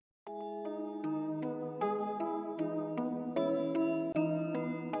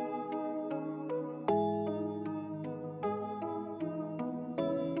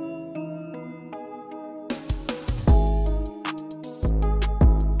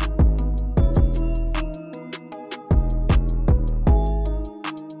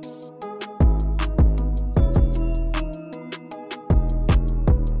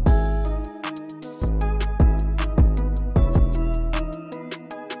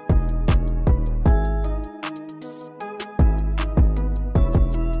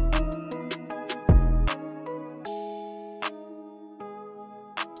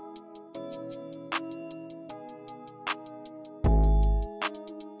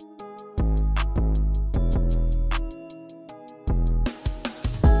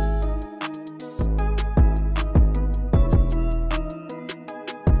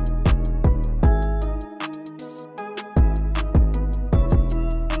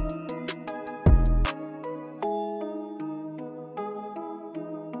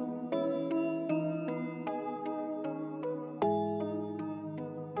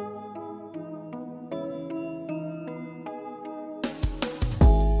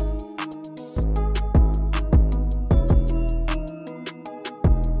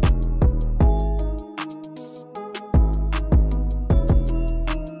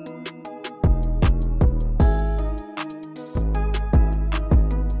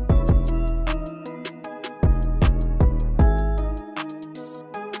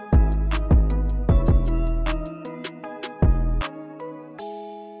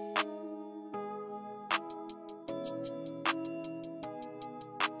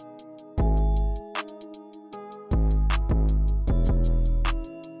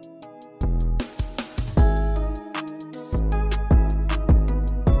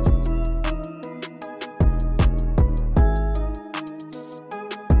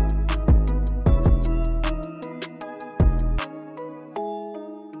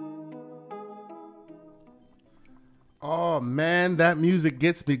man, that music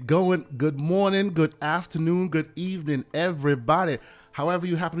gets me going. Good morning, good afternoon, good evening, everybody. However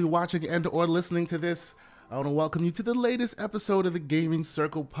you happen to be watching and or listening to this, I want to welcome you to the latest episode of the Gaming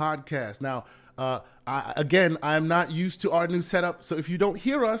Circle podcast. Now, I'm not used to our new setup, so if you don't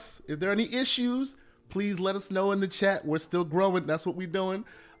hear us, if there are any issues, please let us know in the chat. We're still growing. That's what we're doing.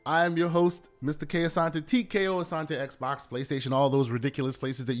 I am your host, Mr. K. Asante, TKO Asante, Xbox, PlayStation, all those ridiculous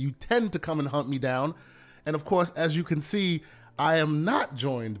places that you tend to come and hunt me down. And of course, as you can see, I am not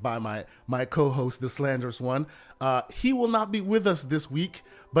joined by my co-host, the slanderous one. He will not be with us this week,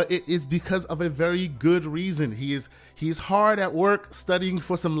 but it is because of a very good reason. He's hard at work studying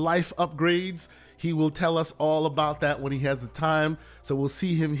for some life upgrades. He will tell us all about that when he has the time. So we'll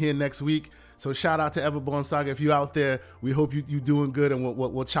see him here next week. So shout out to Everborn Saga. If you're out there, we hope you're doing good, and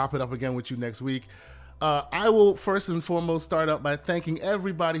we'll chop it up again with you next week. I will first and foremost start out by thanking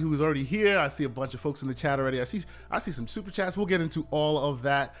everybody who is already here. I see a bunch of folks in the chat already. I see some super chats. We'll get into all of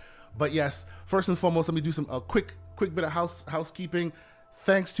that. But yes, first and foremost, let me do a quick bit of housekeeping.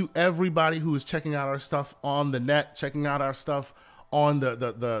 Thanks to everybody who is checking out our stuff on the net, checking out our stuff on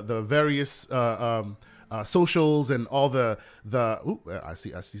the various socials and all the I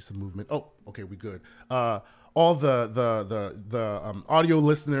see some movement. Oh, okay, we good. All the audio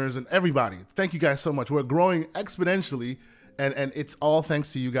listeners and everybody, thank you guys so much. We're growing exponentially, and it's all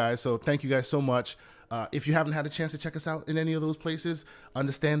thanks to you guys. So thank you guys so much. If you haven't had a chance to check us out in any of those places,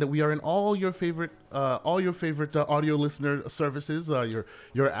 understand that we are in all your favorite audio listener services,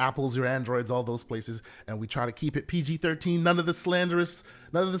 your Apples, your Androids, all those places, and we try to keep it PG-13. None of the slanderous,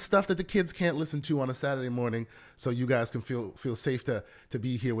 none of the stuff that the kids can't listen to on a Saturday morning, so you guys can feel safe to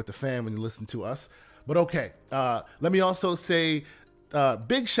be here with the fam when you listen to us. But okay, let me also say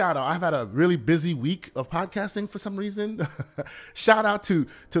big shout out. I've had a really busy week of podcasting for some reason. Shout out to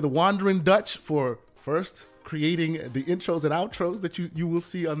the Wandering Dutch for first creating the intros and outros that you will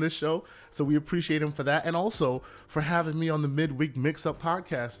see on this show. So we appreciate him for that. And also for having me on the Midweek Mix-Up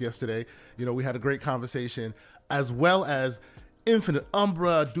podcast yesterday. You know, we had a great conversation, as well as Infinite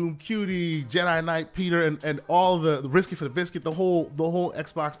Umbra, Doom Cutie, Jedi Knight Peter, and all the Risky for the Biscuit, the whole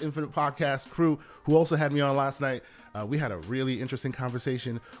Xbox Infinite podcast crew who also had me on last night. We had a really interesting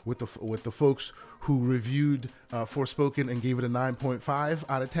conversation with the folks who reviewed Forspoken and gave it a 9.5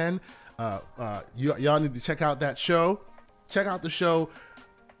 out of 10. Y'all need to check out that show. Check out the show.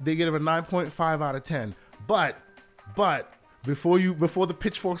 They gave it a 9.5 out of 10. But before the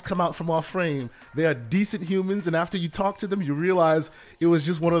pitchforks come out from our frame, they are decent humans, and after you talk to them, you realize it was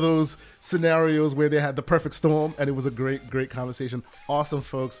just one of those scenarios where they had the perfect storm, and it was a great conversation. Awesome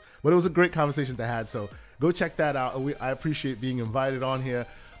folks, but it was a great conversation to have. So go check that out. I appreciate being invited on here.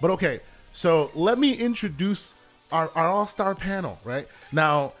 But okay, so let me introduce our all-star panel. Right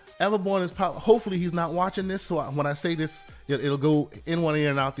now, Everborn is hopefully he's not watching this, so when I say this, it'll go in one ear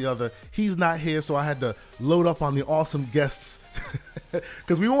and out the other. He's not here, so I had to load up on the awesome guests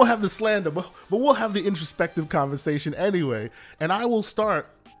because we won't have the slander, but we'll have the introspective conversation anyway. And I will start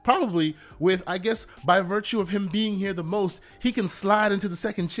probably with, I guess, by virtue of him being here the most, he can slide into the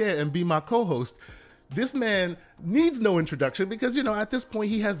second chair and be my co-host. This man needs no introduction because, you know, at this point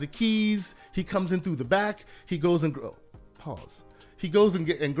he has the keys. He comes in through the back. He goes and pause. He goes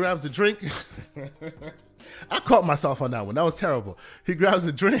and grabs a drink. I caught myself on that one. That was terrible. He grabs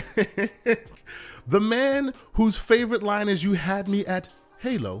a drink. The man whose favorite line is "You had me at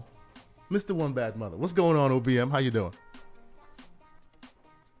Halo," Mr. One Bad Mother. What's going on, OBM? How you doing?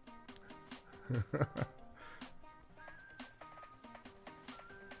 You're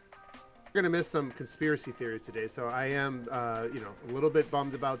gonna miss some conspiracy theories today, so I am, a little bit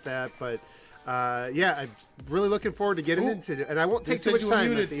bummed about that, but. Yeah, I'm really looking forward to getting into it, and I won't take too much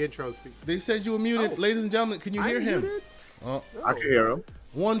time at the intros. They said you were muted. Oh. Ladies and gentlemen, can you hear him? No. I can hear him.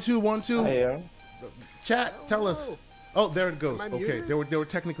 1 2 1 2. I hear him. Chat, tell us. Oh, there it goes. Okay, there were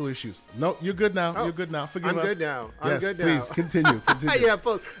technical issues. No, you're good now. You're good now. Forgive us. I'm good now. I'm yes, good now. Please continue. Yeah,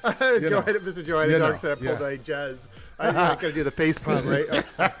 Mr. Joanna Dark said I pulled a jazz. I'm not gonna do the face palm, right?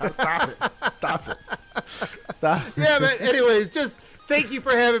 Stop it. Yeah, but anyways, just. Thank you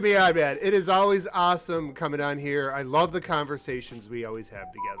for having me on, man. It is always awesome coming on here. I love the conversations we always have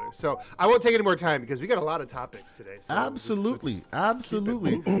together. So I won't take any more time because we got a lot of topics today. So absolutely.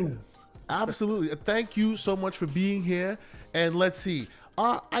 Thank you so much for being here. And let's see.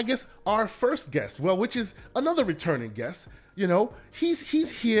 I guess our first guest, which is another returning guest. You know, he's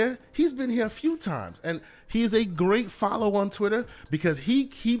here. He's been here a few times, and he's a great follow on Twitter because he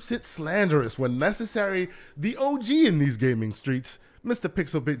keeps it slanderous when necessary. The OG in these gaming streets. Mr.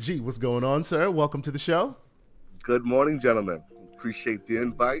 Pixelbit G, what's going on, sir? Welcome to the show. Good morning, gentlemen. appreciate the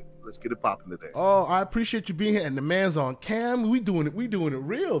invite. Let's get it popping today. Oh, I appreciate you being here. And the man's on cam. We doing it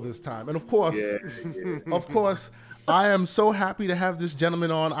real this time. And of course, of course, I am so happy to have this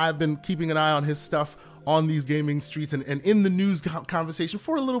gentleman on. I've been keeping an eye on his stuff on these gaming streets and in the news conversation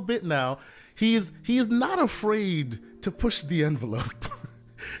for a little bit now. He is not afraid to push the envelope.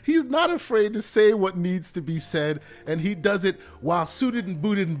 He's not afraid to say what needs to be said, and he does it while suited and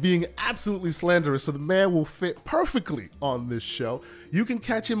booted and being absolutely slanderous. So the man will fit perfectly on this show. You can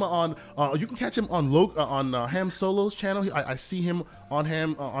catch him on Ham Solo's channel. I see him on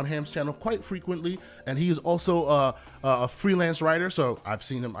Ham's channel quite frequently, and he is also a freelance writer. So I've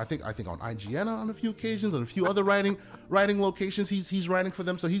seen him. I think on IGN on a few occasions, and a few other writing locations. He's writing for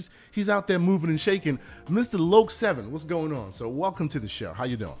them. So he's out there moving and shaking. Mr. Loke7, what's going on? So welcome to the show. How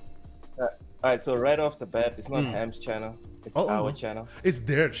you doing? All right, so right off the bat, it's not Ham's channel. It's our channel. It's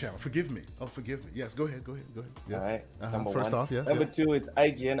their channel. Forgive me. Oh, forgive me. Yes, go ahead. Yes. All right. Number First one. off, yes. Number two, it's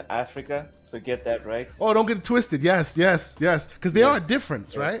IGN Africa. So get that right. Oh, don't get it twisted. Yes. Because they are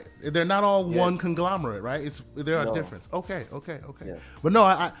different, right? They're not all one conglomerate, right? There are difference. Okay. Yeah. But no,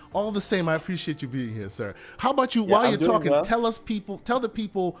 I all the same, I appreciate you being here, sir. How about you, while you're talking, tell the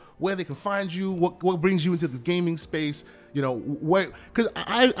people where they can find you, what brings you into the gaming space, you know, because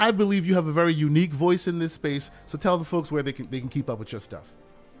I believe you have a very unique voice in this space. So tell the folks where they can keep up with your stuff.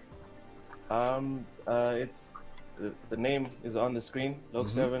 It's the name is on the screen.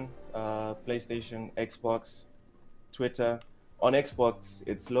 Loke7, PlayStation, Xbox, Twitter. On Xbox,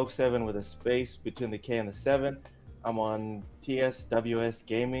 it's Loke7 with a space between the K and the 7. I'm on TSWS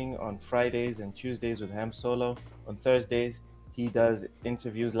Gaming on Fridays and Tuesdays with Ham Solo. On Thursdays, he does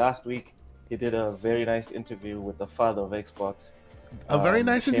interviews. Last week, he did a very nice interview with the father of Xbox. A very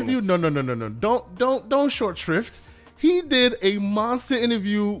nice interview? No. Don't short shrift. He did a monster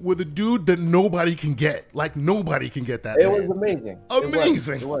interview with a dude that nobody can get. Like, nobody can get that. It was amazing.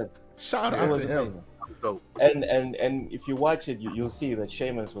 Amazing. It was. Shout out to him. And if you watch it, you'll see that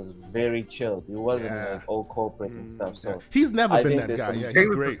Sheamus was very chilled. He wasn't like all corporate and stuff. So he's never been that guy. Yeah, he's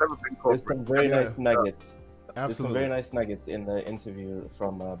great. There's some very nice nuggets. Absolutely. There's some very nice nuggets in the interview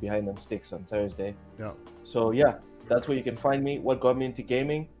from Behind Them Sticks on Thursday. Yeah. So yeah, that's where you can find me. What got me into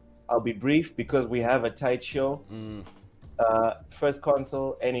gaming? I'll be brief because we have a tight show. First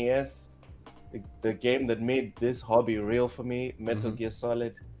console, NES, the game that made this hobby real for me, Metal Gear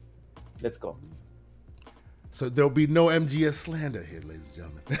Solid. Let's go. So there'll be no MGS slander here, ladies and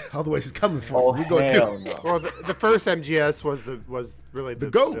gentlemen. Otherwise, he's coming for Oh, you. We're hell do. no. Well, the first MGS was really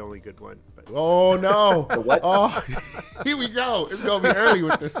the only good one. But. Oh no! What? Oh, here we go. It's gonna be early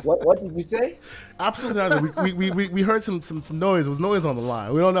with this. What did you say? Absolutely nothing. We heard some noise. There was noise on the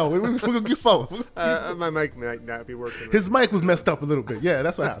line. We don't know. We're gonna get forward. My mic might not be working. His mic was messed up a little bit. Yeah,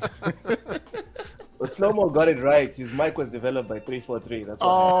 that's what happened. But Slow-Mo got it right. His mic was developed by 343. That's what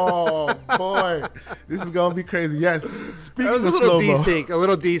Oh boy, this is gonna be crazy. Yes. Speaking that was of a little slow-mo, desync, a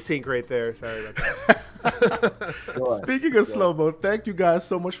little desync right there. Sorry about that. speaking of slow-mo, thank you guys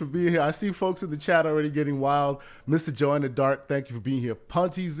so much for being here. I see folks in the chat already getting wild. Mr. Joe in the Dark, thank you for being here.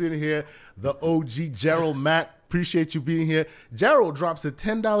 Punty's in here. The OG Gerald Mack. Appreciate you being here. Gerald drops a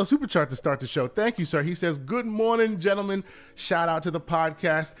 $10 super chat to start the show. Thank you, sir. He says, good morning, gentlemen. Shout out to the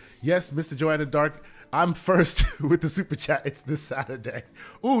podcast. Yes, Mr. Joe in the Dark. I'm first with the super chat. It's this Saturday.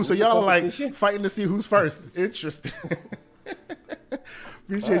 Ooh, so y'all are like fighting to see who's first. Interesting.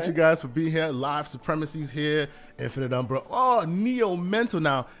 Appreciate you guys for being here. Live Supremacy's here. Infinite Umbra. Oh, Neo Mental.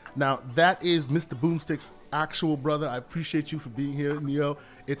 Now that is Mr. Boomstick's actual brother. I appreciate you for being here, Neo.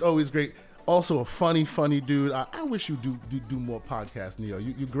 It's always great. Also a funny dude. I wish you do more podcasts, Neo.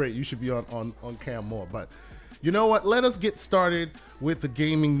 You're great. You should be on cam more. But you know what? Let us get started with the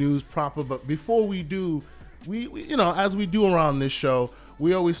gaming news proper. But before we do, we you know, as we do around this show,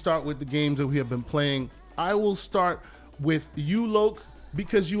 we always start with the games that we have been playing. I will start with you, Loke,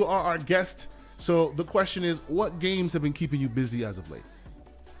 because you are our guest. So the question is, what games have been keeping you busy as of late?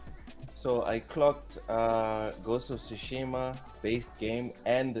 So I clocked Ghost of Tsushima based game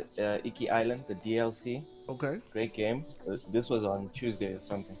and Iki Island, the DLC. Okay. Great game. This was on Tuesday or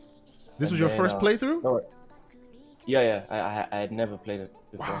something. This was your first playthrough? No, yeah. I had never played it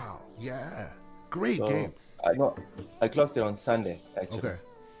before. Wow. Yeah. Great game. I clocked it on Sunday, actually. Okay.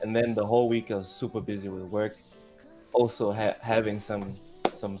 And then the whole week I was super busy with work. Also having some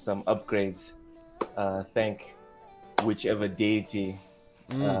upgrades. Thank whichever deity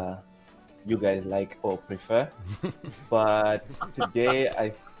you guys like or prefer. But today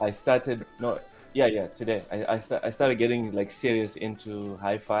I started today I started getting like serious into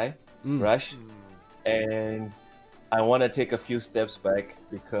Hi-Fi Rush, and I want to take a few steps back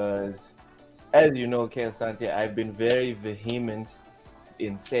because as you know, Kale Santi, I've been very vehement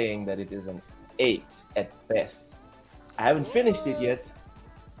in saying that it is an 8 at best. I haven't finished it yet.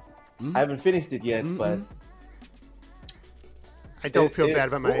 But I don't feel bad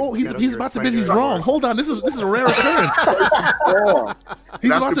about my. Oh, he's Metal Gear about to Solid admit he's Star wrong. Wars. Hold on, this is a rare occurrence. He's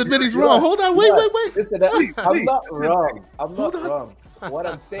That's about to the admit he's beauty. wrong. Hold on, wait. listen, I'm not wrong. I'm not wrong. What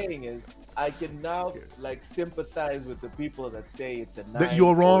I'm saying is, I can now like sympathize with the people that say it's a 9 That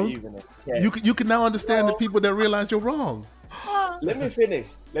you're wrong? or even a 10. You can now understand the people that realize you're wrong. Let me finish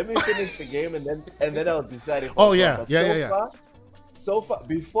the game and then I'll decide if. Oh, I'm yeah. wrong. But Yeah. So far,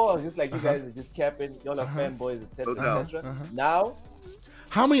 before, just like you guys are just capping, y'all are fanboys, etc., etc. Now,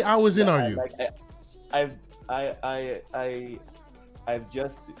 How many hours in are you? I've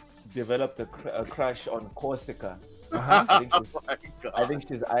just developed a crush on Corsica. Uh-huh. I think Oh my God. I think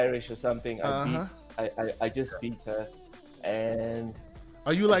she's Irish or something. Uh-huh. I just beat her, and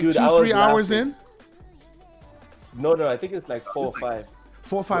Are you like Dude, 2-3 I was hours laughing. in? no, I think it's like 4 or 5.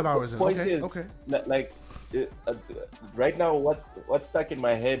 4 or 5 hours in. Point Okay. is, Okay. like right now, what's stuck in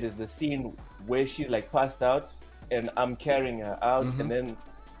my head is the scene where she's like passed out, and I'm carrying her out, Mm-hmm. and then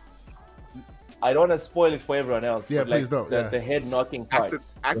I don't want to spoil it for everyone else. Yeah, but like please don't, The, yeah. the head knocking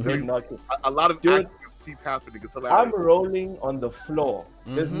parts. Actually, the head knocking. A lot of Dude, actions keep happening. It's hilarious. I'm rolling on the floor.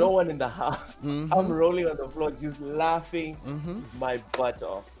 There's Mm-hmm. no one in the house. I'm rolling on the floor, just laughing my butt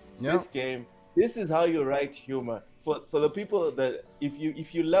off. Yep. This game, this is how you write humor. For the people that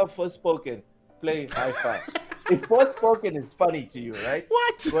if you love Forspoken, play Hi-Fi. If Forspoken is funny to you, right?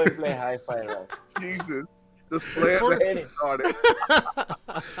 What? Go and play Hi-Fi, right? Jesus. The slam that started.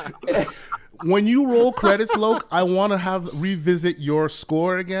 When you roll credits, Loke, I want to revisit your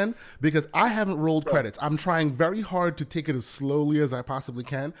score again because I haven't rolled credits. I'm trying very hard to take it as slowly as I possibly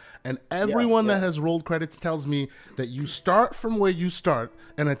can, and everyone that has rolled credits tells me that you start from where you start,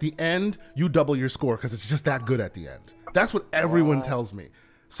 and at the end you double your score because it's just that good at the end. That's what everyone tells me.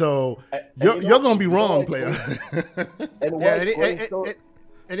 So you're gonna be wrong, player. And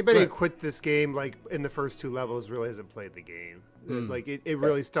Anybody Right. who quit this game like in the first 2 levels really hasn't played the game. Hmm. Like it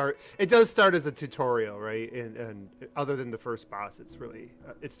really it does start as a tutorial, right? And other than the first boss, it's really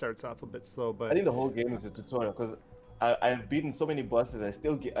it starts off a bit slow. But I think the whole game is a tutorial because I've beaten so many bosses. I'm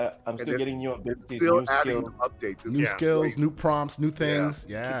still they're getting new abilities, Still new adding skills. updates. It's New just skills, great. new prompts, new things.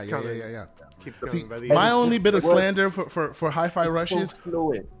 Yeah, Keeps yeah, coming. yeah. keeps See, going by the my end. only bit of Well, slander for Hi-Fi Rush So is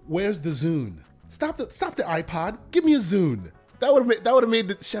fluid. where's the Zune? Stop the iPod. Give me a Zune. That would have made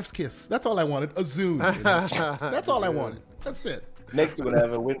the chef's kiss. That's all I wanted. A Zune. That's all I wanted. That's it. Next we're gonna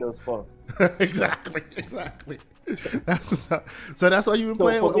have a Windows Phone. exactly. So that's all you've been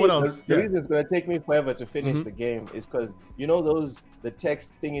playing. for me, What else? The reason it's gonna take me forever to finish the game is because you know the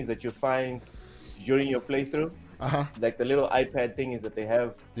text thingies that you find during your playthrough, like the little iPad thingies that they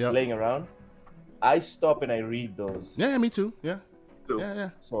have Yep. laying around. I stop and I read those. Yeah, me too. Yeah. Too. Yeah.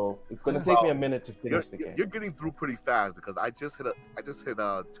 So it's gonna take me a minute to finish the game. You're getting through pretty fast because I just hit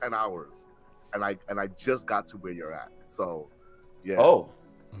 10 hours, and I just got to where you're at. So, yeah. Oh,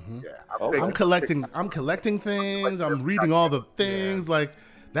 Yeah. I'm collecting things. I'm reading all the things. Like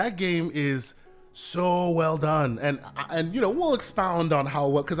that game is so well done, and we'll expound on how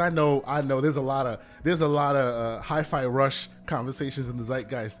well because I know there's a lot of Hi-Fi Rush conversations in the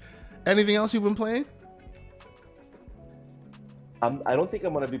zeitgeist. Anything else you've been playing? I don't think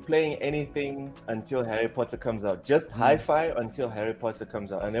I'm gonna be playing anything until Harry Potter comes out. Just Hi-Fi until Harry Potter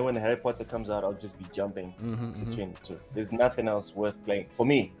comes out, and then when Harry Potter comes out, I'll just be jumping between the two. There's nothing else worth playing for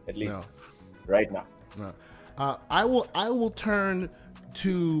me, at least, No. right now. No. I will turn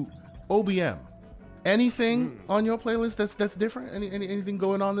to OBM. Anything on your playlist that's different? Anything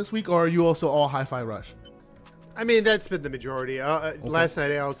going on this week, or are you also all Hi-Fi Rush? I mean, that's been the majority. Last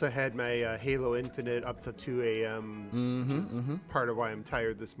night I also had my Halo Infinite up to 2 a.m. which is part of why I'm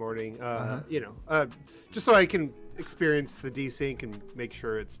tired this morning. Just so I can experience the desync and make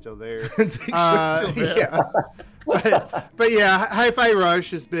sure it's still there. Yeah. but yeah, Hi-Fi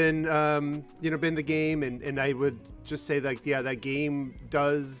Rush has been been the game, and I would just say that game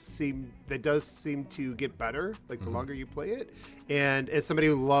does seem to get better the longer you play it. And as somebody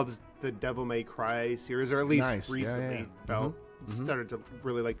who loves the Devil May Cry series, or at least recently started to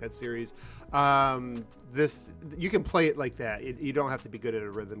really like that series, this you can play it like that. You don't have to be good at a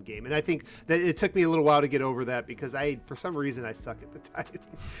rhythm game, and I think that it took me a little while to get over that because for some reason I suck at the timing.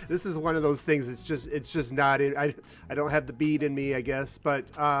 This is one of those things. It's just not it. I don't have the beat in me, I guess. But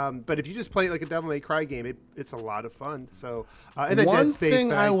if you just play it like a Devil May Cry game, it's a lot of fun. So and then One Dead Space,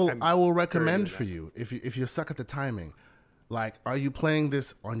 thing I will recommend good at for you if you suck at the timing, Like, are you playing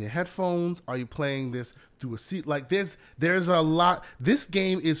this on your headphones? Are you playing this through a seat? Like, there's a lot. This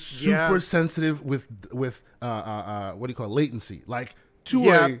game is super sensitive with what do you call it? Latency, like to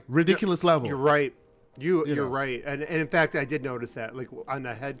a ridiculous level. You're right. You're right, and in fact, I did notice that. Like on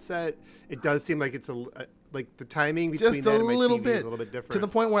the headset, it does seem like it's like the timing between just that a and my little TV bit, is a little bit different. to the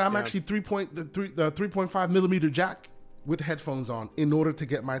point where I'm actually 3.5 millimeter jack with headphones on in order to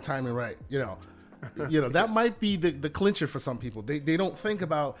get my timing right. That might be the clincher for some people. They don't think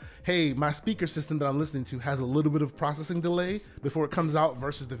about, hey, my speaker system that I'm listening to has a little bit of processing delay before it comes out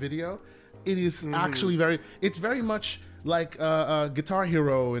versus the video. It is actually very much like Guitar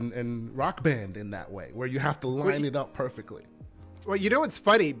Hero and Rock Band in that way, where you have to line it up perfectly. Well, you know what's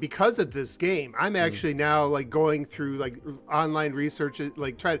funny? Because of this game, I'm actually now like going through like online research,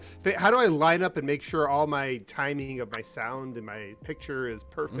 like trying to, how do I line up and make sure all my timing of my sound and my picture is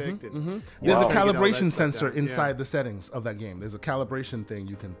perfect? There's a calibration sensor inside the settings of that game. There's a calibration thing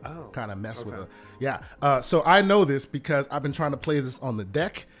you can kind of mess with. So I know this because I've been trying to play this on the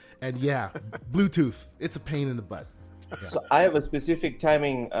deck, and Bluetooth, it's a pain in the butt. Yeah. So I have a specific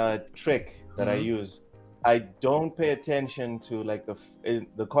timing trick that I use. I don't pay attention to like the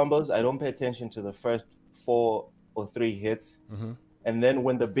combos. I don't pay attention to the first 4 or 3 hits, and then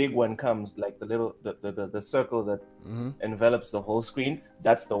when the big one comes, like the circle that envelops the whole screen,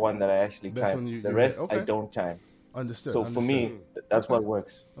 that's the one that I actually time. The rest I don't time. Understood. So for me, that's what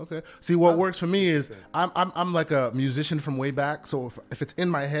works. Okay. See, what works for me is I'm like a musician from way back. So if it's in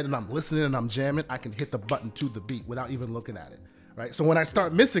my head and I'm listening and I'm jamming, I can hit the button to the beat without even looking at it. Right. So when I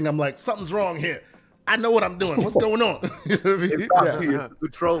start missing, I'm like, something's wrong here. I know what I'm doing. What's going on? You know what I mean? It's the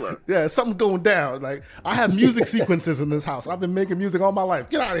controller. Yeah, something's going down. Like, I have music sequences in this house. I've been making music all my life.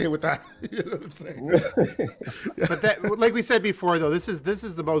 Get out of here with that. You know what I'm saying? But that, like we said before, though, this is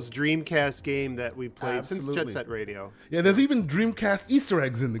the most Dreamcast game that we played since Jet Set Radio. Yeah, there's even Dreamcast Easter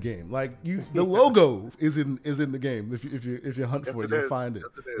eggs in the game. Like the logo is in the game. If you hunt for it, you'll find it.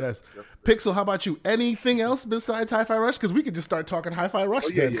 Yes. Pixel, how about you? Anything else besides Hi-Fi Rush? Because we could just start talking Hi-Fi Rush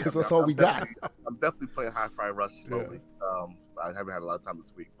then, because that's all we got. I'm definitely playing Hi-Fi Rush slowly. I haven't had a lot of time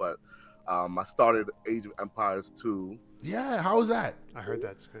this week, but I started Age of Empires 2. Yeah, how was that? I heard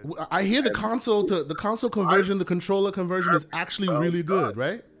that's good. I hear the console conversion, the controller conversion is actually really good,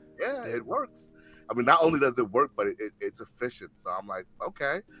 right? Yeah, it works. I mean, not only does it work, but it's efficient. So I'm like,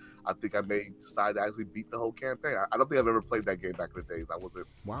 okay, I think I may decide to actually beat the whole campaign. I don't think I've ever played that game back in the days. I wasn't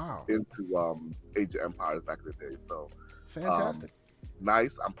into Age of Empires back in the day. So fantastic.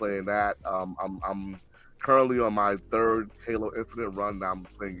 Nice. I'm playing that. I'm currently on my 3rd Halo Infinite run. Now I'm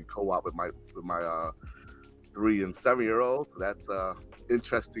playing co-op with my 3 and 7-year-old. That's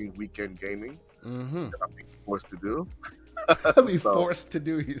interesting weekend gaming that I'm being forced to do. Forced to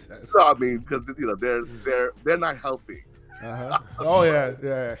do, he says. So I mean, because they're not helping. Oh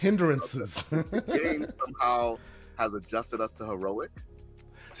yeah, hindrances. The game somehow has adjusted us to heroic.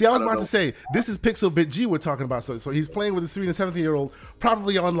 See, I was about to say, this is Pixel Bit G we're talking about. So he's playing with his 3 and 7-year-old,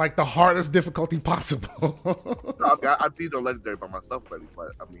 probably on like the hardest difficulty possible. No, I beat on Legendary by myself already,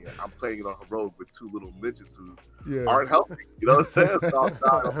 but I mean, I'm playing it on heroic with 2 little midgets who aren't helping. You know what I'm saying?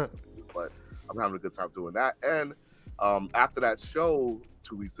 So but I'm having a good time doing that. And after that show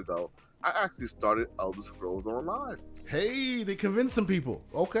 2 weeks ago, I actually started Elder Scrolls Online. Hey, they convinced some people.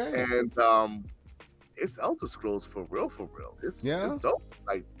 Okay. And it's Elder Scrolls for real. It's dope.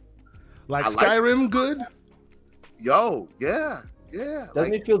 Like Skyrim, good? Yo, yeah.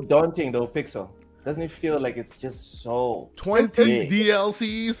 Doesn't it feel daunting though, Pixel? Doesn't it feel like it's just so 20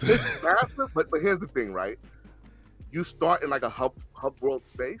 DLCs? It's massive, but here's the thing, right? You start in like a hub world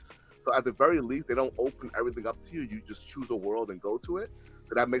space, so at the very least, they don't open everything up to you. You just choose a world and go to it.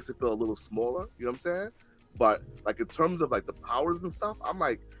 So that makes it feel a little smaller. You know what I'm saying? But like in terms of like the powers and stuff, I'm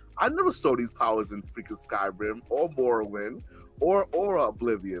like, I never saw these powers in freaking Skyrim or Morrowind or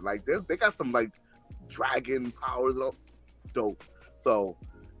Oblivion. Like they got some like dragon powers, dope. So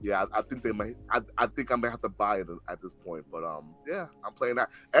yeah, I think they might. I think I may have to buy it at this point. But yeah, I'm playing that,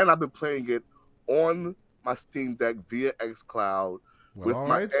 and I've been playing it on my Steam Deck via xCloud with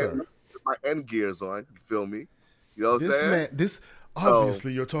my End Gears on. You feel me? You know what I'm saying?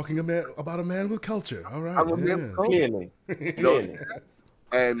 Obviously, you're talking about a man with culture. All right, I'm a man with culture. Clearly.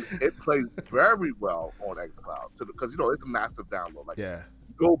 And it plays very well on xCloud because it's a massive download. Like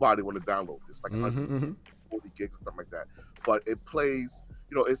nobody want to download this, like 140 gigs or something like that. But it plays,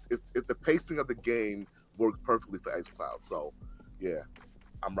 it's the pacing of the game works perfectly for xCloud. So yeah,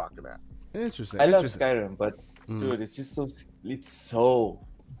 I'm rocking that. Interesting. I love Skyrim, but dude, it's just so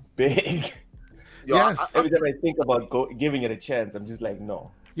big. Yo, yes. Every time I think about giving it a chance, I'm just like, no.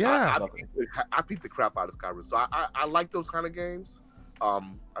 Yeah. I beat the crap out of Skyrim, so I like those kind of games. I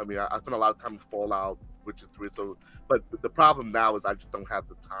mean, I spent a lot of time in Fallout, Witcher 3. So, but the problem now is I just don't have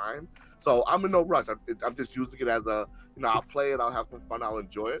the time. So I'm in no rush. I'm just using it as a, I'll play it, I'll have some fun, I'll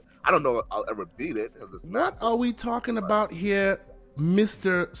enjoy it. I don't know if I'll ever beat it. What are we talking about here,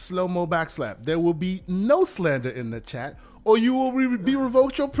 Mr. Slow-Mo Backslap? There will be no slander in the chat, or you will be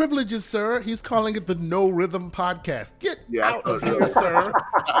revoked your privileges, sir. He's calling it the No Rhythm Podcast. Get out of here, sir.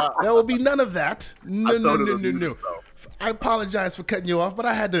 There will be none of that. No. I apologize for cutting you off, but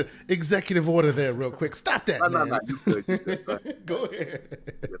I had to executive order there real quick. Stop that, man. No, you good. Go ahead.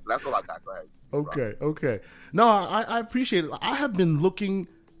 Yes, that's all I got. Go ahead. Okay. No, I appreciate it. I have been looking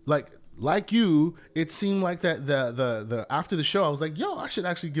like you. It seemed like that the after the show, I was like, yo, I should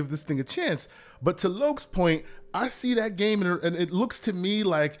actually give this thing a chance. But to Loke's point, I see that game and it looks to me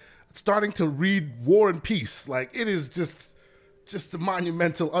like starting to read War and Peace. Like it is just a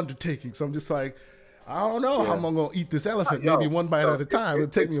monumental undertaking. So I'm just like, I don't know how I'm gonna eat this elephant. Maybe one bite at a time. It'll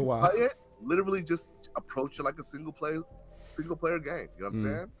take me a while. Literally, just approach it like a single player game. You know what I'm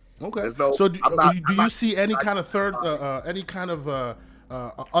saying? Okay. So do you see any kind of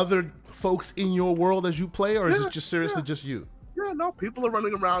other folks in your world as you play, or is it just seriously just you? Yeah, no. People are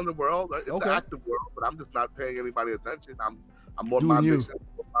running around the world. It's an active world, but I'm just not paying anybody attention. I'm more my mission.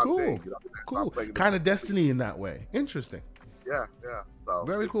 Cool. Cool. Kind of Destiny in that way. Interesting. Yeah. So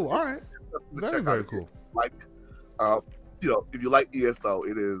very cool. All right. Very cool. Like, if you like ESO,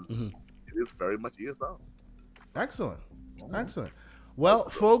 it is very much ESO. Excellent. Well,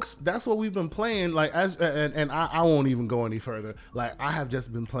 folks, that's what we've been playing. Like I won't even go any further. Like I have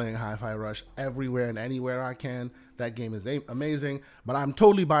just been playing Hi-Fi Rush everywhere and anywhere I can. That game is amazing, but I'm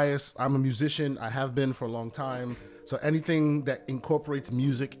totally biased. I'm a musician. I have been for a long time. So anything that incorporates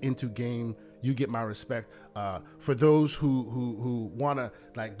music into game, you get my respect. For those who wanna,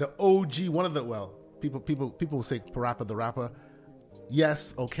 like the OG, people will say Parappa the Rapper.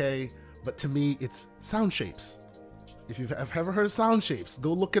 Yes, okay, but to me it's Sound Shapes. If you've ever heard of Sound Shapes,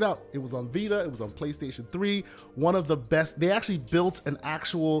 go look it up. It was on Vita, it was on PlayStation 3. One of the best. They actually built an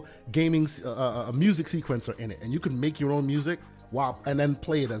actual gaming a music sequencer in it, and you can make your own music and then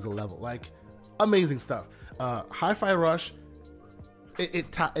play it as a level. Like amazing stuff. Hi-Fi Rush.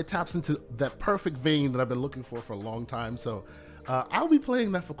 It taps into that perfect vein that I've been looking for a long time. So I'll be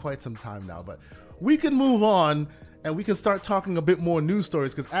playing that for quite some time now. But we can move on and we can start talking a bit more news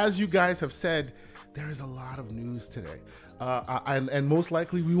stories, because as you guys have said, there is a lot of news today. And most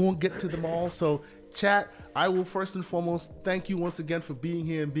likely we won't get to them all. So chat, I will first and foremost thank you once again for being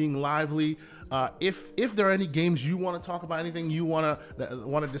here and being lively. If there are any games you want to talk about, anything you want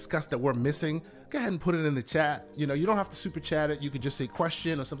to discuss that we're missing, go ahead and put it in the chat. You don't have to super chat it. You could just say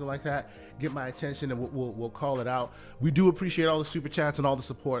question or something like that. Get my attention and we'll call it out. We do appreciate all the super chats and all the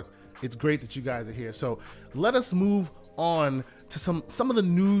support. It's great that you guys are here. So let us move on to some of the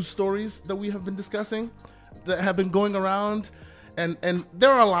news stories that we have been discussing that have been going around. And there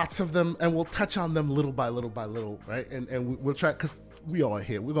are lots of them, and we'll touch on them little by little, right? And we'll try, because we all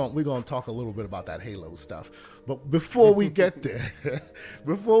here. We're gonna talk a little bit about that Halo stuff. But before we get there,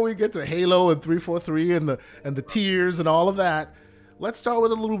 before we get to Halo and 343 and the tiers and all of that, let's start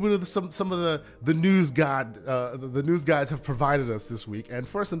with a little bit of some of the news the news guys have provided us this week. And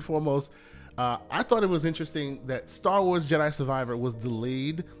first and foremost, I thought it was interesting that Star Wars Jedi Survivor was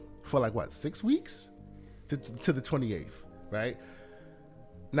delayed for 6 weeks to the 28th, right?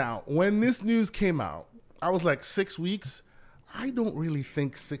 Now, when this news came out, I was like, 6 weeks? I don't really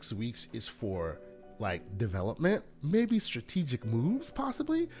think 6 weeks is for development, maybe strategic moves,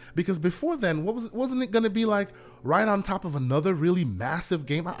 possibly, because before then, wasn't it going to be right on top of another really massive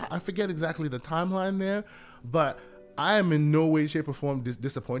game? I forget exactly the timeline there, but I am in no way, shape, or form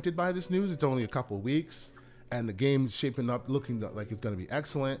disappointed by this news. It's only a couple of weeks, and the game's shaping up, looking like it's going to be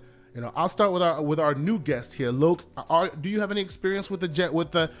excellent. I'll start with our new guest here, Loke. Do you have any experience with the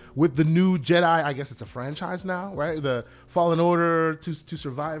new Jedi? I guess it's a franchise now, right? The Fallen Order to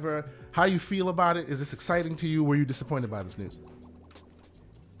Survivor. How you feel about it? Is this exciting to you? Were you disappointed by this news?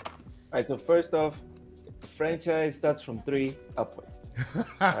 All right. So first off, the franchise starts from 3 upwards.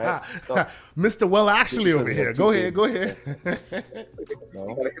 Right? So, Mr. Well, actually, over here. Go ahead.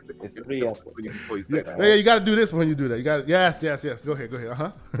 No, it's 3 upwards. Yeah, you got to do this when you do that. You got yes. Go ahead.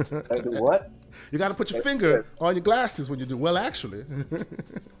 I do what? You got to put your finger on your glasses when you do. Well, actually.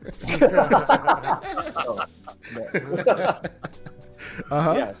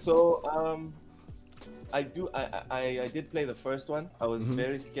 Yeah. So I did play the first one. I was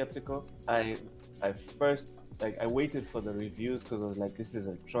very skeptical. I waited for the reviews because I was like, this is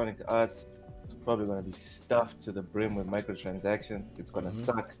Electronic Arts. It's probably going to be stuffed to the brim with microtransactions. It's going to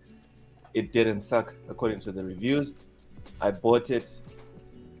suck. It didn't suck according to the reviews. I bought it,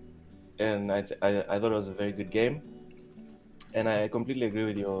 and I thought it was a very good game. And I completely agree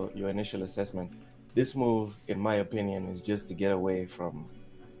with your initial assessment. This move, in my opinion, is just to get away from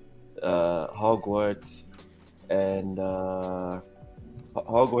Hogwarts and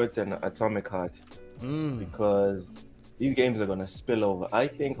Atomic Heart, because these games are going to spill over. I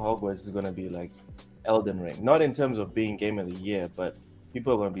think Hogwarts is going to be like Elden Ring, not in terms of being game of the year, but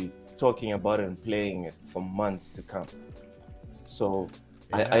people are going to be talking about it and playing it for months to come. So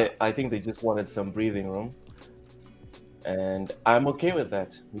I think they just wanted some breathing room, and I'm okay with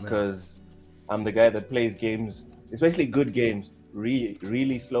that, because I'm the guy that plays games, especially good games,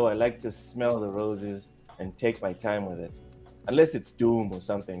 really slow. I like to smell the roses and take my time with it. Unless it's Doom or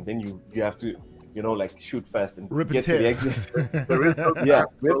something, then you have to, like shoot fast and get to the exit. Yeah,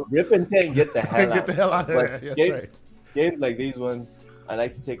 rip and tear and get the hell out. Get the hell out of there. That's right. Games like these ones, I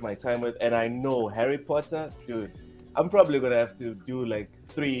like to take my time with, and I know Harry Potter, dude. I'm probably gonna have to do like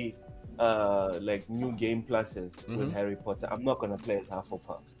 3 like new game pluses with Harry Potter. I'm not gonna play as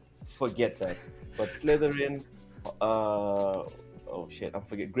Hufflepuff. Forget that. But Slytherin,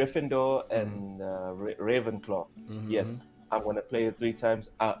 Gryffindor and Ravenclaw. Yes, I'm gonna play it 3 times.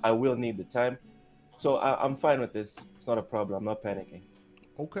 I will need the time, so I'm fine with this. It's not a problem. I'm not panicking.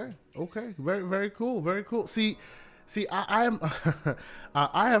 Okay. Very, very cool. Very cool. See, I am.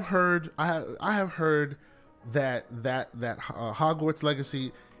 I have heard that Hogwarts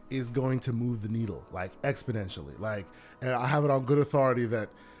Legacy is going to move the needle like exponentially. Like, and I have it on good authority that,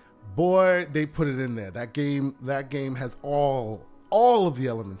 boy, they put it in there. That game has all of the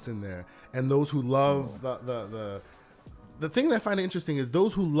elements in there. And those who love the thing that I find interesting is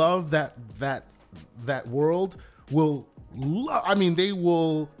those who love that world will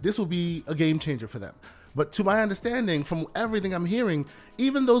this will be a game changer for them. But to my understanding, from everything I'm hearing,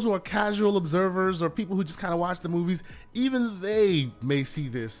 even those who are casual observers or people who just kind of watch the movies, even they may see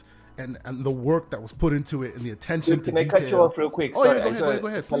this and the work that was put into it and the attention to detail. Can I cut you off real quick? Oh, yeah, go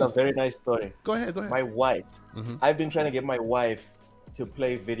ahead. Tell a very nice story. Go ahead. My wife. I've been trying to get my wife to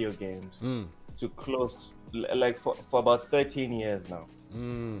play video games to close, like for about 13 years now.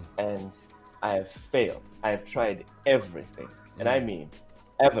 And I have failed. I have tried everything. And I mean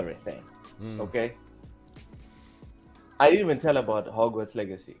everything. Okay? I didn't even tell about Hogwarts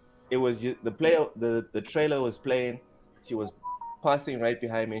Legacy. It was just the trailer was playing. She was passing right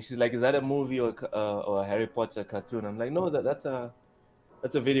behind me. She's like, "Is that a movie or a Harry Potter cartoon?" I'm like, "No, that's a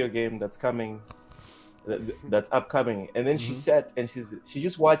video game that's coming, that's upcoming." And then she sat and she's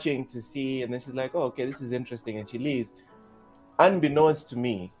just watching to see, and then she's like, "Oh, okay, this is interesting," and she leaves. Unbeknownst to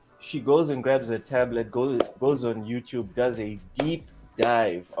me, she goes and grabs a tablet, goes on YouTube, does a deep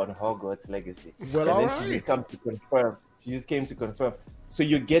dive on Hogwarts Legacy, well, and then she just comes to confirm. She just came to confirm. So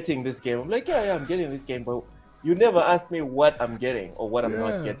you're getting this game? I'm like, yeah, I'm getting this game, but you never asked me what I'm getting or what I'm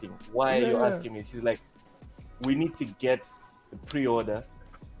not getting. Why are you asking me? She's like, we need to get the pre-order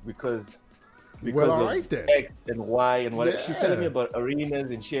because of X and Y and whatever. She's telling me about arenas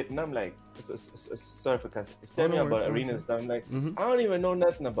and shit, and I'm like, sorry for cussing. She's telling me about arenas and stuff. I'm like, I don't even know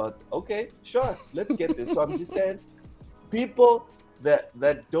nothing about. Okay, sure, let's get this. So I'm just saying, people that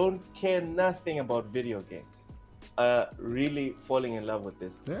don't care nothing about video games are really falling in love with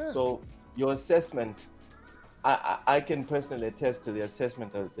this. So your assessment, I can personally attest to the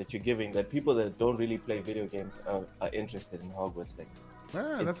assessment that you're giving, that people that don't really play video games are interested in Hogwarts Legacy.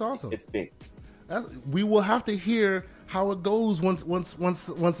 That's awesome. It's big. We will have to hear how it goes once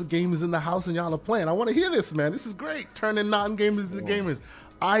the game is in the house and y'all are playing. I want to hear this, man. This is great. Turning non-gamers into gamers.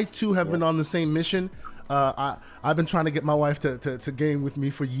 I too have been on the same mission. I've been trying to get my wife to game with me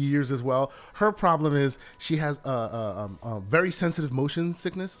for years as well. Her problem is she has a very sensitive motion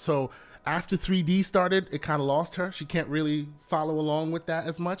sickness. So after 3D started, it kind of lost her. She can't really follow along with that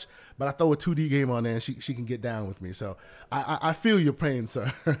as much. But I throw a 2D game on there and she can get down with me. So I feel your pain,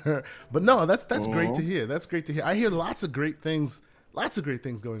 sir. But no, that's great to hear. That's great to hear. I hear lots of great things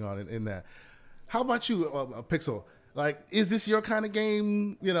going on in that. How about you, Pixel? Like, is this your kind of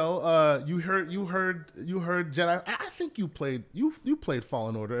game? You know, you heard Jedi. I think you played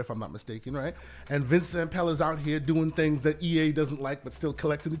Fallen Order, if I'm not mistaken, right? And Vince Zampella is out here doing things that EA doesn't like, but still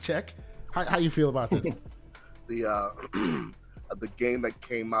collecting the check. How you feel about this? The game that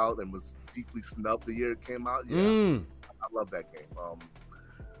came out and was deeply snubbed the year it came out. Yeah, I love that game.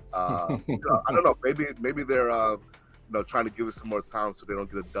 I don't know. Maybe they're trying to give us some more time so they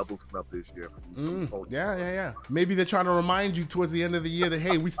don't get a double snub this year. Yeah. Maybe they're trying to remind you towards the end of the year that,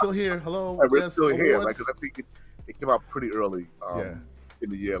 hey, we're still here. Hello. We're still here. Like, 'cause I think it came out pretty early. in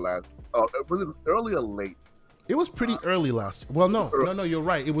the year last. Oh, was it early or late? It was pretty early last year. Well, no, you're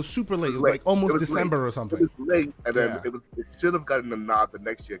right. It was super late. It was like almost December late. or something. It was late, and then it should have gotten a nod the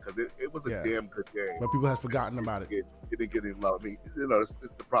next year because it was a damn good game. But people had forgotten about it. It didn't get any love. I mean,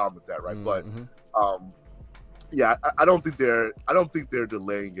 it's the problem with that, right? Mm-hmm. But yeah, I don't think they're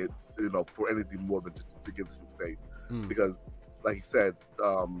delaying it, for anything more than just to give some space, because, like you said,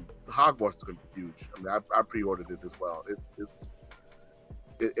 Hogwarts is going to be huge. I mean, I pre-ordered it as well.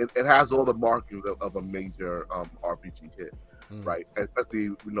 It has all the markings of a major RPG hit, right? Especially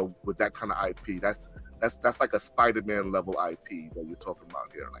with that kind of IP. That's like a Spider-Man level IP that you're talking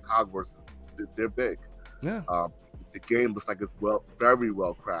about here. Like Hogwarts, they're big. Yeah. The game looks like it's very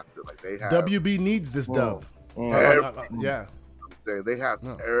well crafted. Like they have WB needs this dub. Yeah. I'm saying they have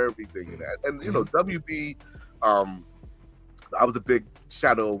everything in that, and WB. I was a big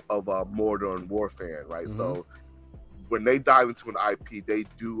Shadow of Mordor and War fan, right? So when they dive into an IP, they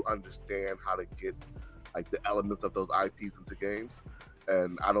do understand how to get like the elements of those IPs into games,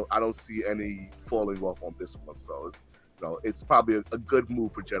 and I don't see any falling off on this one. So it's probably a good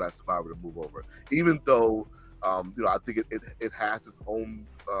move for Jedi Survivor to move over, even though I think it has its own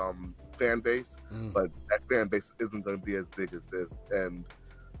fan base, but that fan base isn't going to be as big as this, and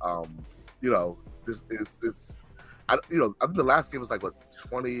this is. I think the last game was like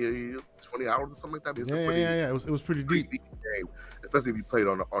 20 hours or something like that. It's yeah. It was pretty deep game, especially if you played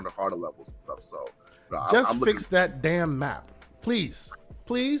on the harder levels and stuff. So just fix that damn map, please.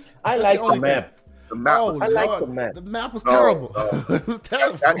 I like the map. The map. I like the map. The map was terrible. It was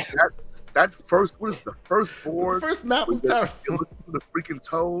terrible. That first, what is the first board? The first map was terrible. The freaking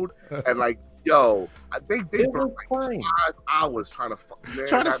toad and like. Yo, they were like 5 hours trying to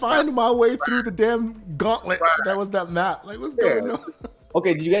find my way through the damn gauntlet. Right. That was that map. Like, what's going on?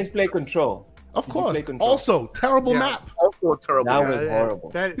 Okay, did you guys play Control? Of course. Also, terrible map. Also a terrible map. That was horrible.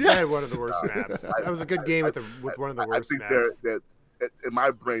 That had one of the worst maps. That was a good game with one of the worst maps. I think they're in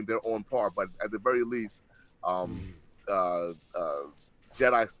my brain they're on par, but at the very least,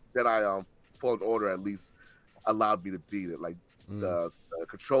 Jedi Fallen Order at least allowed me to beat it. Like the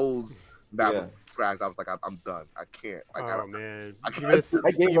controls. Map was trash. I was like, I'm done. I can't. Man, you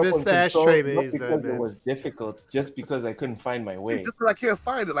missed the ashtray maze. Not because it was difficult, just because I couldn't find my way. Just because I can't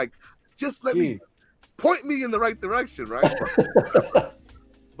find it. Like, just let me point me in the right direction, right?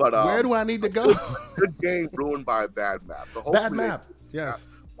 But where do I need to go? Good game ruined by a bad map. So bad map.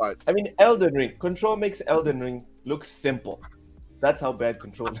 Yes. But I mean, Elden Ring. Control makes Elden Ring look simple. That's how bad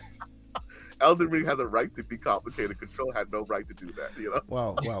Control is. Elden Ring has a right to be complicated. Control had no right to do that,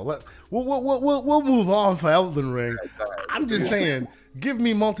 Well, we'll move on for Elden Ring. I'm just saying, give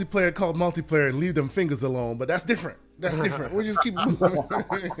me multiplayer called multiplayer and leave them fingers alone. But that's different. We'll just keep moving.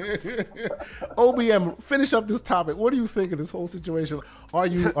 OBM, finish up this topic. What do you think of this whole situation? Are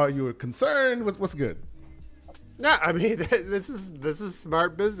you concerned? What's good? No, I mean this is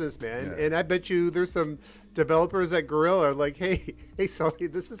smart business, man, and I bet you there's some developers at Guerrilla are like, hey, Sully,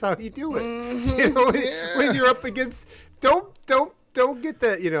 this is how you do it. When you're up against, don't get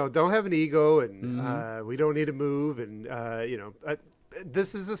that, don't have an ego, and we don't need to move, and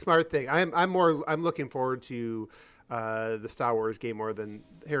this is a smart thing. I'm looking forward to the Star Wars game more than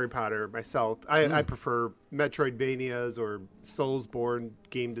Harry Potter myself. I prefer Metroidvanias or Soulsborne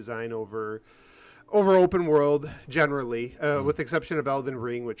game design over open world generally, with the exception of Elden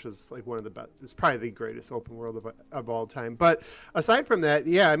Ring, which was like one of the best. It's probably the greatest open world of all time. But aside from that,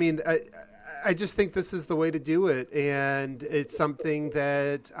 I mean, I just think this is the way to do it, and it's something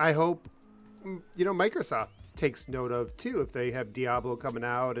that I hope Microsoft takes note of too. If they have Diablo coming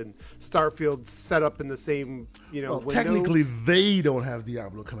out and Starfield set up in the same window. Technically they don't have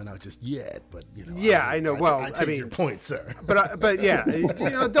Diablo coming out just yet, but I know. I take mean, your point, sir. but yeah,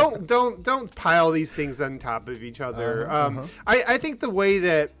 don't pile these things on top of each other. I think the way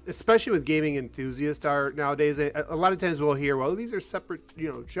that, especially with gaming enthusiasts are nowadays, a lot of times we'll hear, well, these are separate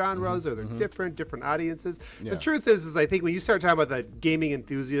genres, or they're different audiences. The truth is I think when you start talking about the gaming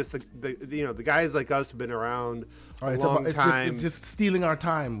enthusiasts, the guys like us who've been around it's just stealing our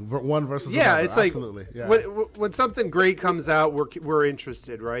time, one versus another. It's like absolutely. When something great comes out, we're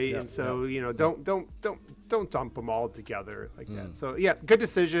interested, right? And so don't dump them all together like that. So good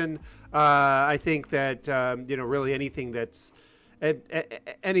decision. I think that really anything that's an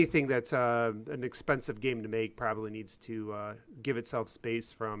expensive game to make probably needs to give itself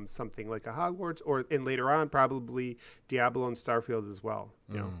space from something like a Hogwarts, and later on probably Diablo and Starfield as well.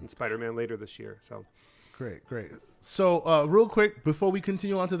 And Spider-Man later this year. So. Great. So real quick, before we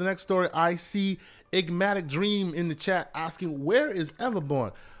continue on to the next story, I see Igmatic Dream in the chat asking, where is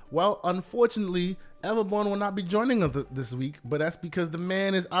Everborn? Well, unfortunately, Everborn will not be joining us this week, but that's because the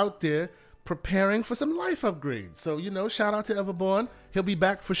man is out there preparing for some life upgrades. So, shout out to Everborn. He'll be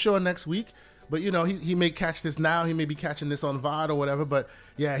back for sure next week. But, he may catch this now. He may be catching this on VOD or whatever. But,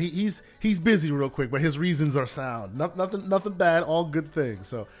 yeah, he's busy real quick. But his reasons are sound. Nothing bad. All good things.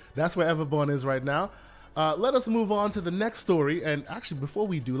 So that's where Everborn is right now. Let us move on to the next story. And actually, before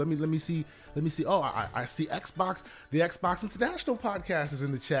we do, let me see. Oh, I see Xbox. The Xbox International podcast is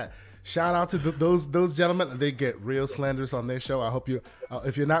in the chat. Shout out to those gentlemen. They get real slanderous on their show. I hope you,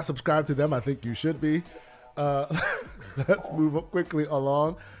 if you're not subscribed to them, I think you should be. Let's move up quickly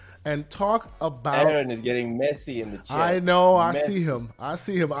along and talk about. Aaron is getting messy in the chat. I know. I see him.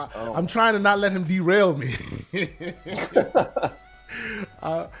 I'm trying to not let him derail me.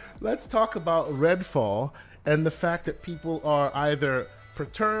 Let's talk about Redfall and the fact that people are either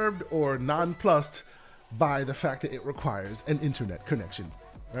perturbed or nonplussed by the fact that it requires an internet connection.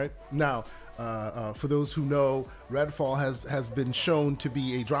 Right now, for those who know, Redfall has been shown to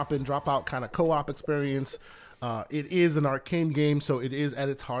be a drop-in, drop-out kind of co-op experience. It is an arcane game, so it is at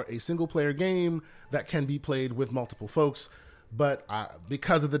its heart a single-player game that can be played with multiple folks. But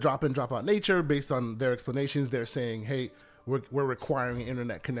because of the drop-in, drop-out nature, based on their explanations, they're saying, "Hey, we're requiring an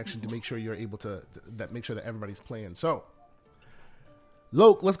internet connection to make sure you're able to make sure that everybody's playing." So,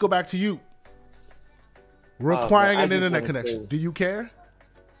 Loke, let's go back to you. Requiring an internet connection. Do you care?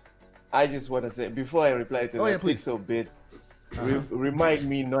 I just want to say, before I reply to that, Pixel Bit, remind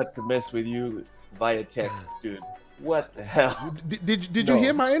me not to mess with you via text, dude. What the hell? Did you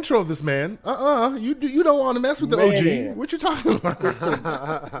hear my intro of this, man? You don't want to mess with the OG. What you talking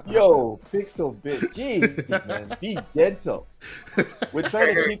about? Yo, Pixel Bit, jeez, man, be gentle. We're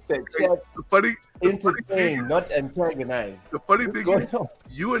trying to keep the chat entertained, not antagonized. The funny thing is,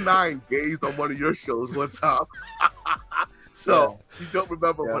 you and I engaged on one of your shows one time. So you don't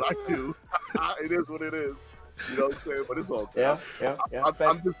remember what I do. It is what it is. You know what I'm saying? But it's all good. Yeah.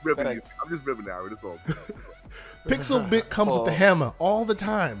 I'm just ribbing you. I'm just ribbing Aaron. It's all good. Pixel Bit comes with the hammer all the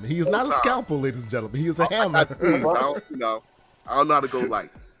time. He is not a scalpel, ladies and gentlemen. He is a hammer. I don't know how to go light.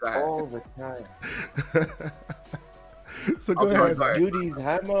 All the time. So go ahead. Judy's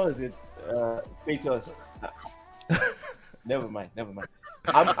hammer, or is it Kratos? Never mind.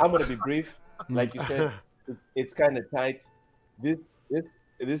 I'm gonna be brief. Like you said, it's kind of tight.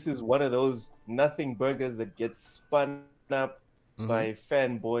 This is one of those nothing burgers that gets spun up by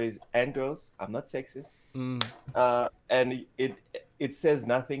fanboys and girls. I'm not sexist. And it says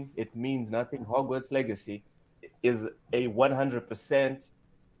nothing. It means nothing. Hogwarts Legacy is a 100%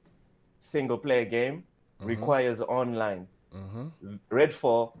 single player game. Requires online.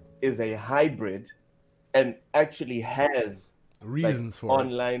 Redfall is a hybrid and actually has reasons for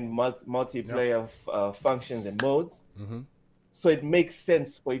online multiplayer functions and modes. So it makes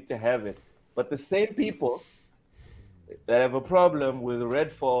sense for it to have it. But the same people that have a problem with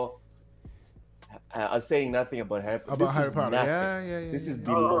Redfall are saying nothing about Harry Potter. Harry Potter. Yeah. This is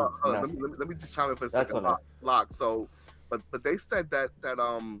below. Let me just chime in for a second. Lock. So, but they said that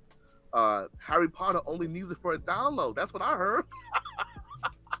Harry Potter only needs it for a download. That's what I heard.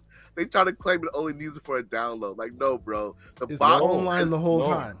 They try to claim it only needs it for a download. Like, no, bro. It's online the whole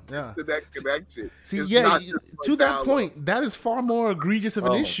time. Yeah. To that connection. See, to that point, that is far more egregious of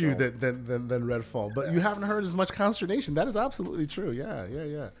an issue than Redfall. But you haven't heard as much consternation. That is absolutely true.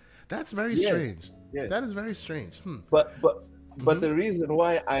 Yeah. That's very strange. Yes. That is very strange. But the reason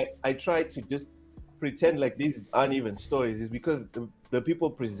why I try to just pretend like these aren't even stories is because the people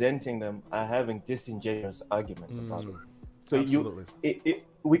presenting them are having disingenuous arguments about it. So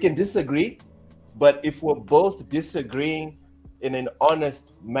we can disagree, but if we're both disagreeing in an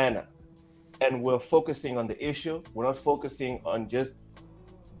honest manner and we're focusing on the issue, we're not focusing on just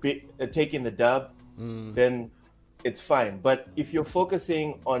taking the dub, then it's fine. But if you're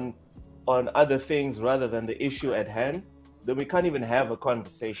focusing on other things rather than the issue at hand, then we can't even have a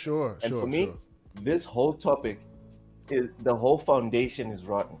conversation. For me, this whole topic is the whole foundation is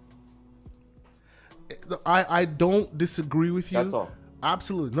rotten. I don't disagree with you. That's all.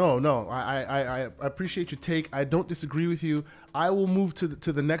 Absolutely. No. I appreciate your take. I don't disagree with you. I will move to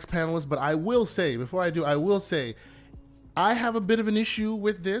the next panelist, but I will say, before I do, I have a bit of an issue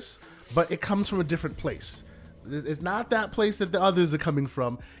with this, but it comes from a different place. It's not that place that the others are coming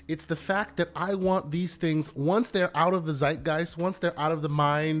from. It's the fact that I want these things, once they're out of the zeitgeist, once they're out of the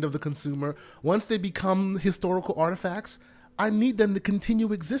mind of the consumer, once they become historical artifacts, I need them to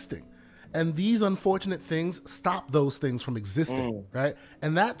continue existing. And these unfortunate things stop those things from existing, right?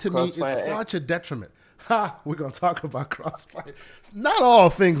 And that to me is such a detriment. We're going to talk about Crossfire. Not all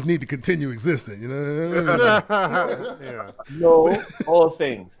things need to continue existing, you know? No, all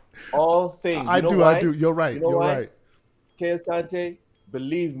things. all things. I You know do. why? I do. You're right. You know You're why? right. Asante,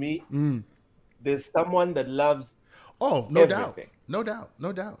 believe me, Mm. there's someone that loves Oh, no doubt. everything. No doubt.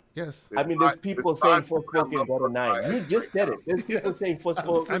 No doubt. Yes. I mean, there's people saying Forspoken got a 9. You just said it. There's people Yes, saying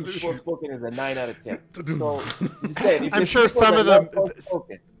absolutely. Forspoken is a 9 out of 10. So you said, if I'm there's sure people some that of them- love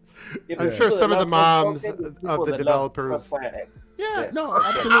Forspoken, if I'm there's sure people some that of the love moms Forspoken, there's of people the that love developers. Crossfire X. Yeah, Yeah. no,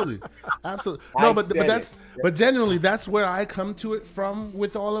 absolutely, absolutely. I No, but said that's it. but genuinely that's where I come to it from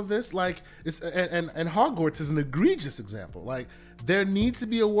with all of this. Like, it's and Hogwarts is an egregious example. Like, there needs to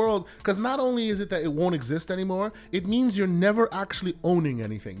be a world, because not only is it that it won't exist anymore, it means you're never actually owning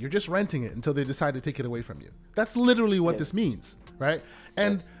anything. You're just renting it until they decide to take it away from you. That's literally what this means, right?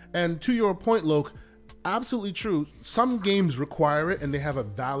 And to your point, Loke, absolutely true. Some games require it and they have a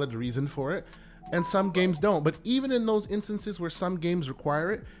valid reason for it, and some games don't. But even in those instances where some games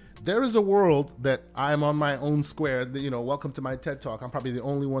require it, there is a world that I'm on my own square. You know, welcome to my TED Talk. I'm probably the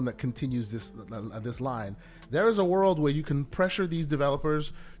only one that continues this line. There is a world where you can pressure these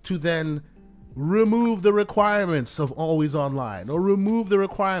developers to then remove the requirements of always online, or remove the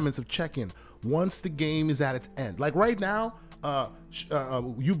requirements of check-in once the game is at its end. Like right now,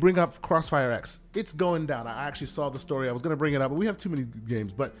 you bring up Crossfire X. It's going down. I actually saw the story. I was going to bring it up, but we have too many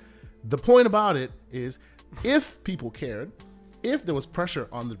games. But the point about it is, if people cared, if there was pressure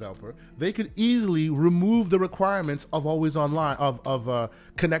on the developer, they could easily remove the requirements of always online, of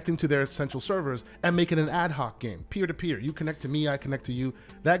connecting to their central servers, and make it an ad hoc game, peer-to-peer. You connect to me, I connect to you.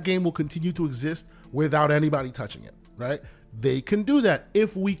 That game will continue to exist without anybody touching it, right? They can do that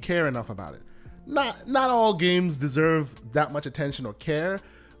if we care enough about it. Not all games deserve that much attention or care,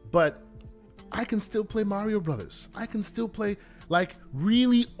 but I can still play Mario Brothers. I can still play like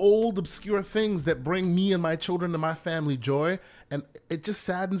really old, obscure things that bring me and my children and my family joy. And it just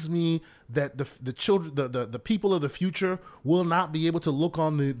saddens me that the children, the people of the future will not be able to look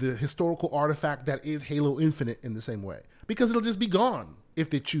on the historical artifact that is Halo Infinite in the same way, because it'll just be gone if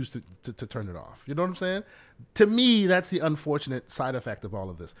they choose to turn it off. You know what I'm saying? To me, that's the unfortunate side effect of all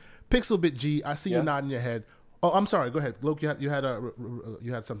of this. Pixelbit G, I see you nodding your head. Oh, I'm sorry. Go ahead, Luke. You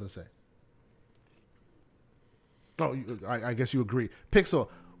had something to say. Oh, I guess you agree. Pixel,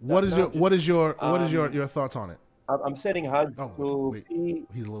 what is your thoughts on it? I'm setting Hugs to wait.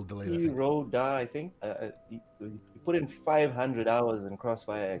 He's a little delayed, I P. think. Roda, I think. He put in 500 hours in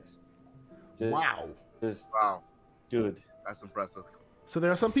Crossfire X. Wow. Wow, Dude. that's impressive. So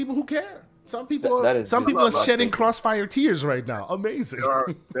there are some people who care. Some people That is some people are just shedding nothing. Crossfire tears right now. Amazing.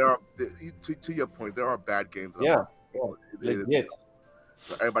 There are to your point, there are bad games. Yeah. Legit.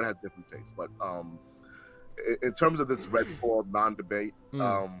 Everybody has different tastes, but in terms of this Redfall non-debate,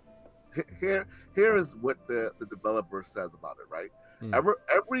 here is what the developer says about it, right?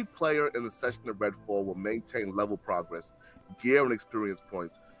 Every player in the session of Redfall will maintain level progress, gear, and experience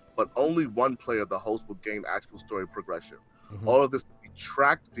points, but only one player, the host, will gain actual story progression. All of this will be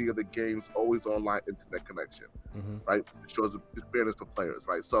tracked via the game's always online internet connection, right? It shows fairness for players,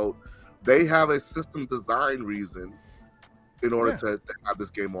 right? So they have a system design reason in order to have this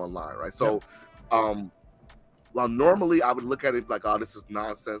game online, right? So while normally I would look at it like, oh, this is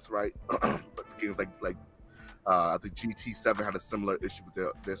nonsense, right? But games like I think GT7 had a similar issue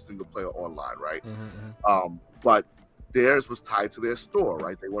with their single player online, right? But theirs was tied to their store,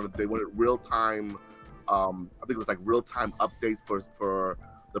 right? They wanted real time. I think it was like real time updates for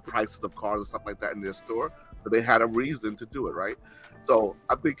the prices of cars and stuff like that in their store. So they had a reason to do it, right? So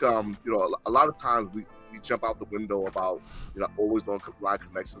I think a lot of times we jump out the window about always online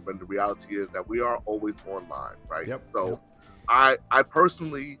connection, when the reality is that we are always online, right? So I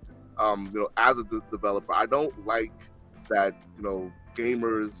personally, as a developer, I don't like that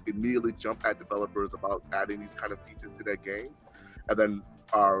gamers immediately jump at developers about adding these kind of features to their games, and then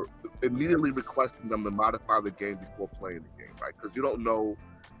are immediately requesting them to modify the game before playing the game, right? Because you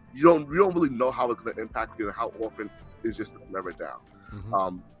don't really know how it's going to impact you and how often is just never down.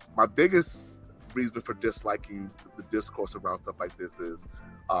 My biggest reason for disliking the discourse around stuff like this is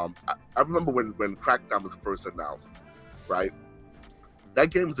I remember when Crackdown was first announced, right?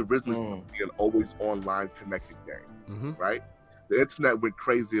 That game was originally supposed to be an always online connected game, right? The internet went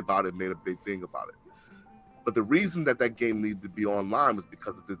crazy about it, made a big thing about it. But the reason that game needed to be online was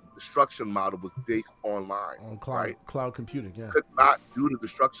because the destruction model was based online, on cloud, right? Cloud computing, yeah. Could not do the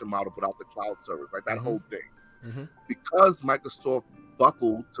destruction model without the cloud service, right? That whole thing. Because Microsoft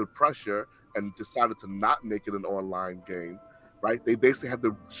buckled to pressure and decided to not make it an online game, right? They basically had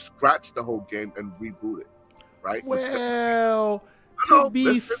to scratch the whole game and reboot it, right? Well, to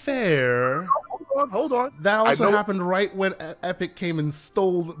be fair, hold on. That also happened right when Epic came and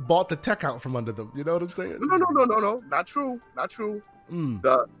bought the tech out from under them. You know what I'm saying? No, not true.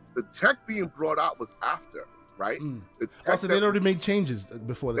 The The tech being brought out was after, right? The tech So they'd already made changes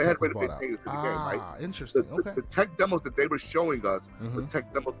before the they had tech was already brought made out. changes to the game, right? Interesting. Okay. The tech demos that they were showing us were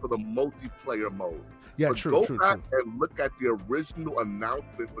tech demos for the multiplayer mode. Yeah, but true, go true, back true. and look at the original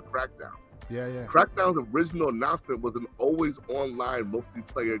announcement for Crackdown. Yeah, yeah. Crackdown's original announcement was an always online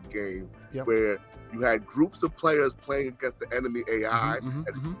multiplayer game where you had groups of players playing against the enemy AI and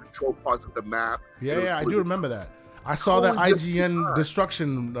you control parts of the map. Yeah, I do remember that. I saw that IGN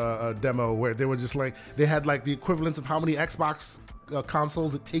Destruction demo where they were just like, they had like the equivalent of how many Xbox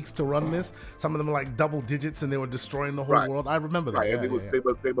consoles it takes to run this. Some of them are like double digits, and they were destroying the whole world. I remember that. Right, and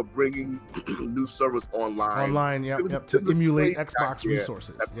they were bringing new servers online. To emulate Xbox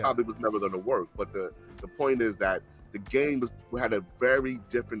resources. That probably was never going to work. But the point is that the game had a very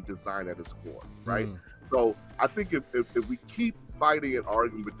different design at its core, right? So I think if we keep fighting and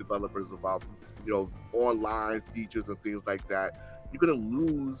arguing with developers about online features and things like that, you're gonna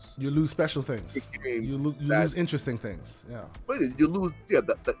lose. You lose special things. You lose interesting things. Yeah. But you lose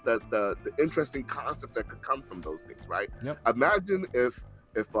the interesting concepts that could come from those things, right? Yep. Imagine if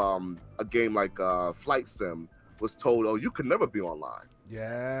a game like Flight Sim was told, "Oh, you can never be online."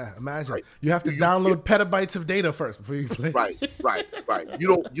 Yeah, imagine. Right? You have to download petabytes of data first before you play. Right.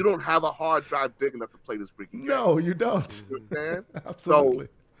 You don't have a hard drive big enough to play this freaking game. No, you don't. You understand? Absolutely.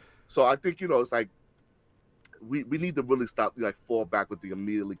 So I think it's like we need to really stop fall back with the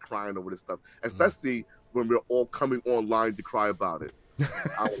immediately crying over this stuff, especially when we're all coming online to cry about it.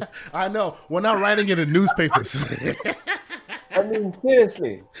 I know. We're not writing it in newspapers. I mean,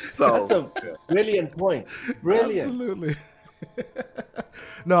 seriously. So that's a brilliant point. Brilliant. Absolutely.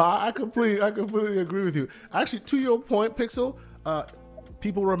 No, I completely agree with you. Actually, to your point, Pixel,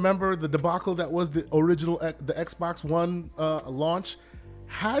 people remember the debacle that was the original the Xbox One launch.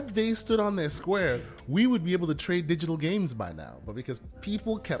 Had they stood on their square, we would be able to trade digital games by now. But because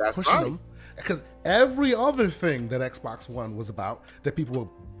people kept pushing them, because every other thing that Xbox One was about, that people were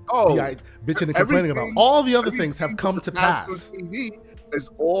bitching and complaining about, all the other things have come to pass. Is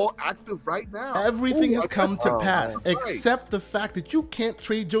all active right now. Everything has come to pass, except the fact that you can't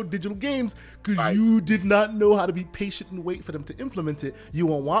trade your digital games because you did not know how to be patient and wait for them to implement it. You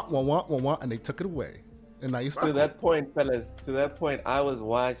want, and they took it away. And now you're stuck. To that point, fellas, I was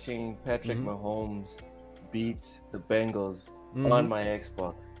watching Patrick Mahomes beat the Bengals on my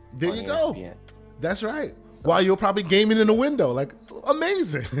Xbox. There you go. ESPN. That's right. So, while you're probably gaming in the window, like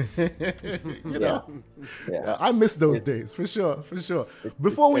amazing. I miss those days for sure.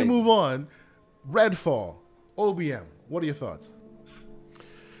 Before we move on, Redfall, OBM. What are your thoughts?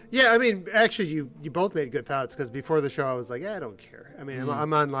 Yeah, I mean, actually, you both made good thoughts because before the show, I was like, I don't care. I mean,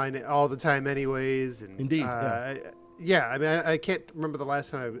 I'm online all the time, anyways. And, indeed. Yeah, I mean, I can't remember the last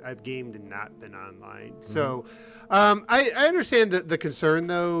time I've gamed and not been online. So, I understand the concern,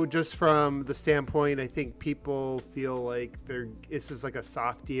 though, just from the standpoint. I think people feel like this is like a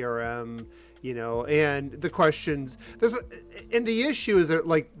soft DRM. And the questions and the issue is that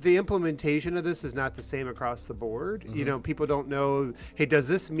like the implementation of this is not the same across the board. People don't know, hey, does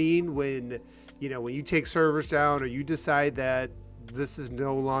this mean when you take servers down or you decide that this is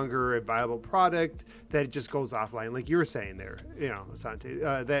no longer a viable product, that it just goes offline, like you were saying there,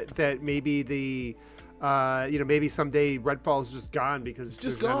 Asante, that maybe the maybe someday Redfall is just gone because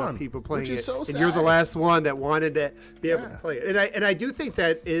there's not enough people playing it, and you're the last one that wanted to be able to play it. And I do think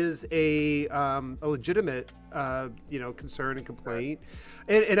that is a legitimate concern and complaint,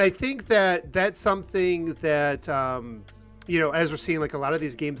 and I think that that's something that as we're seeing, like a lot of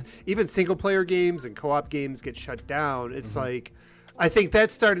these games, even single player games and co-op games get shut down. It's like, I think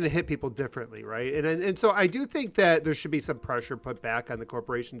that's starting to hit people differently, right? And so I do think that there should be some pressure put back on the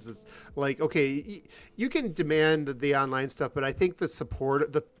corporations. It's like, okay, you can demand the online stuff, but I think the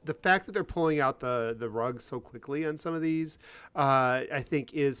support, the fact that they're pulling out the rug so quickly on some of these, I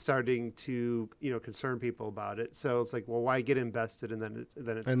think is starting to concern people about it. So it's like, well, why get invested and then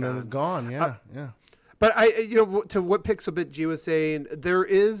it's gone? Yeah. But to what Pixelbit G was saying, there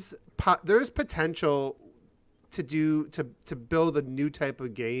is potential to build a new type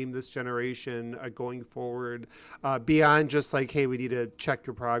of game this generation going forward, beyond just like, hey, we need to check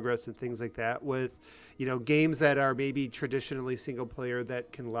your progress and things like that, with games that are maybe traditionally single player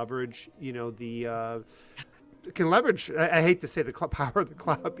that can leverage I hate to say the power of the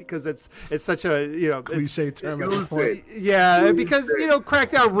cloud because it's such a cliche term at this point. Yeah, because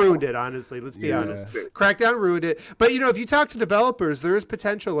Crackdown ruined it, honestly. Let's be honest. Crackdown ruined it. But if you talk to developers, there is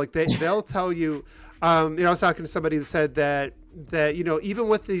potential. Like they'll tell you. I was talking to somebody that said that even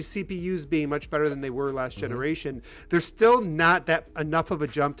with these CPUs being much better than they were last generation, there's still not that enough of a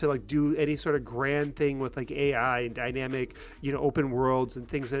jump to like do any sort of grand thing with like AI and dynamic, open worlds and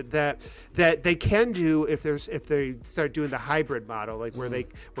things that they can do if they start doing the hybrid model, like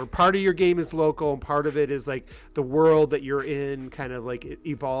where part of your game is local and part of it is like the world that you're in kind of like it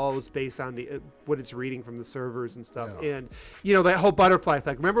evolves based on what it's reading from the servers and stuff. And that whole butterfly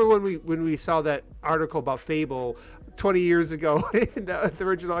effect. Remember when we saw that article about Fable 20 years ago in the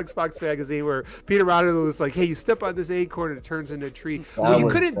original Xbox magazine where Peter Rodder was like, hey, you step on this acorn and it turns into a tree. Well, you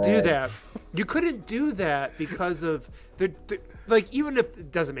couldn't do that. You couldn't do that because of like, even if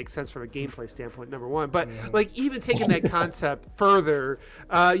it doesn't make sense from a gameplay standpoint, number one, but like even taking that concept further,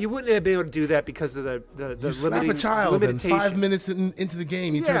 you wouldn't have been able to do that because of the you slap a child and 5 minutes into the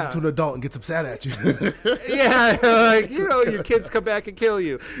game, he turns into an adult and gets upset at you. Like, your kids come back and kill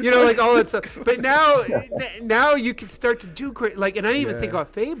you, like all that stuff. But now you can start to do great, like, and I didn't even think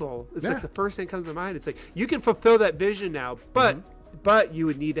about Fable. It's like the first thing that comes to mind. It's like you can fulfill that vision now, but you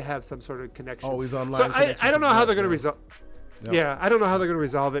would need to have some sort of connection. Always online. So I don't know how they're going to resolve. Yeah, I don't know how they're going to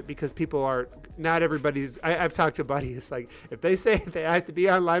resolve it because not everybody's. I've talked to buddies like if they say they have to be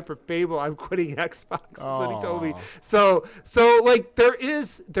online for Fable, I'm quitting Xbox. That's what he told me. So like there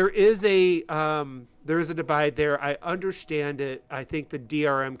is a divide there. I understand it. I think the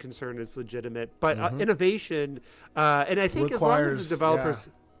DRM concern is legitimate, but innovation and I think as long as the developers.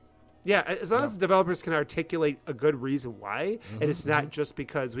 Yeah, as long as the developers can articulate a good reason why, and it's not just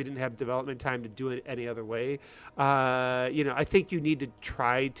because we didn't have development time to do it any other way. I think you need to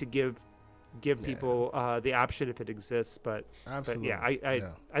try to give people the option if it exists. But I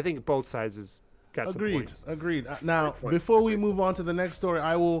think both sides has got some points. Agreed. Now, before we move on to the next story,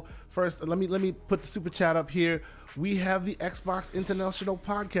 I will first let me put the super chat up here. We have the Xbox International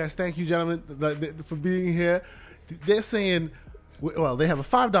Podcast. Thank you, gentlemen, for being here. They're saying. Well, they have a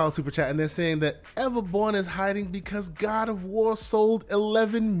 $5 super chat, and they're saying that Everborn is hiding because God of War sold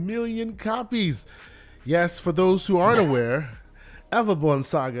 11 million copies. Yes, for those who aren't aware, Everborn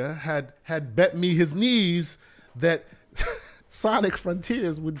Saga had bet me his knees that Sonic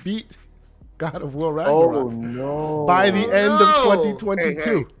Frontiers would beat God of War Ragnarok by the end of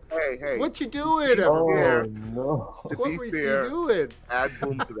 2022. Hey. What you doing over here? No. To what be was fair, you doing? add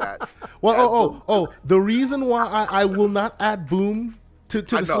boom to that. Well, the reason why I will not add boom to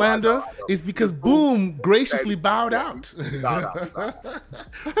the slander is because Boom graciously bowed out.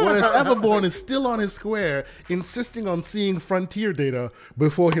 Whereas Everborn is still on his square, insisting on seeing Frontier data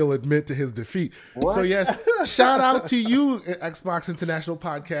before he'll admit to his defeat. What? So yes, shout out to you, Xbox International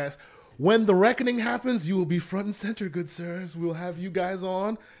Podcast. When the reckoning happens, you will be front and center, good sirs. We'll have you guys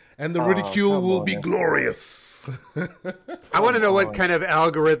on, and the ridicule will be glorious. I want to know what kind of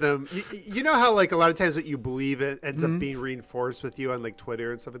algorithm. You know how like a lot of times what you believe it ends up being reinforced with you on like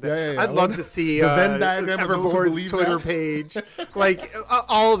Twitter and stuff like that. Yeah. I'd love to see the Venn diagram of those who Everborn's believe Twitter that. page, like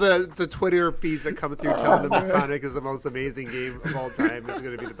all the Twitter feeds that come through telling them that Sonic is the most amazing game of all time. It's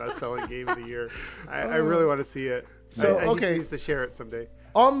going to be the best-selling game of the year. I really want to see it. So I okay, needs to share it someday.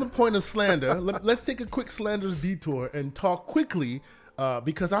 On the point of slander, let's take a quick slander's detour and talk quickly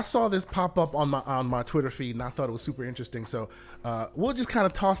because I saw this pop up on my Twitter feed and I thought it was super interesting. So we'll just kind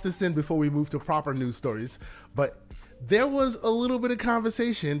of toss this in before we move to proper news stories. But there was a little bit of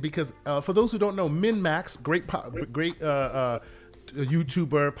conversation because for those who don't know, MinMax, great YouTuber,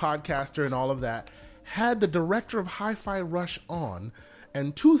 podcaster, and all of that, had the director of Hi-Fi Rush on,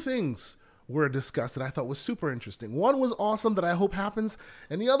 and two things were discussed that I thought was super interesting. One was awesome that I hope happens,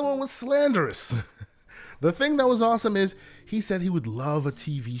 and the other one was slanderous. The thing that was awesome is he said he would love a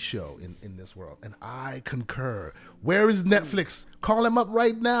TV show in this world, and I concur. Where is Netflix? Call him up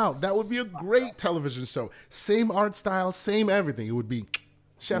right now. That would be a great television show. Same art style, same everything. It would be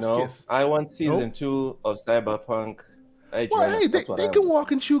chef's kiss. I want season 2 of Cyberpunk. Well, hey, they can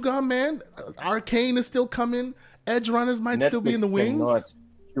walk and chew gum, man. Arcane is still coming. Edge Runners might Netflix still be in the wings. Not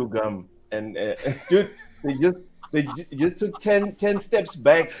chew gum. And dude, they just took 10 steps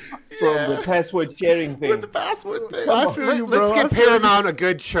back from the password sharing thing. With the password thing. I feel you, bro. Let's give Paramount a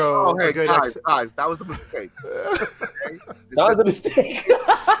good show. Oh, hey, guys, that was a mistake. Okay? That was a mistake.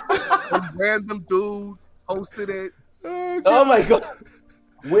 Some random dude posted it. Oh my god.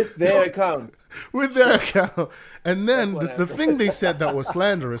 With their account. With their account. And then the thing they said that was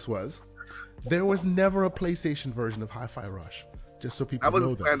slanderous was there was never a PlayStation version of Hi-Fi Rush. Just so people know that. That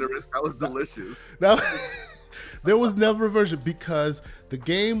was slanderous. That was delicious. There was never a version because the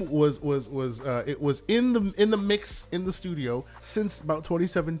game was in the mix in the studio since about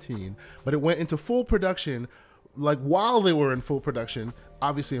 2017, but it went into full production like while they were in full production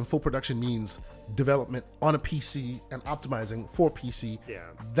obviously in full production means development on a PC and optimizing for PC. Yeah.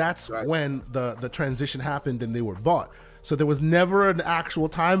 That's Right. when the transition happened and they were bought. So there was never an actual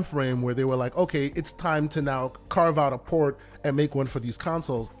time frame where they were like, okay, it's time to now carve out a port and make one for these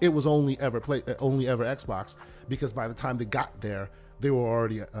consoles. It was only ever Xbox, because by the time they got there, they were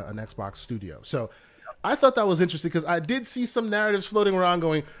already an Xbox studio. So I thought that was interesting, because I did see some narratives floating around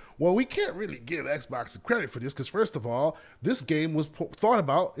going, well, we can't really give Xbox the credit for this, because first of all, this game was thought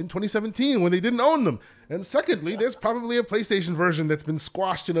about in 2017 when they didn't own them. And secondly, there's probably a PlayStation version that's been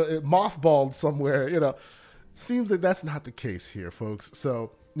squashed, mothballed somewhere, Seems like that's not the case here, folks.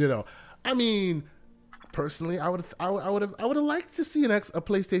 So, I mean, personally, I would have liked to see a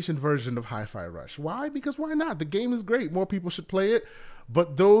PlayStation version of Hi-Fi Rush. Why? Because why not? The game is great. More people should play it.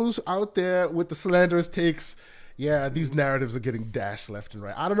 But those out there with the slanderous takes, yeah, these narratives are getting dashed left and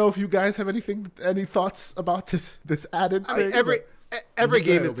right. I don't know if you guys have any thoughts about this added I mean, thing. every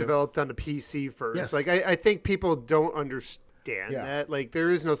game is developed on the PC first. Yes. Like I think people don't understand Yeah. that. Like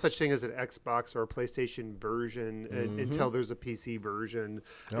there is no such thing as an Xbox or a PlayStation version until there's a PC version.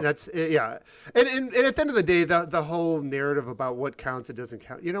 Yep. And that's yeah. And at the end of the day, the whole narrative about what counts and doesn't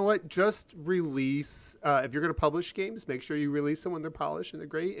count. You know what? Just release. If you're going to publish games, make sure you release them when they're polished and they're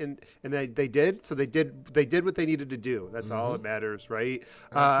great. And they did. So they did what they needed to do. That's all that matters, right?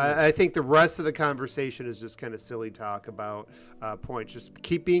 I think the rest of the conversation is just kind of silly talk about points. Just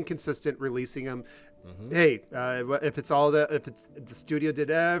keep being consistent, releasing them. Hey, if the studio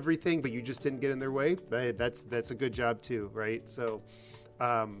did everything, but you just didn't get in their way, hey, that's a good job too, right? So,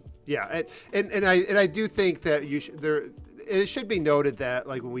 yeah, and I do think that it should be noted that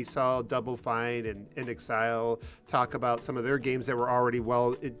like when we saw Double Fine and Exile talk about some of their games that were already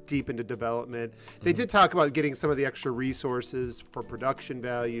deep into development, they did talk about getting some of the extra resources for production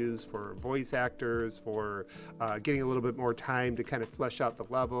values, for voice actors, for getting a little bit more time to kind of flesh out the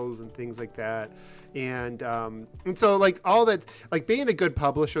levels and things like that. And so like all that, like being a good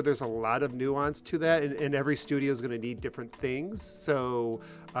publisher, there's a lot of nuance to that, and every studio is going to need different things. So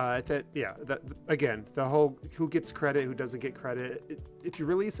again, the whole who gets credit, who doesn't get credit. If you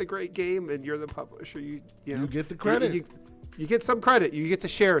release a great game and you're the publisher, you get the credit. You get some credit. You get to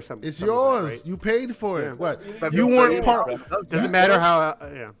share some. It's some of yours. that, right? You paid for it. Yeah. What? You weren't part. Doesn't matter how.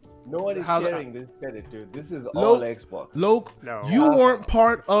 Yeah. Nobody's How- sharing this credit, dude. This is all Xbox. Loke, No. you weren't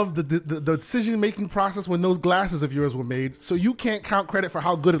part of the decision-making process when those glasses of yours were made, so you can't count credit for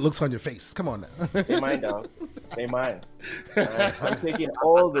how good it looks on your face. Come on now. They mine now. They mine. I'm taking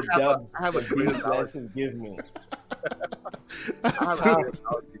all the dubs I have a that great these analogy. glasses give me. I have a great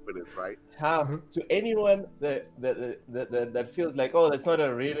analogy for this, right? How to anyone that feels like, oh, it's not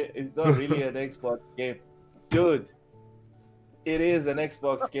really an Xbox game, dude. It is an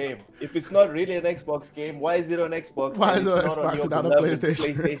Xbox game. If it's not really an Xbox game, why is it on Xbox? Why is it on It's Xbox your and not on beloved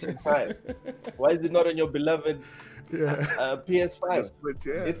PlayStation? PlayStation 5? Why is it not on your beloved PS5? Switch,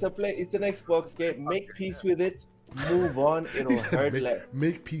 yeah. It's an Xbox game. Make peace with it. Move on. It'll hurt less.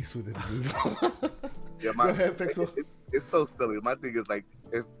 Make peace with it. Move. Yeah, Go ahead, Pixel. It's so silly. My thing is like,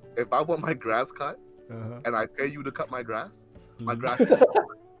 if I want my grass cut and I pay you to cut my grass, my grass.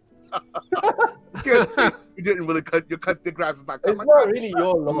 You didn't really cut your grass. Is not cut. It's My not grass. really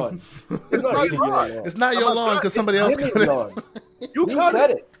your lawn. It's not really your lawn. It's not your lawn because somebody else Jimmy's cut it. lawn. You You cut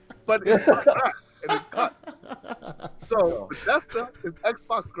cut it, it. but it's my grass and it's cut. So Bethesda is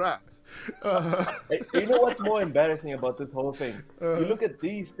Xbox grass. Hey, you know what's more embarrassing about this whole thing? You look at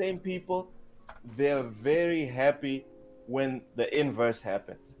these same people, they're very happy when the inverse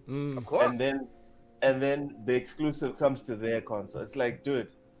happens. Of course. And then the exclusive comes to their console. It's like, dude,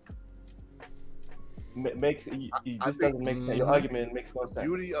 this doesn't make sense. Your argument makes no sense.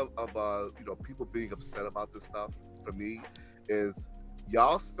 Beauty of people being upset about this stuff for me is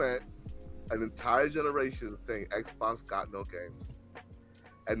y'all spent an entire generation saying Xbox got no games,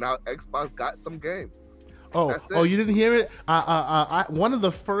 and now Xbox got some games. That's it. Oh, you didn't hear it? One of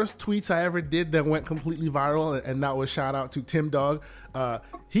the first tweets I ever did that went completely viral, and that was shout out to Tim Dog.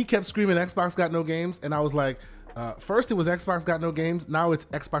 He kept screaming Xbox got no games, and I was like, first it was Xbox got no games, now it's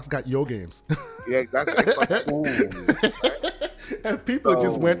Xbox got your games. Yeah, that's Xbox. And people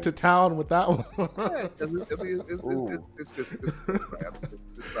just went to town with that one. Yeah, it's just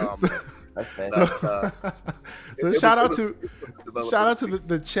So shout out to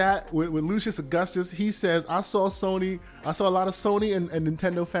the chat with Lucius Augustus. He says, I saw a lot of Sony and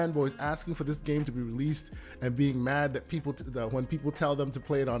Nintendo fanboys asking for this game to be released and being mad that when people tell them to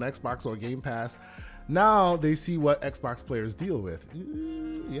play it on Xbox or Game Pass. Now they see what Xbox players deal with.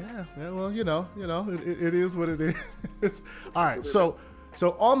 Yeah, well, it is what it is. All right, so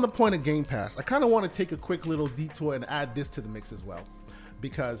on the point of Game Pass, I kind of want to take a quick little detour and add this to the mix as well.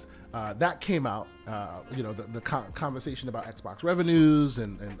 because that came out, the conversation about Xbox revenues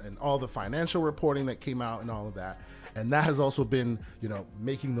and all the financial reporting that came out and all of that. And that has also been,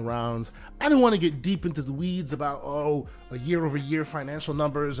 making the rounds. I didn't want to get deep into the weeds about, a year-over-year financial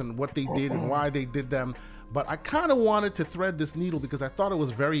numbers and what they did and why they did them. But I kind of wanted to thread this needle because I thought it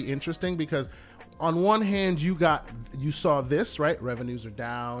was very interesting because on one hand, you saw this, right? Revenues are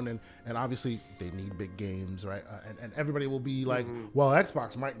down and obviously they need big games, right? And everybody will be like, well,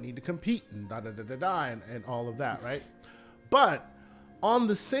 Xbox might need to compete and and all of that, right? But on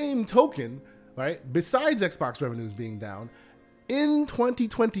the same token, right, besides Xbox revenues being down, in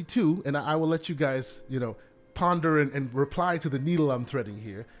 2022, and I will let you guys, ponder and reply to the needle I'm threading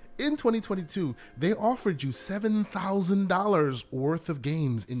here. In 2022, they offered you $7,000 worth of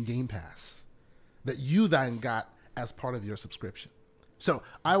games in Game Pass that you then got as part of your subscription. So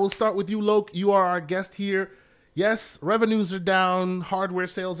I will start with you, Loke. You are our guest here. Yes, revenues are down, hardware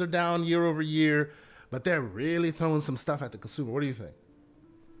sales are down year over year, but they're really throwing some stuff at the consumer. What do you think?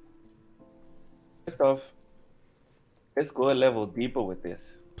 First off, let's go a level deeper with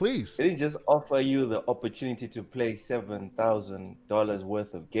this. Please. They didn't just offer you the opportunity to play $7,000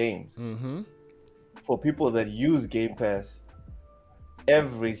 worth of games. Mm-hmm. For people that use Game Pass,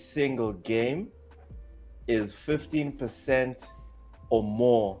 every single game is 15% or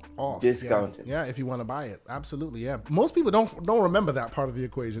more off, discounted. Yeah, if you want to buy it. Absolutely, yeah. Most people don't remember that part of the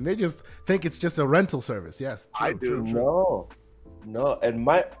equation. They just think it's just a rental service. Yes, true, I do. True. No, and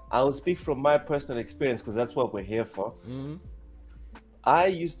I'll speak from my personal experience because that's what we're here for. Mm-hmm. I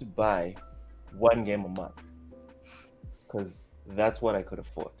used to buy one game a month because that's what I could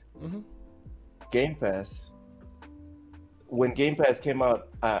afford. Mm-hmm. Game Pass, when Game Pass came out,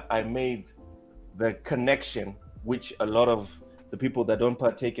 I made the connection, which a lot of the people that don't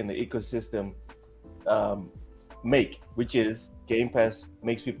partake in the ecosystem make, which is Game Pass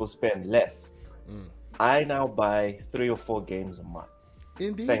makes people spend less. I now buy 3 or 4 games a month.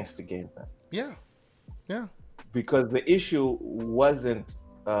 Indeed. Thanks to Game Pass. Yeah. Because the issue wasn't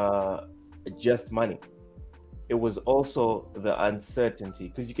just money. It was also the uncertainty.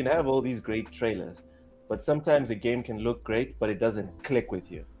 Because you can have all these great trailers, but sometimes a game can look great, but it doesn't click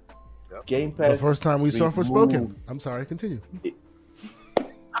with you. Yep. Game Pass. The first time we saw Forspoken. I'm sorry, continue.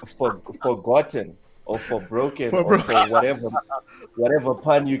 Forgotten or for broken for whatever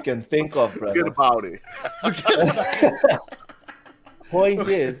pun you can think of, brother. Forget about it.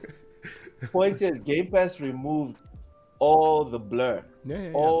 Point is, Game Pass removed all the blur,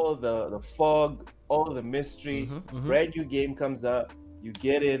 all the fog, all the mystery. Mm-hmm. Brand new game comes out, you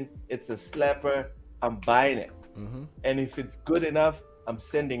get in, it's a slapper, I'm buying it. Mm-hmm. And if it's good enough, I'm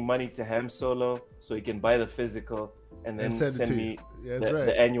sending money to Ham Solo so he can buy the physical and then send me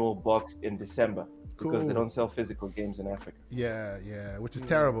the annual box in December. Cool. Because they don't sell physical games in Africa. Yeah, which is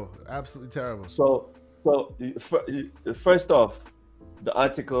terrible. Absolutely terrible. So first off, the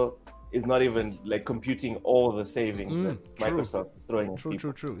article is not even like computing all the savings that Microsoft is throwing at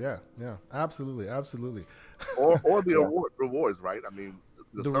people. True. Yeah. Absolutely. or the rewards, right? I mean,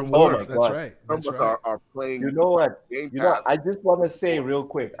 the rewards. That's right. Some of us are playing. You know what? I just want to say real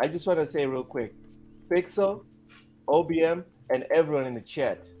quick. Pixel, OBM, and everyone in the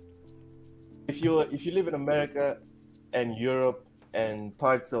chat. If you live in America and Europe and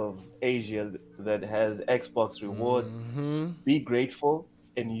parts of Asia that has Xbox rewards, be grateful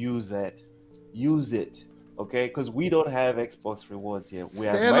and use that. Use it, okay? Because we don't have Xbox rewards here. We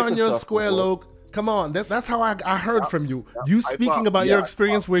Stand have on your square, Loke. Come on, that's how I heard from you. You speaking about your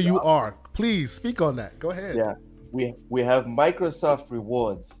experience where you are. Please speak on that. Go ahead. Yeah, we have Microsoft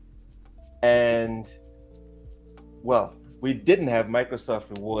rewards, and well, we didn't have Microsoft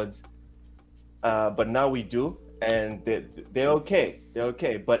rewards, but now we do, and they're okay. They're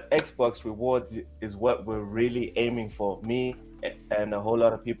okay. But Xbox rewards is what we're really aiming for. Me and a whole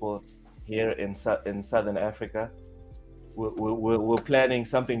lot of people here in Southern Africa. We're planning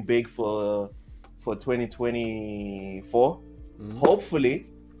something big for 2024. Hopefully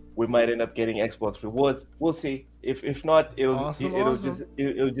we might end up getting Xbox rewards. We'll see. If not, it'll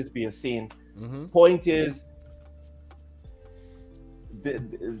just be a scene. Point is,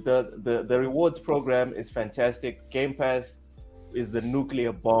 the rewards program is fantastic. Game Pass is the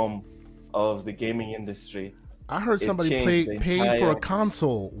nuclear bomb of the gaming industry. I heard somebody paid for a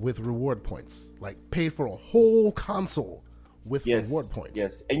console with reward points. Like paid for a whole console with reward points.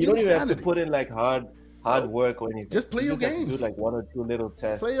 Yes, and you don't even have to put in like hard work or anything. Just play your games. Do like 1 or 2 little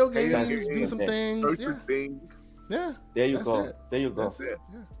tests. Play your games. Do some things. Yeah. There you go. There you go. That's it.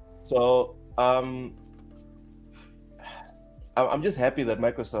 Yeah. So I'm just happy that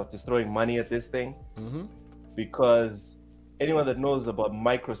Microsoft is throwing money at this thing because anyone that knows about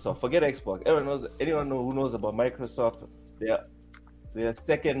Microsoft, forget Xbox. Anyone who knows about Microsoft, they're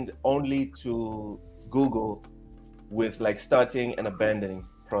second only to Google with like starting and abandoning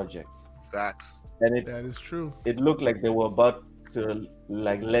projects. Facts. And That is true. it looked like they were about to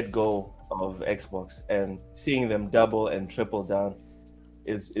like let go of Xbox, and seeing them double and triple down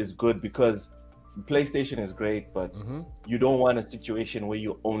is good, because PlayStation is great, but you don't want a situation where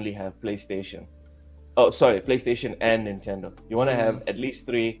you only have PlayStation. Oh, sorry, PlayStation and Nintendo. You want to have at least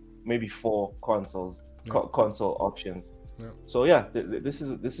 3, maybe 4 consoles, console options. Yeah. So yeah, this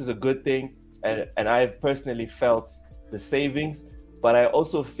is a good thing, and I've personally felt the savings, but I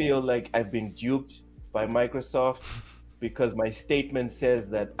also feel like I've been duped by Microsoft because my statement says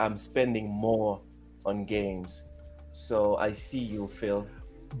that I'm spending more on games. So I see you, Phil.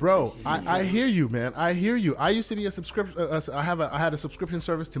 Bro, I hear you, man. I hear you. I used to be a subscription. I had a subscription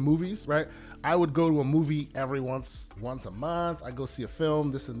service to movies, right? I would go to a movie every once a month. I go see a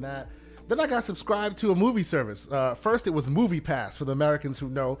film, this and that. Then I got subscribed to a movie service. First, it was Movie Pass for the Americans who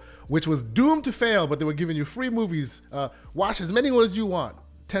know, which was doomed to fail, but they were giving you free movies. Watch as many ones you want,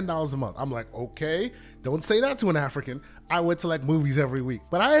 $10 a month. I'm like, okay, don't say that to an African. I went to like movies every week,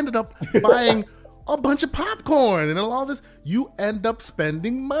 but I ended up buying a bunch of popcorn and all this. You end up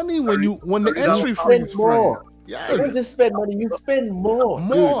spending money when the entry fee is free. Yes. You don't just spend money, you spend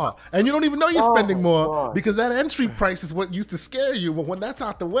more. And you don't even know you're spending more God. because that entry price is what used to scare you. But when that's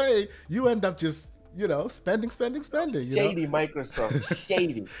out the way, you end up just, spending. Shady Microsoft,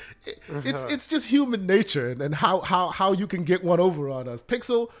 shady. It's just human nature and how you can get one over on us.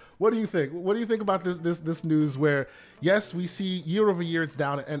 Pixel, what do you think? What do you think about this news where, yes, we see year over year it's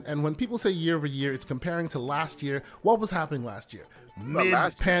down, and when people say year over year, it's comparing to last year. What was happening last year?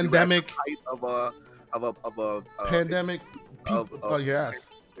 Mid-pandemic. Pandemic. Yes.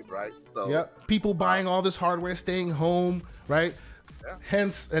 Right. So, yep. People buying all this hardware, staying home, right? Yeah.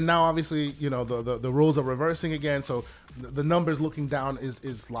 Hence, and now obviously, the roles are reversing again. So the numbers looking down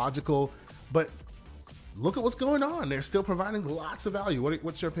is logical, but look at what's going on. They're still providing lots of value.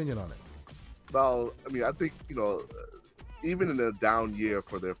 What's your opinion on it? Well, I mean, I think, even in a down year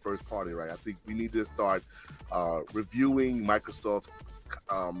for their first party, right? I think we need to start reviewing Microsoft's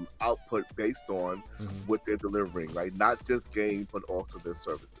output based on what they're delivering, right? Not just games, but also their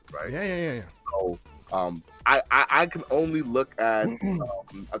services, right? Yeah. So I can only look at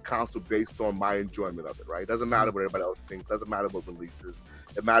a console based on my enjoyment of it, right? Doesn't matter what everybody else thinks. Doesn't matter what releases.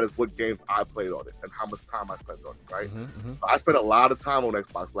 It matters what games I played on it and how much time I spent on it, right? So I spent a lot of time on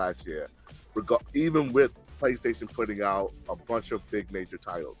Xbox last year, even with PlayStation putting out a bunch of big major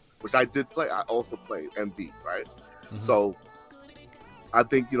titles, which I did play. I also played and beat, right? So I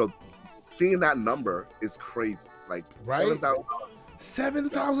think, seeing that number is crazy. Like, right?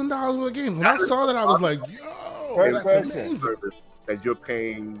 $7,000 worth of games. When I saw that, I was like, yo, that's amazing. That you're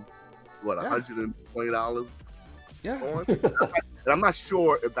paying, what, $120? Yeah. On? And I'm not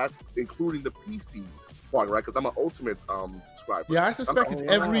sure if that's including the PC part, right? Because I'm an Ultimate subscriber. Yeah, I suspect it's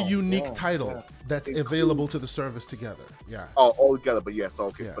every unique title that's available to the service together. Yeah. Oh, all together, but yes,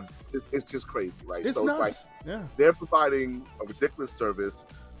 okay. Yeah. But it's just crazy, right? It's nuts. Like, they're providing a ridiculous service.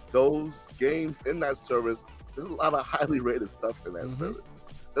 Those games in that service, there's a lot of highly rated stuff in that service.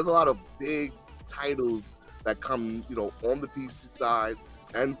 There's a lot of big titles that come, on the PC side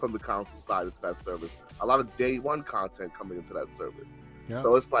and from the console side into that service. A lot of day one content coming into that service. Yeah.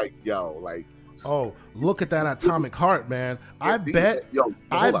 So it's like, oh, look at that Atomic Heart, man. I bet.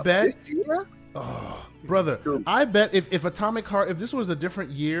 This year? Oh, brother, dude. I bet if Atomic Heart, if this was a different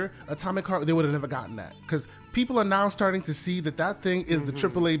year, Atomic Heart, they would have never gotten that. Because people are now starting to see that thing is the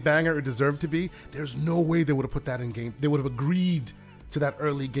AAA banger it deserved to be. There's no way they would have put that in game. They would have agreed to that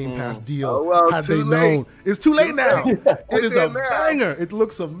early Game Pass deal had they known. It's too late now. It is a banger. It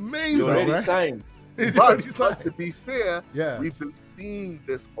looks amazing. You're already signed. But to be fair, we've been seeing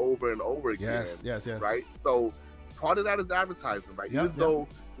this over and over again. Yes. Right? So part of that is advertising, right? Even though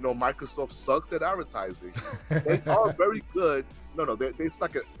Microsoft sucks at advertising, they are very good. No, they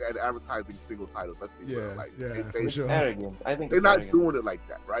suck at advertising single titles. Let's be real. Like, for sure. Arrogant. I think they're not doing it like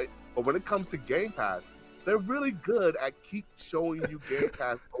that, right? But when it comes to Game Pass, they're really good at keep showing you Game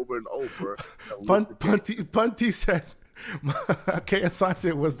Pass over and over. Punty said, Kay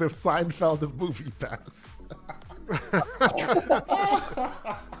Asante was the Seinfeld of Movie Pass.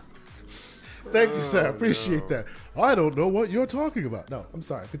 Thank you, sir. Appreciate that. I don't know what you're talking about. No, I'm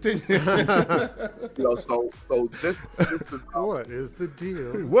sorry. Continue. So this is what is the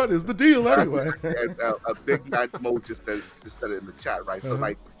deal? What is the deal anyway? And a Big Mac Mo just said it in the chat, right? So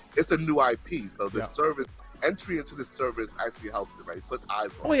like, it's a new IP. So the service entry into the service actually helps it, right? It puts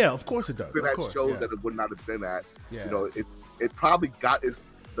eyes on. Oh yeah, of course it does. That shows that it would not have been at. it probably got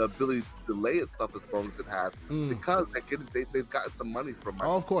the ability to delay itself as long as it has because they've gotten some money from Microsoft.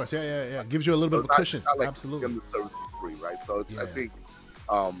 Oh, of course, yeah. Gives you a little bit of a cushion. Not like Absolutely. Give them the service for free, right? So I think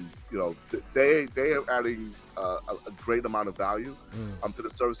they are adding a great amount of value to the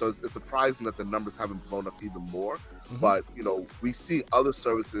service. So it's surprising that the numbers haven't blown up even more. But we see other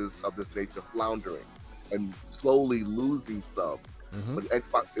services of this nature floundering and slowly losing subs. But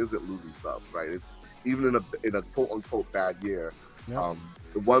Xbox isn't losing subs, right? It's even in a quote unquote bad year. Yep.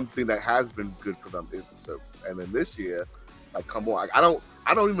 The one thing that has been good for them is the service. And then this year, like, come on, I don't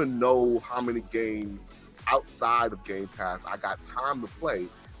even know how many games outside of Game Pass I got time to play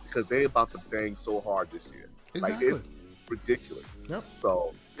because they about to bang so hard this year. Exactly. Like, it's ridiculous. Yep.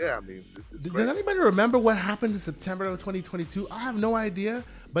 So yeah, I mean, it's Does great. anybody remember what happened in September of 2022? I have no idea,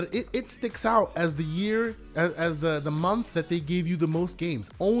 but it sticks out as the year, as the month that they gave you the most games.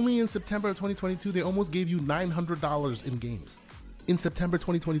 Only in September of 2022, they almost gave you $900 in games. In September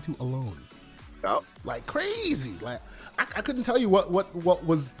 2022 alone. Yep. Like crazy. Like I couldn't tell you what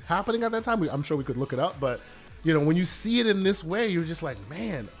was happening at that time. I'm sure we could look it up, but when you see it in this way, you're just like,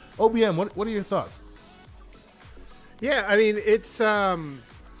 man. OBM, what are your thoughts? Yeah, I mean, it's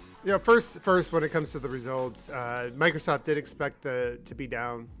first when it comes to the results, Microsoft did expect to be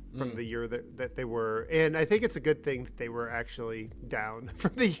down from the year that they were, and I think it's a good thing that they were actually down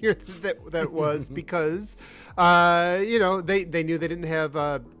from the year that was because they knew they didn't have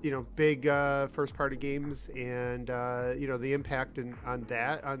big first party games, and the impact on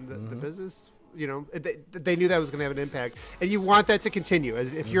the business. They knew that was going to have an impact, and you want that to continue.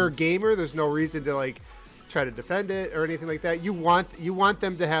 If you're a gamer, there's no reason to try to defend it or anything like that. You want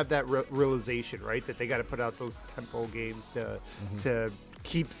them to have that realization, right? That they got to put out those tempo games to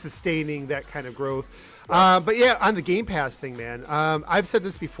keep sustaining that kind of growth. But yeah, on the Game Pass thing, man, I've said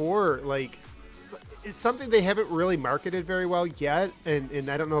this before, it's something they haven't really marketed very well yet,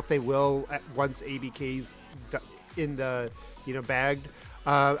 and I don't know if they will once ABK's in the bagged.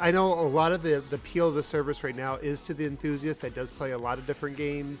 I know a lot of the appeal of the service right now is to the enthusiast that does play a lot of different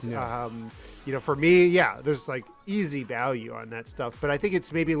games. Yeah. For me, there's easy value on that stuff, but I think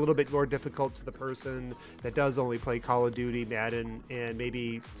it's maybe a little bit more difficult to the person that does only play Call of Duty, Madden, and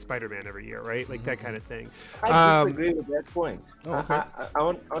maybe Spider-Man every year, right? Like that kind of thing. I disagree with that point. Oh, okay. I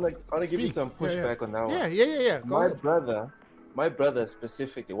want to give you some pushback on that one. Yeah. My brother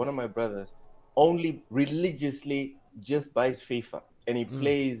specifically, one of my brothers, only religiously just buys FIFA, and he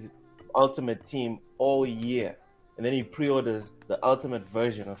plays Ultimate Team all year, and then he pre-orders the Ultimate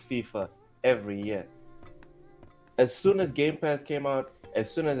version of FIFA every year. As soon as Game Pass came out,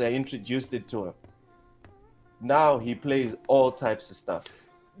 as soon as I introduced it to him, now he plays all types of stuff.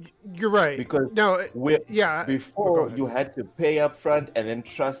 You're right. Because before you had to pay up front and then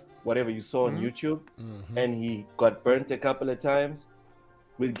trust whatever you saw on YouTube, and he got burnt a couple of times.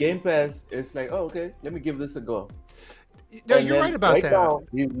 With Game Pass, it's like, oh, okay, let me give this a go. No, you're right about that. Now,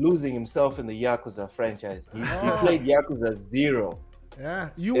 he's losing himself in the Yakuza franchise. He played Yakuza 0. Yeah,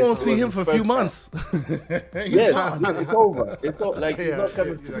 you won't see him for a few months. Yes, it's over. It's all, like he's not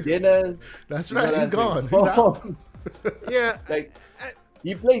coming to dinners. That's right. He's gone. He's out. Yeah,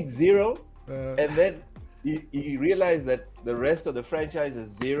 he played 0, and then he realized that the rest of the franchise is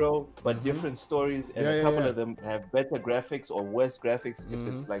 0, but different stories, and a couple of them have better graphics or worse graphics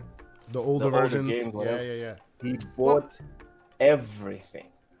if it's like the older versions. Games, Yeah. He bought everything.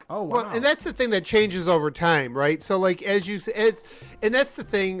 Oh wow! Well, and that's the thing that changes over time, right? So, and that's the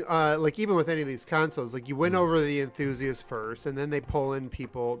thing. Even with any of these consoles, you win over the enthusiasts first, and then they pull in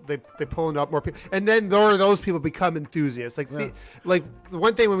people. They pull in up more people, and then those people become enthusiasts. The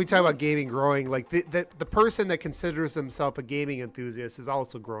one thing when we talk about gaming growing, the person that considers himself a gaming enthusiast has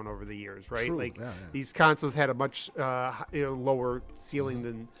also grown over the years, right? True. These consoles had a much lower ceiling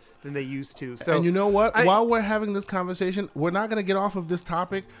than they used to. So, and you know what? While we're having this conversation, we're not going to get off of this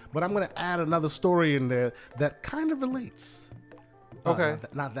topic, but I'm going to add another story in there that kind of relates. Okay.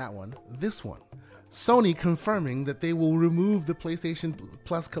 Not that one. This one. Sony confirming that they will remove the PlayStation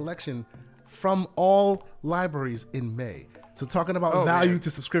Plus collection from all libraries in May. So talking about value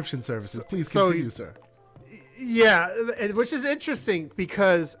to subscription services. Please continue, sir. Yeah, which is interesting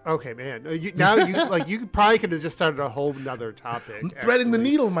because you probably could have just started a whole nother topic. I'm threading the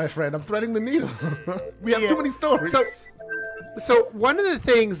needle, my friend. I'm threading the needle. We have too many stories. So one of the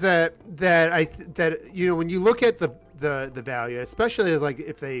things that when you look at the value, especially like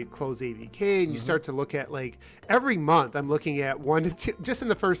if they close AVK and you start to look at like every month. I'm looking at 1 to 2 just in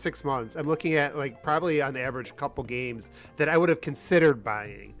the first 6 months. I'm looking at like probably on average a couple games that I would have considered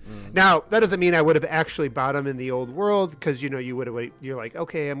buying. Now that doesn't mean I would have actually bought them in the old world, because you would have. You're like,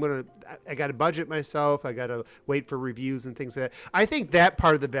 okay, I got to budget myself. I got to wait for reviews and things like that. I think that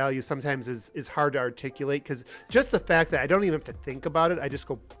part of the value sometimes is hard to articulate, because just the fact that I don't even have to think about it. I just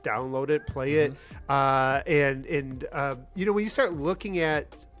go download it, play it, and when you start looking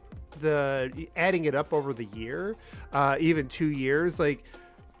at adding it up over the year, even 2 years, like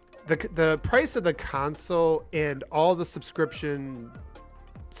the price of the console and all the subscription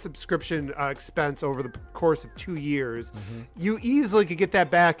expense over the course of 2 years, you easily could get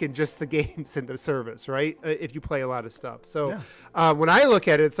that back in just the games and the service, right? If you play a lot of stuff. So when I look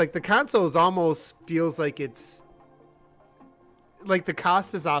at it, it's like the console almost feels like it's like the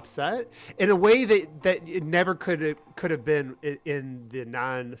cost is offset in a way that it never could have been in the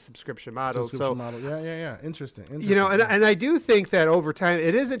non-subscription model. Yeah. Interesting. And I do think that over time,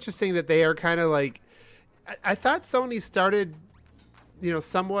 it is interesting that they are kind of like, I thought Sony started,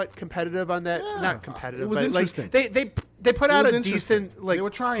 somewhat competitive on that. Not competitive, it was but interesting. Like they put out a decent, like, they were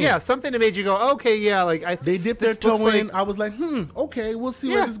trying. Yeah, something that made you go, okay, yeah, like they dipped their toe in. I was like, okay, we'll see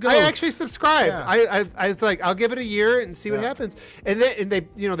where this goes. I actually subscribed. Yeah. I was like, I'll give it a year and see what happens. And they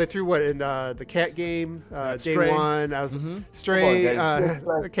they threw what in the cat game day Stray. one. I was Stray,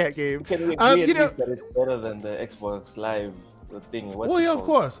 the cat game. Can we agree at least that it's better than the Xbox Live thing? Of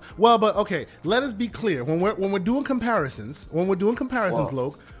course. Well, but okay, let us be clear. When we're doing comparisons,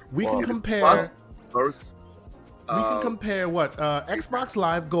 Loke, we can compare. First, we can compare what Xbox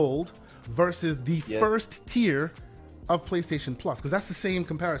Live Gold versus the first tier of PlayStation Plus, because that's the same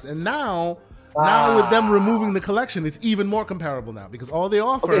comparison. And now with them removing the collection, it's even more comparable now, because all they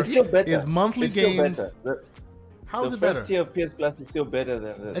offer is monthly games. How is it better? The first tier of PS Plus is still better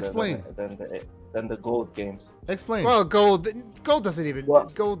than the Gold games. Explain. Well, Gold doesn't even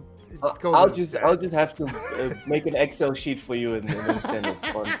Gold. I'll just have to make an Excel sheet for you and then send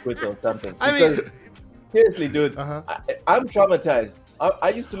it on Twitter or something. Seriously, dude, I'm traumatized. I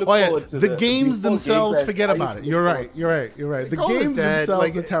used to look forward to the games themselves. Forget about it. You're right. The games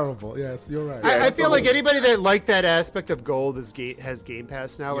themselves are terrible. Yes, you're right. I feel like anybody that liked that aspect of Gold has Game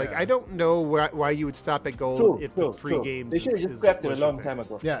Pass now. Like, I don't know why you would stop at Gold if the free games. They should have just scrapped it a long time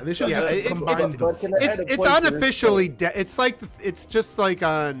ago. Yeah, they should have just combined them. It's unofficially. It's just like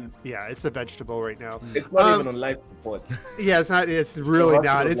on. Yeah, it's a vegetable right now. It's not even on life support. Yeah, it's not. It's really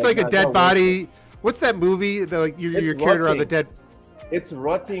not. It's like a dead body. What's that movie? You're carried around the dead. It's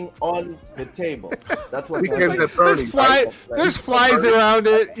rotting on the table. That's what. There's flies around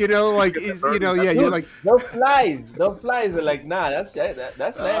it. You're like the flies are like, nah, that's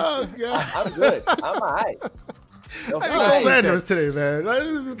nasty. I'm good. I'm alright. Slanders today, man. This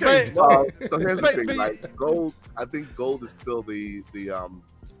is crazy. So here's the thing, like Gold. I think Gold is still the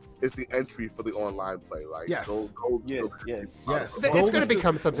it's the entry for the online play, right? Yes. Gold, yes. It's going to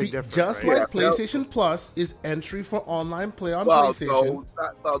become something different. Just like PlayStation Plus is entry for online play on PlayStation.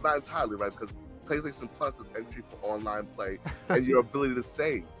 Not entirely, right? Because PlayStation Plus is entry for online play and your ability to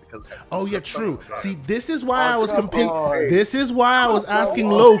save. True. See, this is why I was This is why I was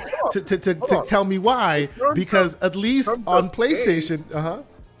asking Loke to tell me why. Because at least on PlayStation,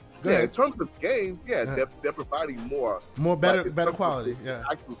 in terms of games, they're providing better quality. Yeah,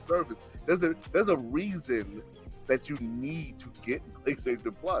 actual service. There's a reason that you need to get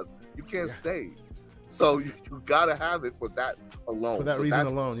PlayStation Plus. You can't save, so you gotta have it for that alone. For that reason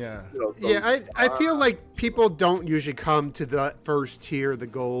alone, yeah. I feel like people don't usually come to the first tier, the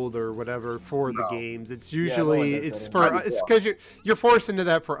Gold or whatever, for the games. It's usually it's because you're forced into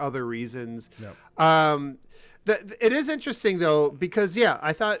that for other reasons. Yep. It is interesting though, because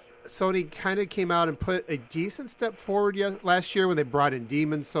I thought Sony kind of came out and put a decent step forward last year when they brought in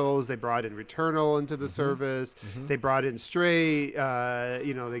Demon's Souls, they brought in Returnal into the service, they brought in Stray,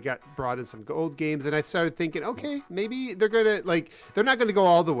 they brought in some Gold games, and I started thinking, okay, maybe they're not gonna go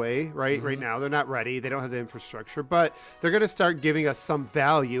all the way, right? Right now they're not ready, they don't have the infrastructure, but they're gonna start giving us some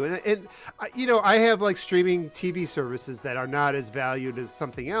value, and I have like streaming TV services that are not as valued as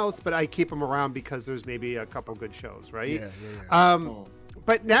something else, but I keep them around because there's maybe a couple good shows, right?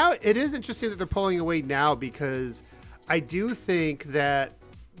 But now it is interesting that they're pulling away now, because I do think that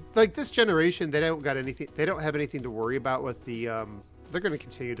like this generation, they don't have anything to worry about with the they're going to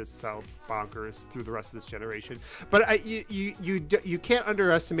continue to sell bonkers through the rest of this generation. But you can't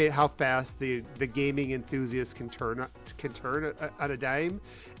underestimate how fast the gaming enthusiasts can turn on a dime,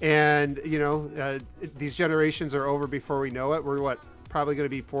 and these generations are over before we know it. We're probably going to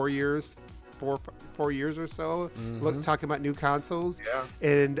be 4 years four years or so, talking about new consoles. Yeah.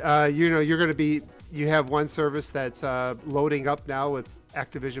 And you're going to you have one service that's loading up now with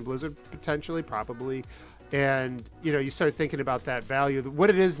Activision Blizzard potentially, probably, and you start thinking about that value, what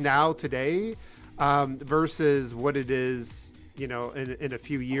it is now today, versus what it is, in a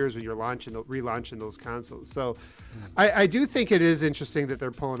few years when you're relaunching those consoles. So I do think it is interesting that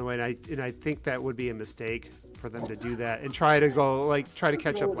they're pulling away, and I think that would be a mistake for them to do that and try to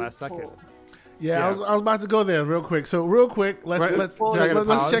catch up last second. Yeah, I was about to go there real quick. So real quick, let's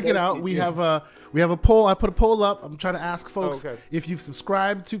check it out. We have a poll. I put a poll up. I'm trying to ask folks if you've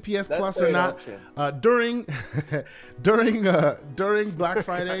subscribed to PS Plus or not. During Black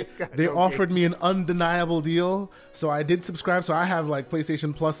Friday, they offered me an undeniable deal, so I did subscribe. So I have like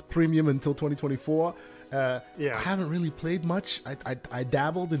PlayStation Plus Premium until 2024. I haven't really played much. I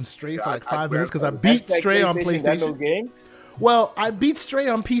dabbled in Stray for like 5 minutes because I beat Stray on PlayStation. No games? Well, I beat Stray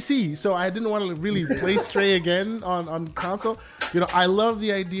on PC, so I didn't want to really play Stray again on console. I love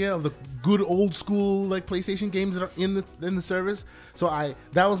the idea of the good old school like PlayStation games that are in the service. So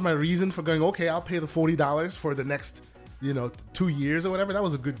that was my reason for going, okay, I'll pay the $40 for the next 2 years or whatever. That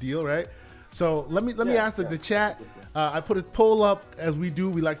was a good deal, right? So let me ask the chat. I put a poll up, as we do.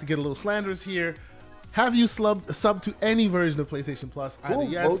 We like to get a little slanders here. Have you subbed to any version of PlayStation Plus? Either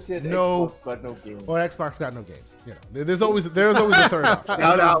yes, no, Xbox got no games, or Xbox got no games. There's always a third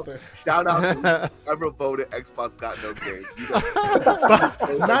option. Shout out to whoever voted Xbox got no games.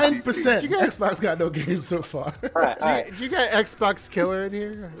 9% Xbox got no games so far. All right. You got Xbox Killer in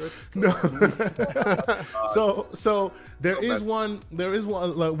here? No. So there is one.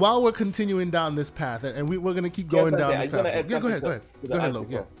 Like, while we're continuing down this path, and we're gonna keep going down this path. Go ahead, Lo.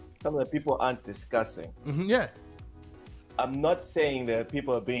 Yeah. Some of the people aren't discussing. Yeah. I'm not saying that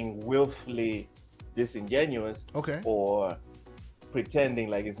people are being willfully disingenuous or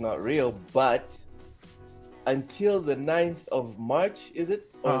pretending like it's not real, but until the 9th of March, is it?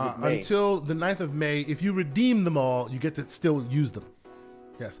 Or is it May? Until the 9th of May, if you redeem them all, you get to still use them.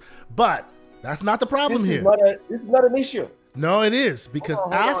 Yes. But that's not the problem here. This is not an issue. No, it is, because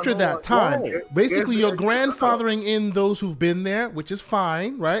after that time, basically you're grandfathering in those who've been there, which is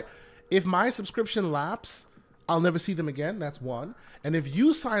fine, right? If my subscription lapse, I'll never see them again. That's one. And if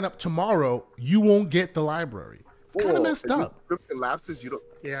you sign up tomorrow, you won't get the library. It's kind of messed up. Subscription lapses, you don't.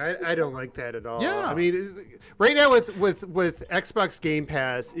 Yeah, I don't like that at all. Yeah. I mean, right now with Xbox Game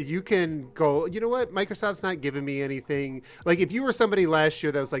Pass, you can go, you know what? Microsoft's not giving me anything. Like, if you were somebody last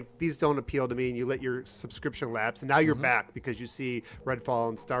year that was like, these don't appeal to me, and you let your subscription lapse, and now you're back because you see Redfall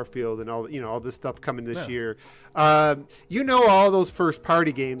and Starfield and all this stuff coming this year. All those first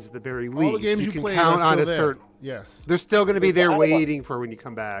party games at the very least. All the games you can play count on a there. certain. Yes. They're still going to be there waiting for when you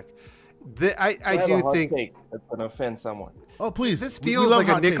come back. I do think that's going to offend someone. Oh, please. This feels like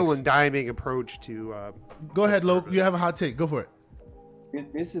a nickel and diming approach to. Go ahead, Lo. You have a hot take. Go for it.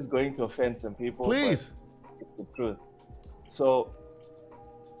 This is going to offend some people. Please. But it's the truth. So,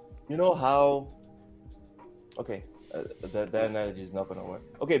 you know how? Okay, that analogy is not going to work.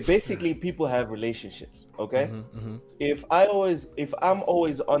 Okay, basically, people have relationships. Okay, if I'm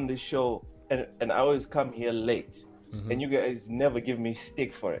always on the show and I always come here late, and you guys never give me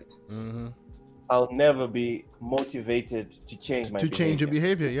stick for it. I'll never be motivated to change my behavior. Change your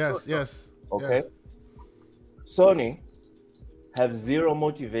behavior. Yes. Okay. Yes. Sony have zero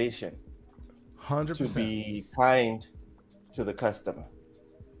motivation 100%. to be kind to the customer.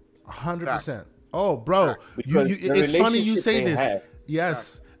 100%. Oh, bro, Because it's funny you relationship say they this. have.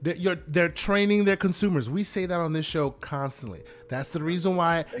 Yes. They're training their consumers. We say that on this show constantly. That's the reason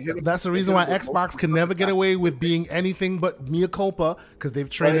why Xbox can never get away with being anything but mea culpa, because they've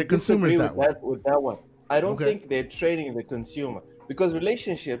trained their consumers that way. With that one, I don't think they're training the consumer, because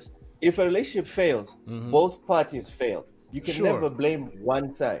relationships. If a relationship fails, both parties fail. You can never blame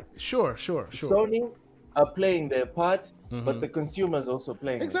one side. Sure. Sony are playing their part, but the consumer's also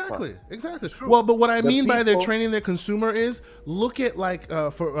playing their part. Exactly. Well, but what I mean by they're training their consumer is, look at like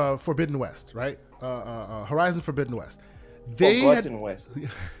for Forbidden West, right? Horizon Forbidden West. They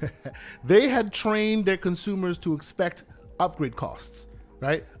had trained their consumers to expect upgrade costs,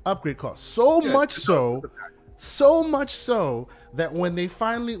 right? Upgrade costs. So much so that when they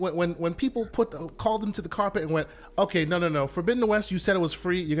finally, when people called them to the carpet and went, okay, no, Forbidden West, you said it was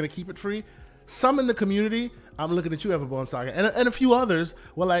free, you're gonna keep it free. Some in the community, I'm looking at you, Everborn Saga, and a few others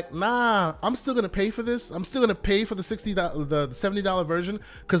were like, nah, I'm still gonna pay for this. I'm still gonna pay for the $70 version,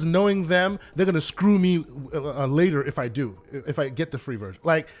 because knowing them, they're gonna screw me later if I get the free version.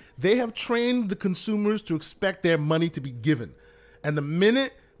 Like, they have trained the consumers to expect their money to be given, and the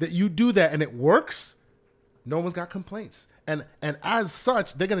minute that you do that and it works, no one's got complaints. And as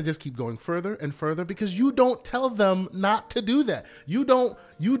such, they're gonna just keep going further and further because you don't tell them not to do that. You don't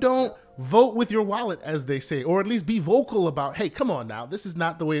vote with your wallet, as they say, or at least be vocal about, hey, come on now, this is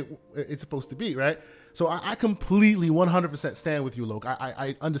not the way it's supposed to be, right? So I completely 100% stand with you, Loke.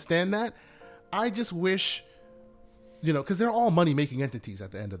 I understand that. I just wish, because they're all money-making entities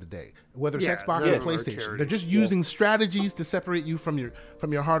at the end of the day, whether it's Xbox or PlayStation. They're just using strategies to separate you from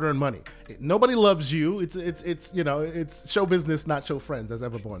your hard-earned money. Nobody loves you. It's show business, not show friends, as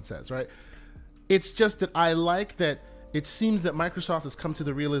Everborn says, right? It's just that I like that it seems that Microsoft has come to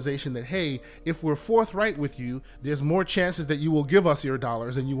the realization that, hey, if we're forthright with you, there's more chances that you will give us your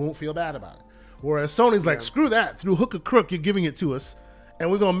dollars and you won't feel bad about it. Whereas Sony's like, screw that. Through hook or crook, you're giving it to us,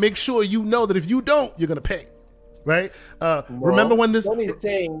 and we're going to make sure you know that if you don't, you're going to pay. Right? Remember when this... Sony's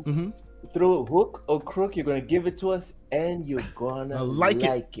saying through hook or crook, you're going to give it to us, and you're going to like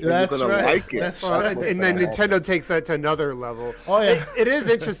it. That's right. Like it. That's right. And then Nintendo takes that to another level. Oh, yeah. It is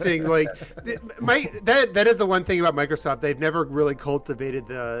interesting. Like, that is the one thing about Microsoft. They've never really cultivated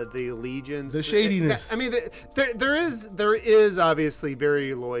the allegiance. The shadiness. I mean, there is obviously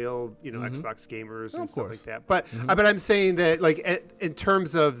very loyal, Xbox gamers and stuff like that. But I'm saying that, like, in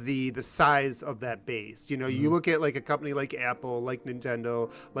terms of the size of that base, you look at like a company like Apple, like Nintendo,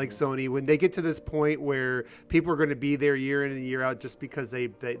 like Sony, when they get to this point where people are going to be there year in and year out just because they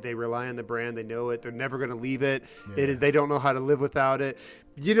rely on the brand, they know it, they're never going to leave it. They don't know how to live without it.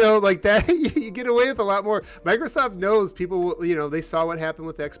 Like that, you get away with a lot more. Microsoft knows people will, they saw what happened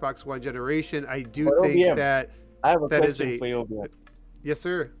with the Xbox One generation. I do think OBM, that I have a that question is for you, OBM. Yes,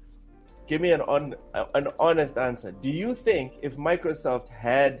 sir. Give me an honest answer. Do you think if Microsoft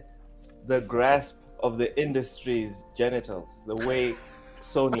had the grasp of the industry's genitals the way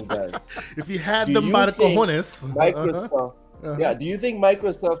Sony does, if you had them by the cojones, Microsoft, do you think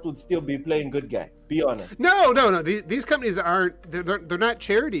Microsoft would still be playing good guy? Be honest. No. These companies aren't. They're not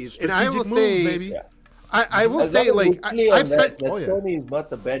charities. Strategic and I will moves, say, baby. I will As say, long as like, we're clear on I've said, that Sony is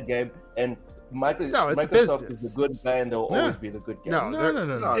not the bad guy, and Microsoft business. is the good guy, and they'll always be the good guy.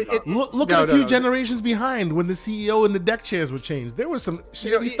 No. Look at a few generations behind when the CEO and the deck chairs were changed. There was some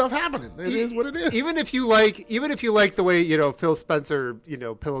shady stuff happening. It is what it is. Even if you like the way Phil Spencer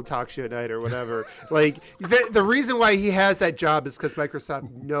pillow talks you at night or whatever, like the reason why he has that job is because Microsoft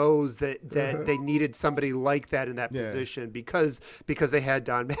knows that they needed somebody like that in that position because they had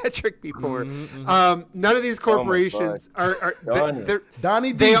Don Matrick before. None of these corporations are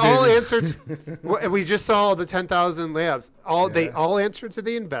Donnie. They all answered. We just saw the 10,000 labs. They all answer to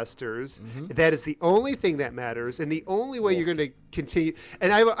the investors. That is the only thing that matters, and the only way you're going to continue.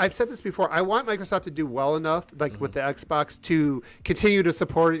 And I've said this before. I want Microsoft to do well enough, like with the Xbox, to continue to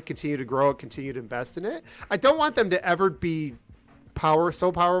support it, continue to grow it, continue to invest in it. I don't want them to ever be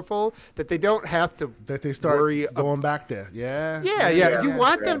so powerful that they don't have to worry going back there. You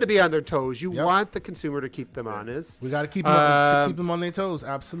want them to be on their toes. You want the consumer to keep them honest. We got to keep them on their toes.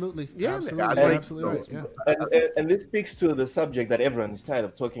 Absolutely. Absolutely right. Yeah. And this speaks to the subject that everyone's tired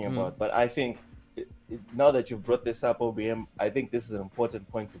of talking about. But I think now that you've brought this up, OBM, I think this is an important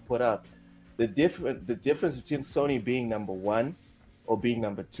point to put out. The difference between Sony being number one or being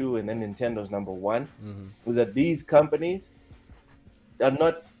number two and then Nintendo's number one was that these companies are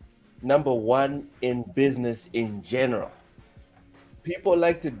not number one in business in general. People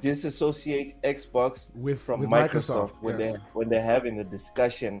like to disassociate Xbox from Microsoft when they're having a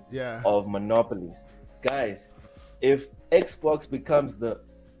discussion of monopolies. Guys, if Xbox becomes the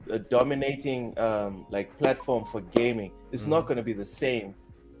dominating platform for gaming, it's not going to be the same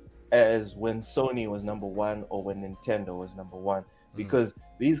as when Sony was number one or when Nintendo was number one, because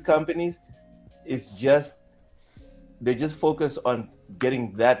these companies, they just focus on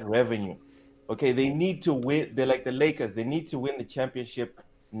getting that revenue. Okay, they need to win. They're like the Lakers. They need to win the championship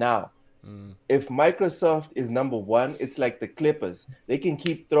now. If Microsoft is number one, it's like the Clippers. They can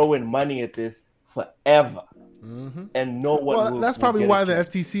keep throwing money at this forever. And no one will. That's probably why the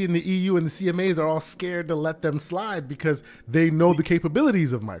FTC and the EU and the CMAs are all scared to let them slide, because they know the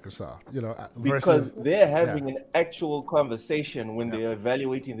capabilities of Microsoft. Because they're having an actual conversation when they're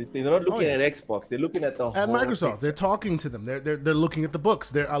evaluating this. They're not looking at Xbox. They're looking at the whole Microsoft. picture. They're talking to them. They're looking at the books.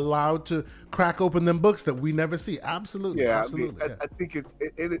 They're allowed to crack open them books that we never see. Absolutely. Yeah, absolutely. I think it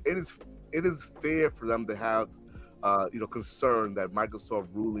is fair for them to have concern that Microsoft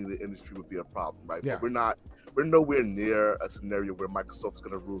ruling the industry would be a problem, right? Yeah. But we're nowhere near a scenario where Microsoft is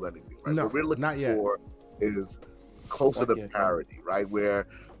going to rule anything, right? No, what we're looking not yet. for is closer to parity, right? Where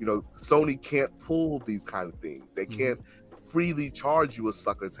Sony can't pull these kind of things. They can't freely charge you a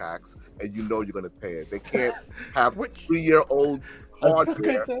sucker tax, and you know you're going to pay it. They can't have 3-year-old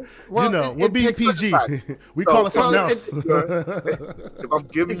hardware. Well, you know, we're being PG. We call it something else. If I'm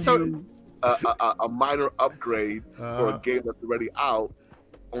giving you a minor upgrade for a game that's already out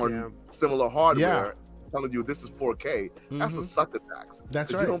on similar hardware, telling you this is 4K, that's a sucker tax.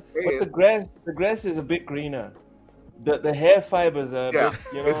 That's right. You don't pay the grass is a bit greener. The hair fibers are a bit,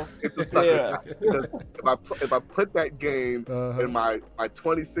 you know. It's a sucker tax. If I put that game in my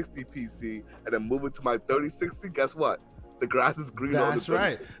 2060 PC and then move it to my 3060, guess what? The grass is green. That's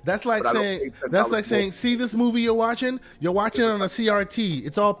right. That's like saying, see this movie you're watching it on a CRT.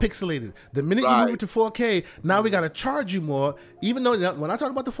 It's all pixelated. The minute you move it to 4K, now we got to charge you more. Even though when I talk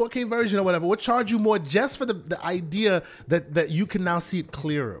about the 4K version or whatever, we'll charge you more just for the idea that you can now see it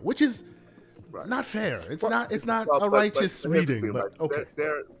clearer, which is not fair. It's not a righteous reading. But okay,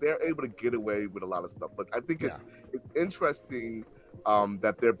 they're able to get away with a lot of stuff. But I think it's interesting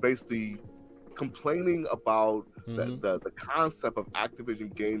that they're basically complaining about the concept of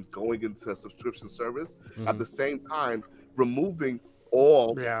Activision games going into a subscription service, at the same time removing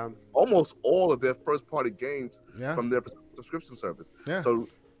almost all of their first party games from their subscription service. So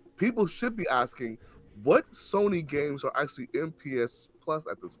people should be asking, what Sony games are actually in PS Plus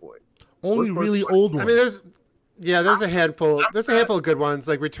at this point? Only really old ones. I mean, there's a handful. There's a handful of good ones.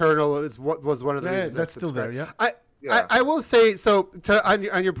 Like Returnal was one of the reasons that's still there. I will say, so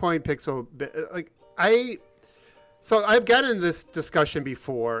on your point, Pixel, like so I've gotten this discussion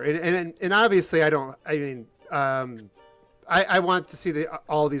before, and obviously I want to see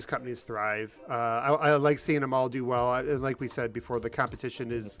all these companies thrive. I like seeing them all do well. And like we said before, the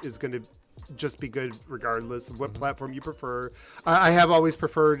competition is going to just be good regardless of what platform you prefer. I have always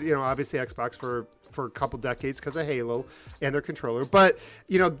preferred, obviously Xbox for a couple decades because of Halo and their controller. But,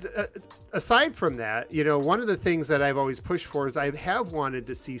 aside from that, one of the things that I've always pushed for is I have wanted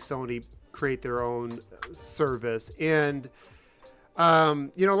to see Sony create their own service. And, a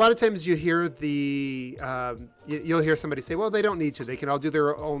lot of times you hear you'll hear somebody say, well, they don't need to. They can all do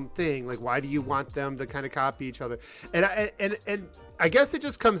their own thing. Like, why do you want them to kind of copy each other? And I guess it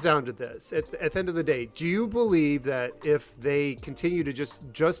just comes down to this. At the end of the day, do you believe that if they continue to just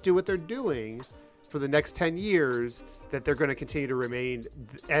do what they're doing for the next 10 years, that they're going to continue to remain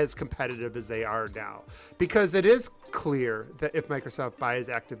as competitive as they are now? Because it is clear that if Microsoft buys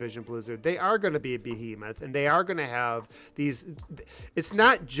Activision Blizzard, they are going to be a behemoth, and they are going to have these. It's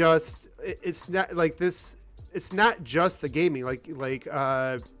not just the gaming, like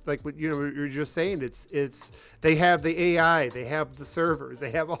what you were just saying. It's they have the AI, they have the servers,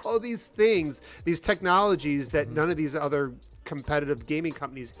 they have all these things, these technologies that none of these other competitive gaming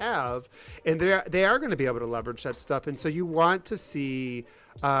companies have, and they are going to be able to leverage that stuff. And so you want to see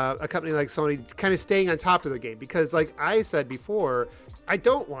a company like Sony kind of staying on top of their game, because like I said before, I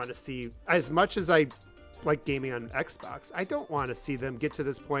don't want to see, as much as I like gaming on Xbox, I don't want to see them get to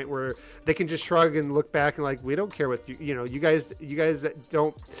this point where they can just shrug and look back and like, we don't care what you guys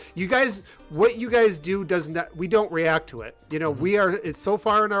what you guys do does not, we don't react to it. It's so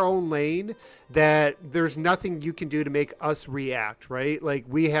far in our own lane that there's nothing you can do to make us react, right? Like,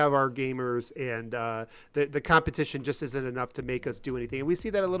 we have our gamers, and the competition just isn't enough to make us do anything. And we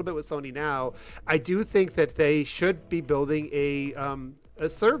see that a little bit with Sony now. I do think that they should be building a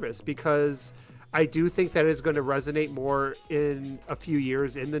service, because I do think that is going to resonate more in a few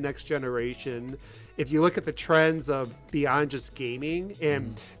years in the next generation. If you look at the trends of beyond just gaming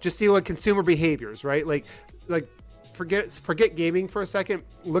and just see what consumer behaviors, right? Like forget gaming for a second.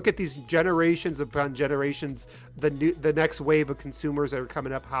 Look at these generations upon generations, the next wave of consumers that are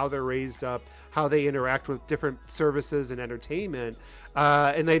coming up, how they're raised up, how they interact with different services and entertainment.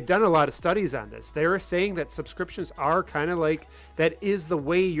 And they've done a lot of studies on this. They're saying that subscriptions are kind of like, that is the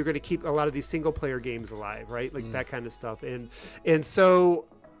way you're going to keep a lot of these single player games alive, right? Like that kind of stuff. And so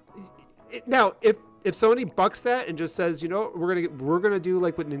now if Sony bucks that and just says, we're going to do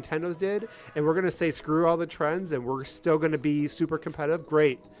like what Nintendo did, and we're going to say, screw all the trends, and we're still going to be super competitive,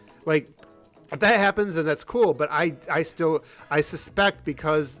 great. Like, if that happens, then that's cool. But I suspect,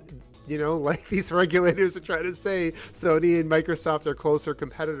 because like these regulators are trying to say, Sony and Microsoft are closer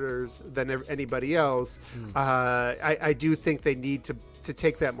competitors than anybody else. I do think they need to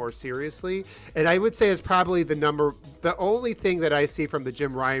take that more seriously. And I would say it's probably the only thing that I see from the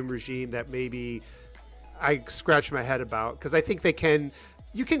Jim Ryan regime that maybe I scratch my head about, because I think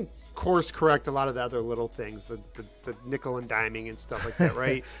you can course correct a lot of the other little things, the nickel and diming and stuff like that,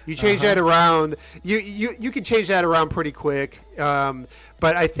 right? You change that around, you can change that around pretty quick.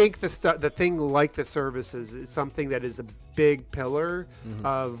 But I think the thing like the services is something that is big pillar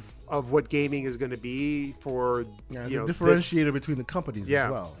of what gaming is going to be for Yeah, you know, it's a differentiator between the companies Yeah.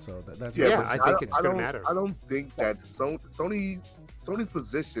 as well. So that's Yeah, but I think it's gonna matter. I don't think that Sony's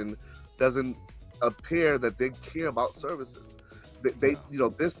position doesn't appear that they care about services. They you know,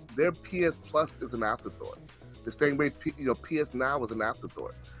 their PS Plus is an afterthought. The same way PS Now was an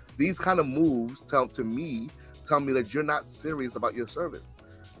afterthought. These kind of moves tell me that you're not serious about your service,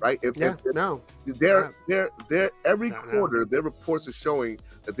 right? No. They're every No. quarter their reports are showing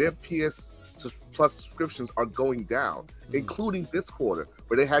that their PS Plus subscriptions are going down, including this quarter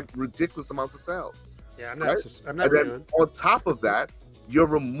where they had ridiculous amounts of sales. Yeah, I'm Right? not. I'm And not then doing. on top of that, you're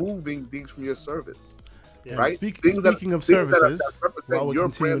removing things from your service, Yeah. right? Speaking of things services, that represent while we're your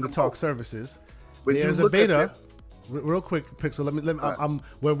continuing to brand talk most. services, When you there's a look at beta. Real quick, Pixel. Let me. Right.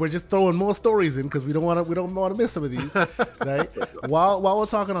 We're just throwing more stories in because we don't want to miss some of these, right? While we're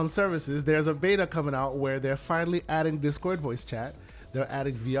talking on services, there's a beta coming out where they're finally adding Discord voice chat. They're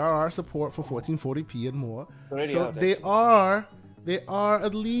adding VRR support for 1440p and more. Already So out, they are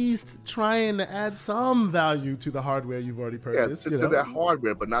at least trying to add some value to the hardware you've already Yeah, purchased. to their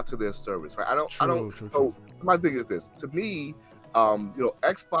hardware, but not to their service, right? I don't. True. So my thing is this: to me,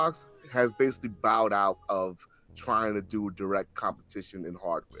 Xbox has basically bowed out of trying to do direct competition in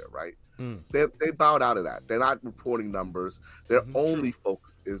hardware, right? They bowed out of that. They're not reporting numbers. Their only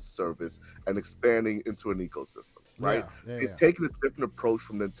focus is service and expanding into an ecosystem, right? They've taken a different approach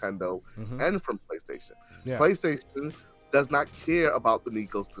from Nintendo and from PlayStation. Yeah. PlayStation does not care about the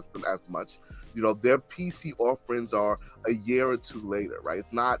ecosystem as much. Their PC offerings are a year or two later, right?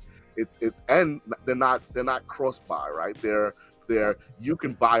 It's not. And they're not cross-buy, right? They're you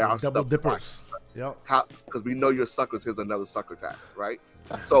can buy our double stuff dippers. Yep. because we know you're suckers. Here's another sucker tax, right?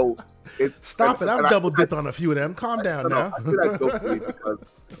 So it's Stop it! I've and double dipped on a few of them. Calm down now. I feel that jokingly because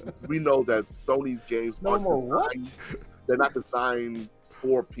we know that Sony's games No more they're not designed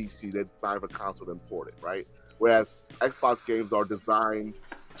for PC. They're designed for console and ported, right? Whereas Xbox games are designed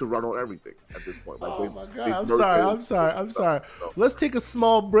to run on everything at this point. Like Oh my god! I'm sorry. So- Let's take a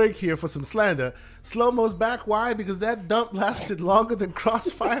small break here for some slander. Slow-mo's back. Why? Because that dump lasted longer than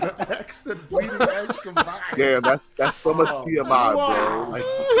Crossfire X and Bleeding Edge combined. Damn, that's so much TMI, bro. Like,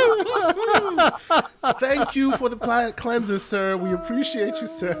 Thank you for the planet cleanser, sir. We appreciate you,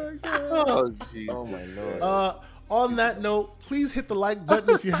 sir. oh jeez. Oh my lord. On that note, please hit the like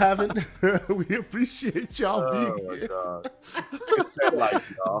button if you haven't. We appreciate y'all Oh being my here. god. It's that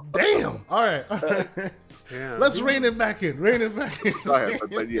life, y'all. Damn. All right. Yeah. Let's rein it back in. Rein it back in. Go ahead,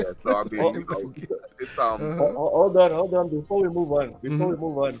 but yeah. So I mean, it's Hold on. Before we move on,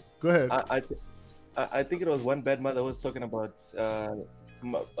 Go ahead. I think it was one bad mother was talking about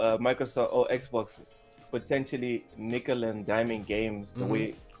Microsoft or Xbox potentially nickel and diming games the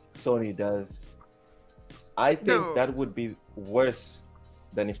way Sony does. I think that would be worse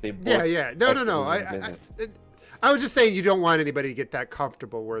than if they bought. Yeah. No. Activision Blizzard. I was just saying you don't want anybody to get that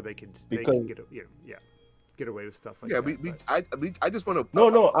comfortable where they can Because- get away with stuff like yeah. that. I just want to.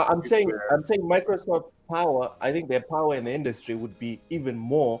 No. I'm saying Microsoft's power. I think their power in the industry would be even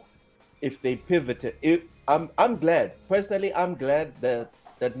more if they pivoted. I'm glad personally. I'm glad that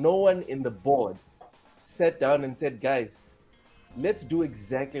no one in the board sat down and said, guys, let's do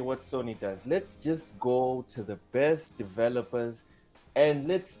exactly what Sony does. Let's just go to the best developers and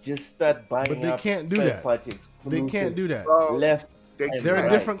let's just start buying But they up can't do that. third-party They can't do that. left. They're a Right.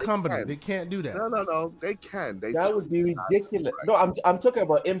 different They company. can. They can't do that. No. They can. That would be ridiculous. No, I'm talking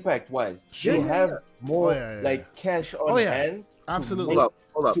about impact wise. Sure. They have more Oh, yeah. like cash on Oh, yeah. hand. Absolutely. Hold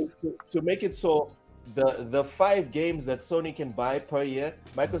up. To make it so the 5 games that Sony can buy per year,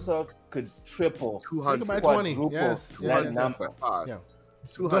 Microsoft could triple 200. Think about 20. quadruple Yes. that Yes. number. Yeah.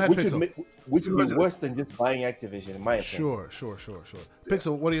 200. Go ahead, which Pixel. would be 200. worse than just buying Activision, in my opinion. Sure.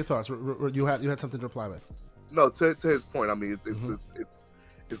 Pixel, what are your thoughts? You had something to reply with. No, to his point. I mean,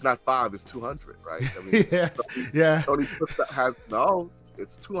 it's not 5. It's 200, right? I mean, Yeah. Sony has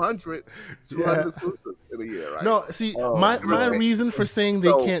it's 200. 200 exclusives in a year, right? No, see, Oh, my really? reason for saying they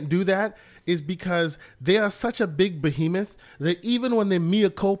So- can't do that is because they are such a big behemoth that even when they mea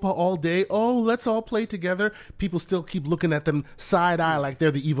culpa all day, let's all play together, people still keep looking at them side eye like they're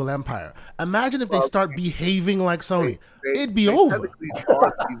the evil empire. Imagine if they start behaving like Sony. It'd be they over. technically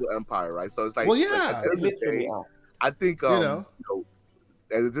are the evil empire, right? So it's like, Well, yeah. like, at the end of They the literally day, are. I think know.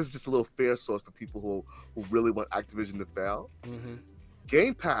 and this is just a little fair source for people who really want Activision to fail. Mhm.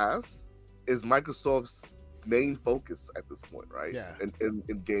 Game Pass is Microsoft's main focus at this point, right? Yeah. In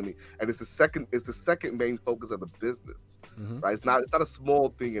gaming, and it's the second main focus of the business, Mhm. right? It's not a small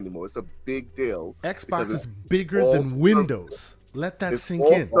thing anymore. It's a big deal. Xbox Because is it's bigger all than Windows. Let that It's sink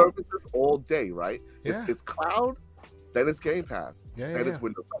all in. services all day, right? Yeah. It's cloud then it's Game Pass, Yeah, then yeah, it's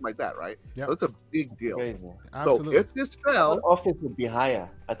Windows, something like that, right? Yep. So it's a big deal. Crazy. Absolutely. So if this I thought fell, Office would be higher.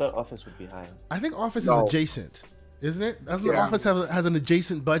 I thought Office would be higher. I think Office No. is adjacent, isn't it? Doesn't Yeah. Office has an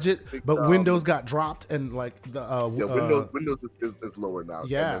adjacent budget, think, but Windows got dropped and like the Windows is lower now.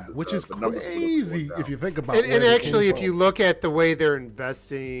 yeah, And then which the- is the numbers will go crazy down. if you think about. And where they actually, came if from. you look at the way they're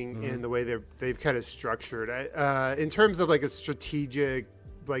investing Mm-hmm. and the way they've kind of structured, in terms of like a strategic,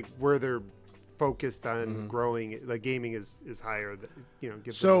 like where they're focused on growing, like gaming is higher. Gives them more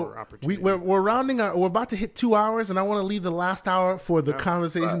Mm-hmm. So opportunity. we're rounding our. We're about to hit 2 hours, and I want to leave the last hour for the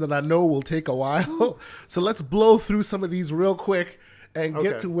conversation that I know will take a while. So let's blow through some of these real quick and get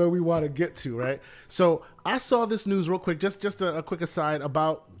Okay. to where we want to get to. Right. So I saw this news real quick. Just a quick aside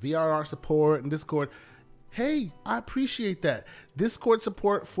about VRR support and Discord. Hey, I appreciate that. Discord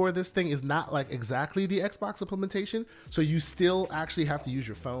support for this thing is not like exactly the Xbox implementation, so you still actually have to use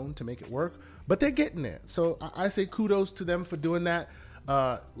your phone to make it work, but they're getting there. So I say kudos to them for doing that.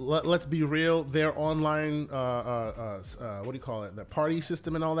 Let's be real, their online, what do you call it, the party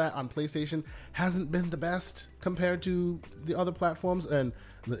system and all that on PlayStation hasn't been the best compared to the other platforms, and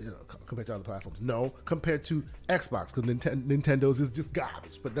compared to other platforms, no, compared to Xbox, because Nintendo's is just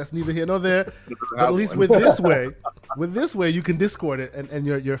garbage, but that's neither here nor there. But at least with this way, you can Discord it, and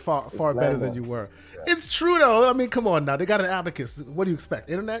you're far better than you were. Yeah. It's true though. I mean, come on now, they got an abacus. What do you expect?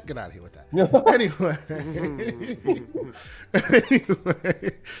 Internet? Get out of here with that. Anyway,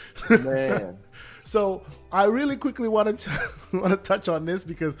 Man. So I really quickly want to touch on this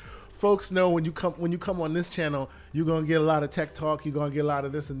because folks know when you come on this channel, you're gonna get a lot of tech talk. You're gonna get a lot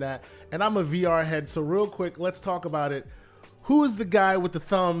of this and that. And I'm a VR head, so real quick, let's talk about it. Who is the guy with the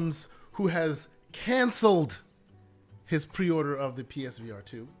thumbs who has canceled his pre-order of the PSVR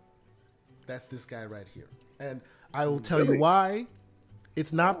 2? That's this guy right here, and I will tell you why.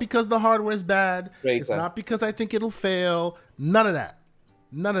 It's not because the hardware is bad. It's not because I think it'll fail. None of that.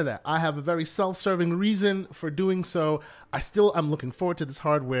 None of that. I have a very self-serving reason for doing so. I'm looking forward to this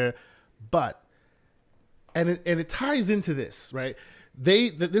hardware, but and it ties into this, right?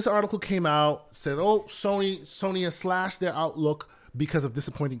 This article came out, said, "Oh, Sony has slashed their outlook because of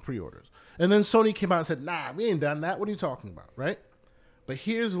disappointing pre-orders." And then Sony came out and said, "Nah, we ain't done that. What are you talking about?" Right? But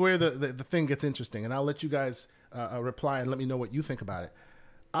here's where the thing gets interesting, and I'll let you guys reply and let me know what you think about it.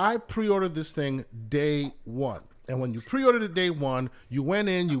 I pre-ordered this thing day one. And when you pre-ordered it day one, you went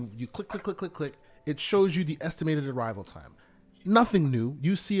in, you click. It shows you the estimated arrival time. Nothing new.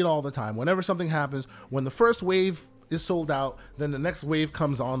 You see it all the time. Whenever something happens, when the first wave is sold out, then the next wave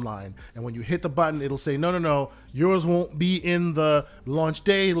comes online. And when you hit the button, it'll say, no, yours won't be in the launch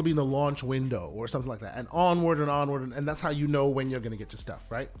day. It'll be in the launch window or something like that. And onward. And that's how you know when you're going to get your stuff,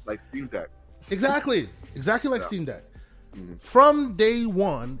 right? Like Steam Deck. Exactly like Steam Deck. Mm-hmm. From day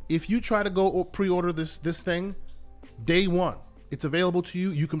one, if you try to go pre-order this thing, day one, it's available to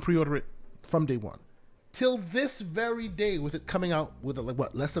you. You can pre-order it from day one. Till this very day, with it coming out with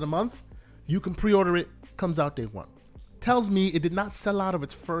less than a month, you can pre-order it, comes out day one. Tells me it did not sell out of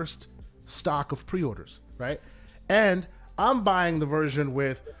its first stock of pre-orders, right? And I'm buying the version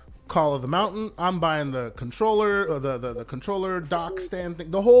with Call of the Mountain. I'm buying the controller, or the controller dock stand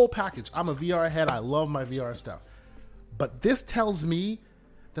thing, the whole package. I'm a VR head. I love my VR stuff. But this tells me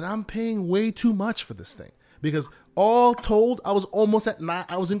that I'm paying way too much for this thing. Because all told, I was almost at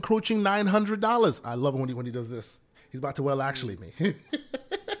I was encroaching $900. I love it when he does this. He's about to actually me.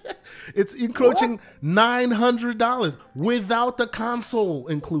 It's encroaching $900 without the console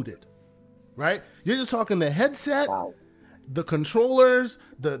included, right? You're just talking the headset, the controllers,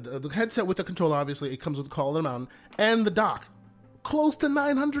 the headset with the controller. Obviously, it comes with Call of the Mountain, and the dock, close to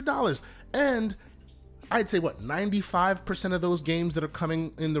 $900. And I'd say 95% of those games that are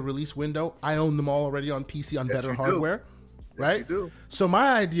coming in the release window, I own them all already on PC on better hardware, right? You do. So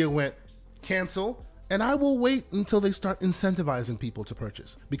my idea went cancel, and I will wait until they start incentivizing people to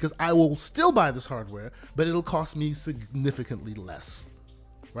purchase, because I will still buy this hardware, but it'll cost me significantly less,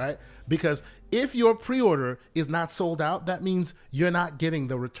 right? Because if your pre-order is not sold out, that means you're not getting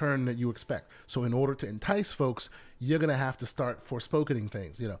the return that you expect. So in order to entice folks, you're going to have to start forspokening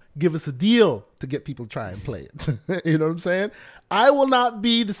things, give us a deal to get people to try and play it. You know what I'm saying? I will not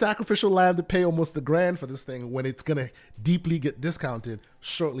be the sacrificial lamb to pay almost $1,000 for this thing when it's going to deeply get discounted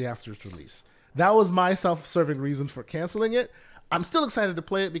shortly after its release. That was my self-serving reason for canceling it. I'm still excited to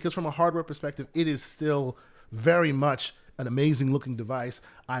play it because from a hardware perspective, it is still very much an amazing looking device.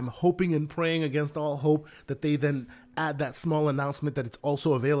 I'm hoping and praying against all hope that they then add that small announcement that it's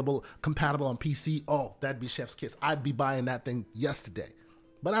also available, compatible on PC. Oh, that'd be chef's kiss. I'd be buying that thing yesterday.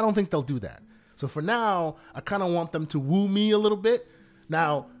 But I don't think they'll do that. So for now, I kind of want them to woo me a little bit.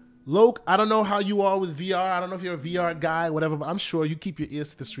 Now, Loke, I don't know how you are with VR. I don't know if you're a VR guy, whatever, but I'm sure you keep your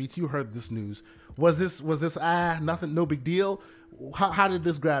ears to the streets. You heard this news. Was this nothing, no big deal? How did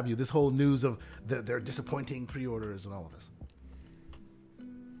this grab you? This whole news of their disappointing pre-orders and all of this.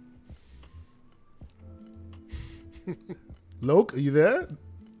 Loke, are you there?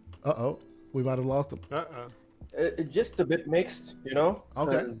 Uh-oh, we might have lost him. Just a bit mixed, you know.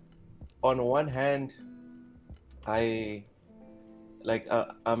 Okay. 'Cause on one hand, I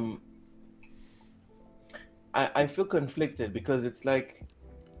feel conflicted because it's like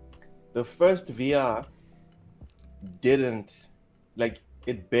the first VR didn't, like,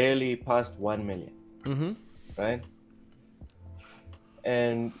 it barely passed 1 million, right?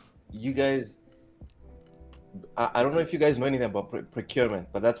 And you guys, I don't know if you guys know anything about procurement,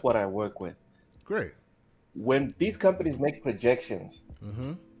 but that's what I work with. Great. When these companies make projections,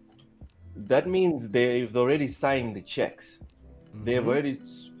 that means they've already signed the checks. They've already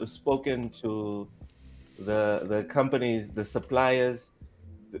spoken to the companies, the suppliers,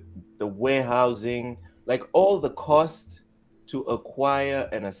 the warehousing, like all the cost to acquire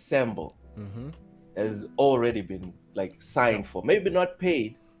and assemble has already been like signed for. Maybe not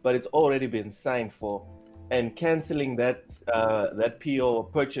paid, but it's already been signed for. And canceling that that PO or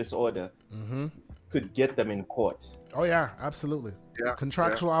purchase order could get them in court. Oh yeah, absolutely. Yeah,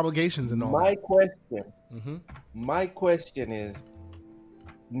 Contractual obligations and all My that. my question is,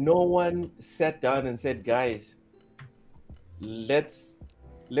 no one sat down and said, guys, let's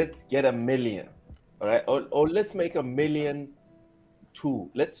get 1 million, all right, or let's make 1,000,002.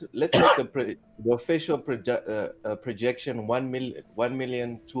 Let's make the official projection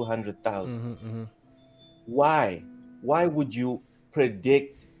 1,200,000. Why would you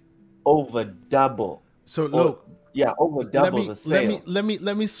predict over double? So look, over double the sales. let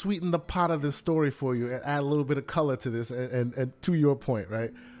me sweeten the pot of this story for you and add a little bit of color to this and to your point,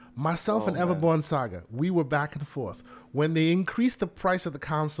 right? Myself and Everborn Saga, we were back and forth when they increased the price of the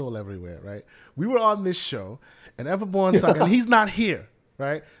console everywhere, right? We were on this show and Everborn Saga, and he's not here,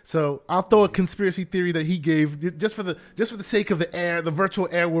 right? So I'll throw a conspiracy theory that he gave just for the sake of the air, the virtual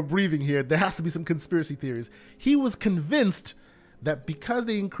air we're breathing here. There has to be some conspiracy theories. He was convinced that because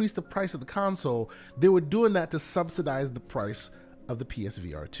they increased the price of the console, they were doing that to subsidize the price of the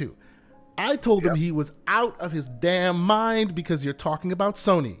PSVR 2. I told him he was out of his damn mind because you're talking about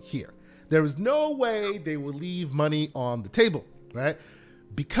Sony here. There is no way they will leave money on the table, right?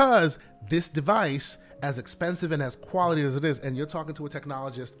 Because this device, as expensive and as quality as it is, and you're talking to a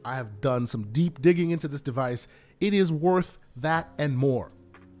technologist, I have done some deep digging into this device. It is worth that and more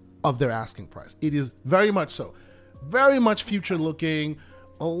of their asking price. It is very much so. Very much future looking,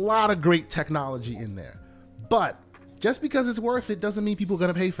 a lot of great technology in there. But just because it's worth it doesn't mean people are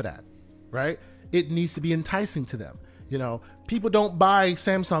going to pay for that, right? It needs to be enticing to them. You know, people don't buy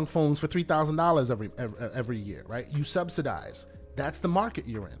Samsung phones for $3,000 every year, right? You subsidize. That's the market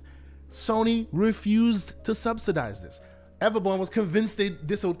you're in. Sony refused to subsidize this. Everborn was convinced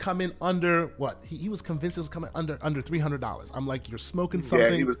this would come in under what? He was convinced it was coming under $300. I'm like, you're smoking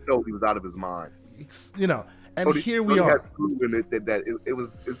something. Yeah, he was out of his mind. You know. And here we are.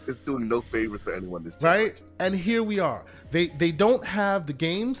 It's doing no favors for anyone this right? And here we are. They don't have the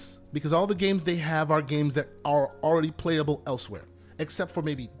games because all the games they have are games that are already playable elsewhere, except for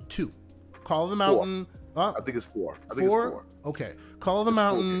maybe 2. Call of the Mountain. I think it's 4. I think it's 4. Okay. Call of the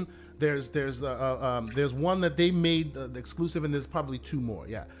Mountain. There's one that they made the exclusive, and there's probably 2 more.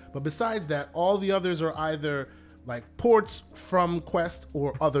 Yeah. But besides that, all the others are either like ports from Quest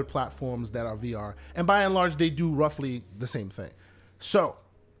or other platforms that are VR. And by and large, they do roughly the same thing. So,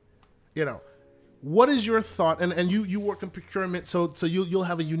 you know, what is your thought? And you work in procurement, so you'll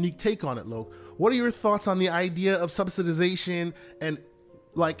have a unique take on it, Loke. What are your thoughts on the idea of subsidization? And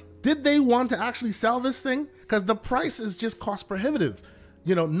like, did they want to actually sell this thing? Because the price is just cost prohibitive.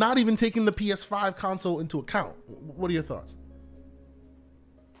 You know, not even taking the PS5 console into account. What are your thoughts?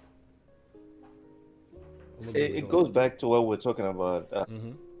 It goes back to what we're talking about,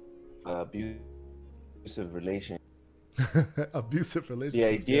 abusive relation. Abusive relationship. The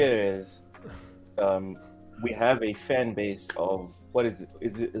idea is, we have a fan base of what is it?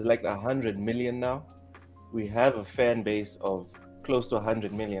 Is it like 100 million now? We have a fan base of close to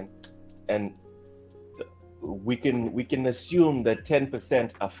 100 million, and we can assume that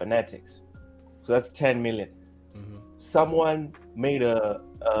 10% are fanatics. So that's 10 million. Someone made a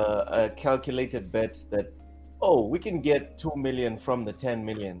calculated bet that, oh, we can get 2 million from the 10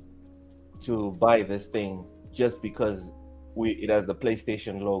 million to buy this thing just because it has the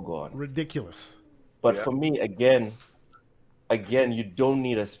PlayStation logo on. Ridiculous. But for me, again, you don't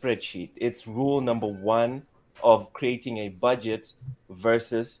need a spreadsheet. It's rule number 1 of creating a budget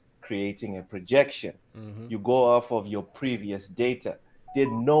versus creating a projection. Mm-hmm. You go off of your previous data. Did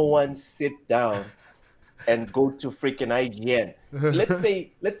no one sit down and go to freaking IGN?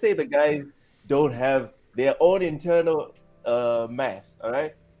 Let's say the guys don't have their own internal math, all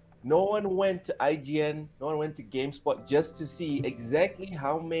right? No one went to IGN, no one went to GameSpot just to see exactly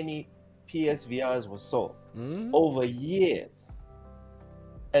how many PSVRs were sold over years.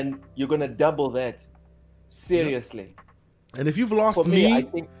 And you're gonna double that. Seriously. And if you've lost For me, I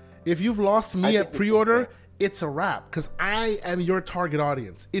think at pre-order, it's a wrap, because I am your target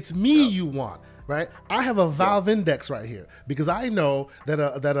audience. It's me you want, right? I have a Valve Index right here because I know that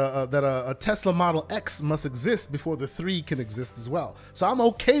a Tesla Model X must exist before the 3 can exist as well. So I'm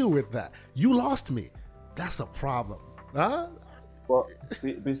okay with that. You lost me. That's a problem. Huh? Well,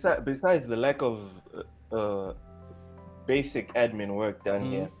 besides the lack of basic admin work done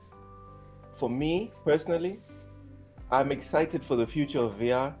here, for me personally, I'm excited for the future of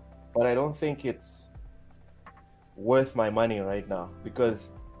VR, but I don't think it's worth my money right now, because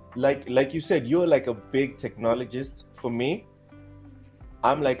like you said, you're like a big technologist. For me,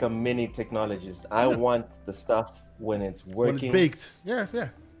 I'm like a mini technologist. I want the stuff when it's working. When it's baked.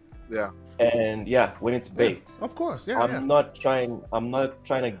 Yeah. And when it's baked. Of course, I'm not trying to I'm a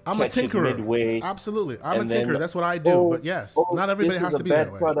catch it tinkerer. midway. Absolutely. I'm a then, tinkerer. That's what I do. But yes, not everybody has to be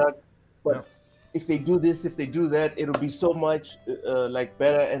that way. Product, but if they do this, if they do that, it'll be so much like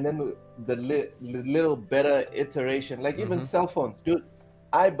better. And then the little better iteration, like even cell phones, dude.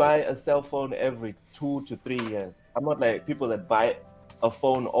 I buy a cell phone every 2 to 3 years. I'm not like people that buy a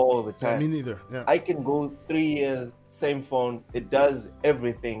phone all the time. Me neither. Yeah. I can go 3 years, same phone. It does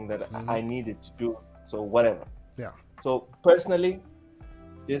everything that I need it to do. So whatever. Yeah. So personally,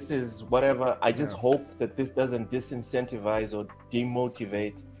 this is whatever. I just hope that this doesn't disincentivize or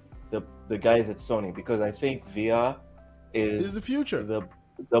demotivate the guys at Sony, because I think VR is the future.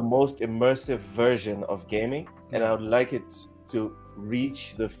 The most immersive version of gaming, and I would like it to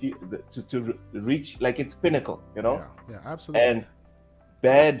reach to reach like its pinnacle, you know. Yeah, absolutely. And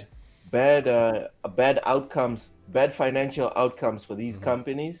bad outcomes, bad financial outcomes for these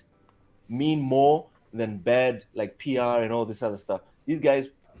companies mean more than bad like PR and all this other stuff. These guys,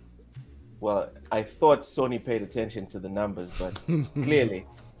 well, I thought Sony paid attention to the numbers, but clearly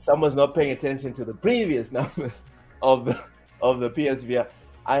someone's not paying attention to the previous numbers of the PSVR.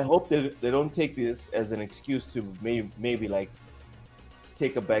 I hope they don't take this as an excuse to maybe like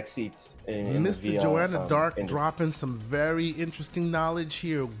take a back seat in Mr. the VR, Joanna Dark industry. dropping some very interesting knowledge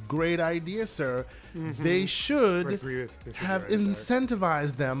here. Great idea, sir. They should have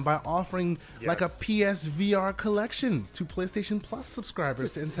incentivized them by offering like a PSVR collection to PlayStation Plus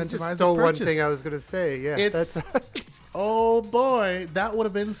subscribers to incentivize the purchase. One thing I was going to say, that's oh boy, that would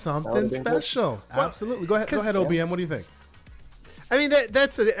have been something special. Well, absolutely. Go ahead, OBM. What do you think? I mean,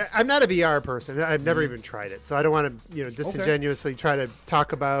 I'm not a VR person. I've never even tried it, so I don't want to, disingenuously try to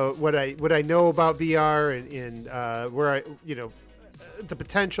talk about what I know about VR and where I, the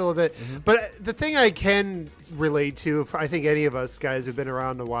potential of it. But the thing I can relate to, I think any of us guys who've been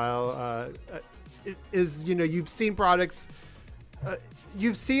around a while, is you've seen products.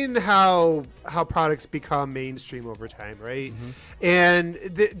 You've seen how products become mainstream over time, right? And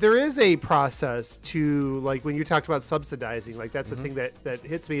there is a process to, like, when you talked about subsidizing, like that's the thing that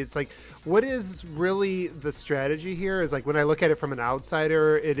hits me. It's like, what is really the strategy here? Is like, when I look at it from an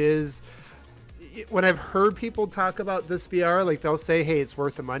outsider, it is, when I've heard people talk about this VR, like they'll say, hey, it's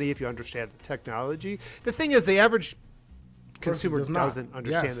worth the money if you understand the technology. The thing is, the average consumer doesn't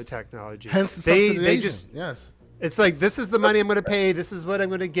understand the technology. Hence the subsidization. Yes. It's like, this is the money I'm going to pay. This is what I'm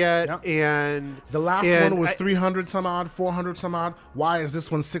going to get. And the last one was 300 some odd, 400 some odd. Why is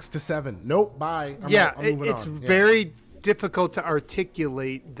this one 6 to 7? Nope. Bye. I'm moving it's on. very difficult to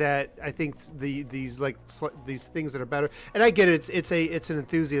articulate that. I think these things that are better. And I get it. It's an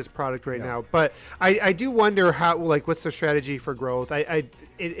enthusiast product right now. But I do wonder how, like, what's the strategy for growth?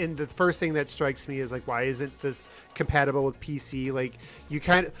 And the first thing that strikes me is like, why isn't this compatible with PC? Like, you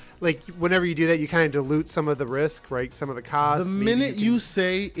kind of, like, whenever you do that, you kind of dilute some of the risk, right? Some of the costs. The minute you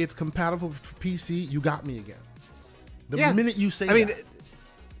say it's compatible for PC, you got me again. The minute you say that.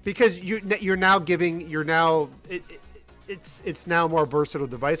 Because you're now it's now a more versatile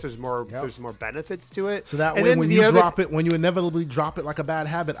device. There's more benefits to it. So that way, when you inevitably drop it like a bad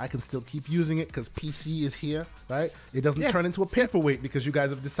habit, I can still keep using it because PC is here, right? It doesn't turn into a paperweight because you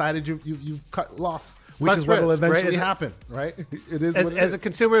guys have decided you've cut loss, which is what will eventually happen, right? It is as a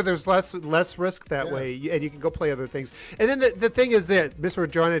consumer, there's less risk that way, and you can go play other things. And then the thing is that Mr.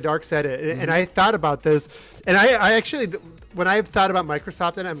 Joanna Dark said it, and I thought about this, and I actually, when I've thought about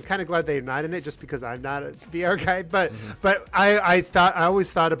Microsoft, and I'm kind of glad they're not in it, just because I'm not a VR guy. But I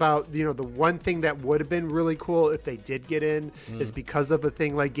always thought about, the one thing that would have been really cool if they did get in is because of a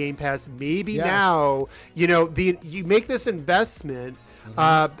thing like Game Pass. Maybe now, you make this investment.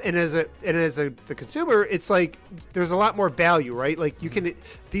 And as the consumer, it's like there's a lot more value, right? Like you can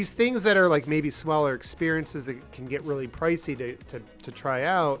these things that are like maybe smaller experiences that can get really pricey to try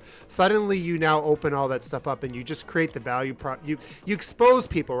out. Suddenly, you now open all that stuff up, and you just create the value. You expose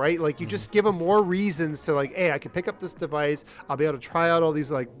people, right? Like you just give them more reasons to like, hey, I can pick up this device. I'll be able to try out all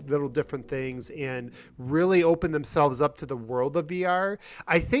these like little different things and really open themselves up to the world of VR.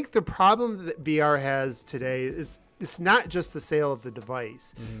 I think the problem that VR has today is, it's not just the sale of the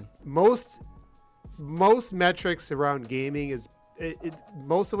device. Most metrics around gaming is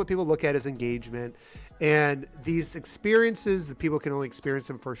most of what people look at is engagement, and these experiences that people can only experience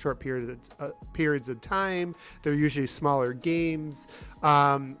them for short periods of time. They're usually smaller games,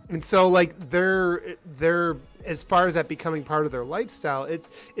 and so like they're as far as that becoming part of their lifestyle,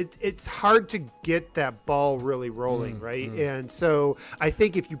 it's hard to get that ball really rolling, right? And so I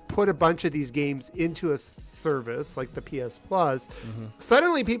think if you put a bunch of these games into a service like the PS Plus,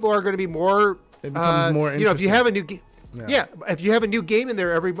 suddenly people are going to be more. It becomes more interesting. If you have a new game. Yeah, if you have a new game in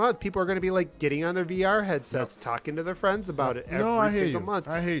there every month, people are going to be like getting on their VR headsets, talking to their friends about it every single month.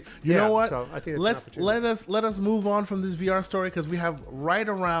 I hear you. You know what? So I think let us move on from this VR story, because we have right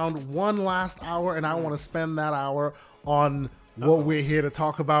around one last hour, and I want to spend that hour on what we're here to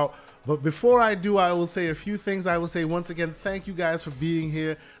talk about. But before I do, I will say a few things. I will say once again, thank you guys for being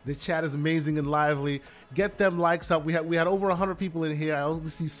here. The chat is amazing and lively. Get them likes up. We had over 100 people in here. I only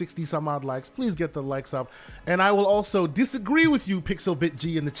see 60 some odd likes. Please get the likes up. And I will also disagree with you,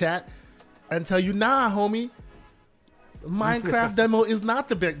 PixelBitG, in the chat, and tell you, nah, homie, Minecraft demo is not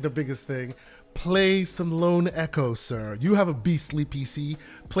the biggest thing. Play some Lone Echo, sir. You have a beastly PC.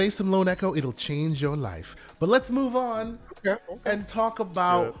 Play some Lone Echo. It'll change your life. But let's move on and talk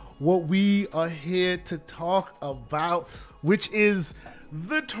about what we are here to talk about, which is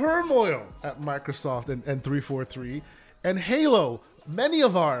the turmoil at Microsoft and 343 and Halo. Many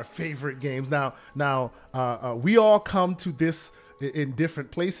of our favorite games. Now, we all come to this in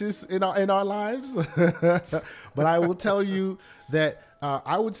different places in our lives, but I will tell you that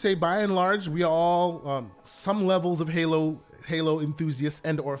I would say by and large we are all some levels of Halo enthusiasts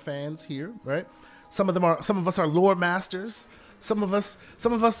and or fans here, right? Some of us are lore masters. Some of us,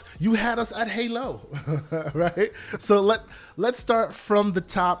 you had us at Halo, right? So let's start from the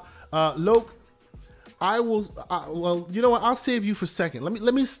top. Loke, I will. Well, you know what? I'll save you for second.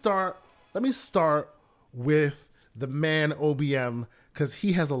 Let me start with the man OBM, because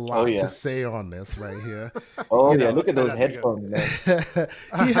he has a lot to say on this right here. Look at those headphones, man.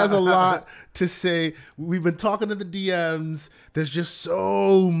 He has a lot to say. We've been talking to the DMs. There's just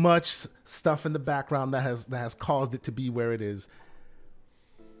so much stuff in the background that has caused it to be where it is.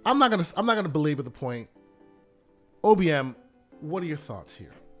 I'm not gonna belabor the point. OBM, what are your thoughts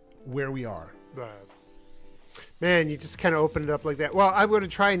here? Where we are? Man, you just kind of opened it up like that. Well, I'm going to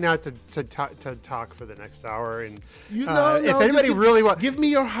try not to talk for the next hour. And if anybody really wants, give me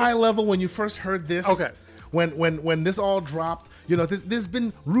your high level when you first heard this. Okay. When this all dropped, there's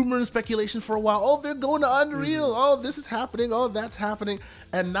been rumor and speculation for a while. Oh, they're going to Unreal. Oh, this is happening. Oh, that's happening.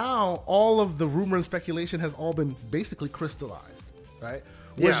 And now all of the rumor and speculation has all been basically crystallized, right?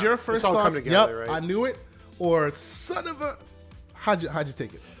 Was your first thoughts, together, right? I knew it, or son of a, how'd you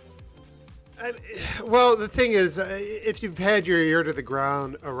take it? Well, the thing is, if you've had your ear to the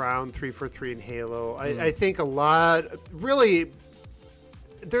ground around 343 and Halo, I think a lot, really,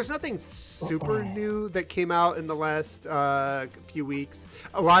 there's nothing super new that came out in the last few weeks.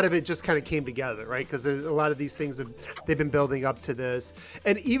 A lot of it just kind of came together, right? Because a lot of these things they've been building up to this.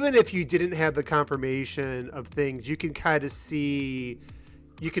 And even if you didn't have the confirmation of things, you can kind of see,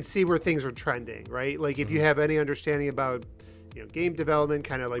 where things are trending, right? Like if you have any understanding about game development,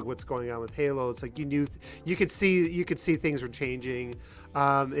 kind of like what's going on with Halo, it's like you could see things are changing.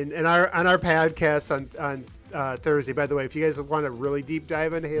 And on our podcast on Thursday, by the way, if you guys want a really deep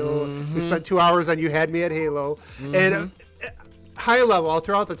dive on Halo, we spent 2 hours on You Had Me at Halo, and high level, I'll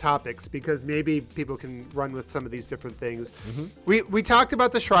throw out the topics because maybe people can run with some of these different things. We talked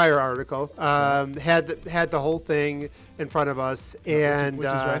about the Schreier article, had the whole thing in front of us, and which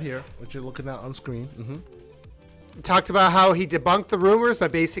is right here, what you're looking at on screen. talked about how he debunked the rumors by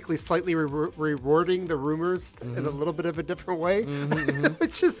basically slightly rewording the rumors in a little bit of a different way,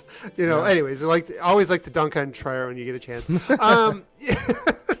 which is, anyways, always like to dunk on Trier when you get a chance.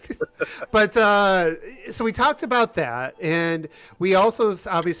 But so we talked about that, and we also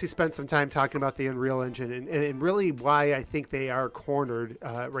obviously spent some time talking about the Unreal Engine and really why I think they are cornered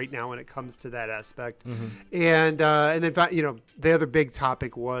right now when it comes to that aspect. And then the other big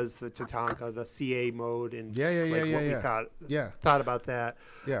topic was the Tatanka, the CA mode, and we thought about that.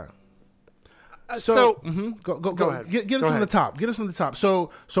 Yeah. So go ahead. Get us from the top. Get us from the top. So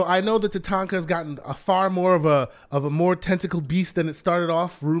I know that Tatanka has gotten a far more of a more tentacled beast than it started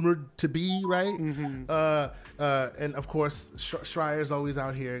off rumored to be, right? And of course, Schreier's always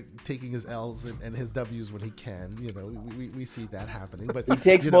out here taking his L's and his W's when he can. We see that happening. But he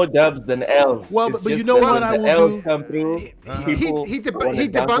takes more dubs than L's. Well, but you know what I will do? Company, he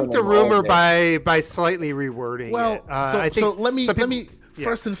debunked a rumor by slightly rewording it. Let me.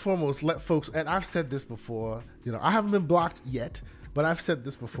 First and foremost, let folks, and I've said this before, I haven't been blocked yet, but I've said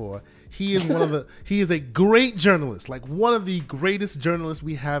this before. He is he is a great journalist, like one of the greatest journalists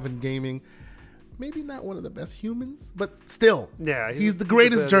we have in gaming. Maybe not one of the best humans, but still, he's the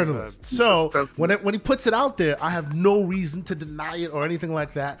greatest journalist. So when he puts it out there, I have no reason to deny it or anything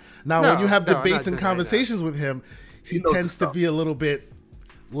like that. Now, when you have debates and conversations with him, he tends to be a little bit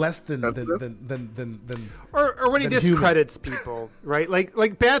less than or when he discredits people, right?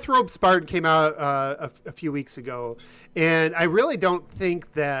 Like Bathrobe Spartan came out a few weeks ago, and I really don't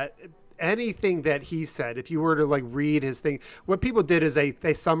think that anything that he said, if you were to read his thing, what people did is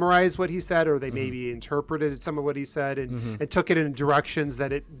they summarized what he said, or they maybe interpreted some of what he said and took it in directions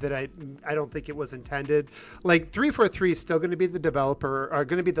that I don't think it was intended. 343 is still going to be the developer, are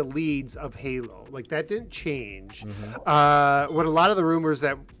going to be the leads of Halo. That didn't change. What a lot of the rumors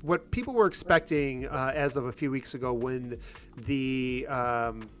what people were expecting as of a few weeks ago when the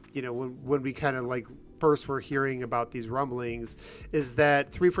when we kind of first we're hearing about these rumblings is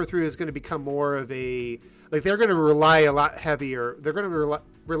that 343 is going to become more of a they're going to rely a lot heavier. They're going to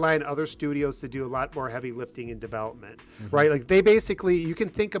rely on other studios to do a lot more heavy lifting in development, right? They basically, you can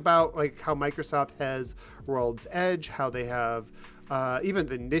think about how Microsoft has World's Edge, how they have even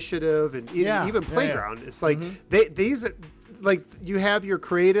the Initiative and even Playground. It's these. You have your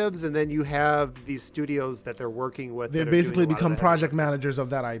creatives, and then you have these studios that they're working with. They basically become project managers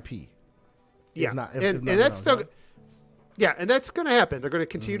of that IP. Yeah, and that's still, and that's going to happen. They're going to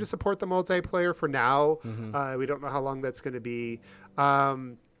continue to support the multiplayer for now. We don't know how long that's going to be.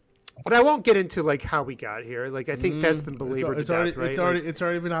 But I won't get into how we got here. I think that's been belabored to death, right? It's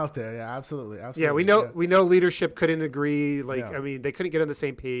already been out there. Yeah, absolutely. Yeah, we know leadership couldn't agree. I mean, they couldn't get on the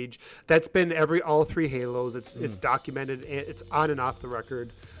same page. That's been all three Halos. It's documented. It's on and off the record.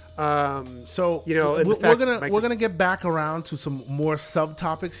 So we're gonna get back around to some more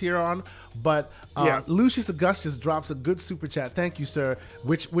subtopics here on, but Lucius Augustus drops a good super chat. Thank you, sir.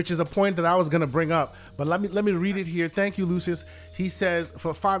 Which is a point that I was gonna bring up, but let me read it here. Thank you, Lucius. He says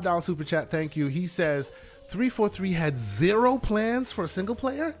for $5 super chat. Thank you. He says 343 had zero plans for a single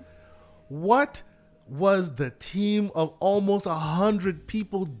player. What was the team of almost 100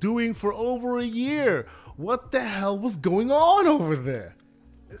 people doing for over a year? What the hell was going on over there?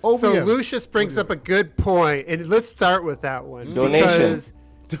 So Lucius brings up a good point, and let's start with that one. Donation.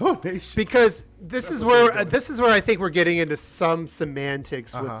 Because this is where I think we're getting into some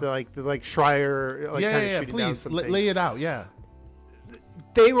semantics with the Schreier kind of shooting down some things. Lay it out. Yeah.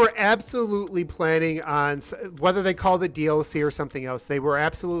 They were absolutely planning on, whether they called it DLC or something else, they were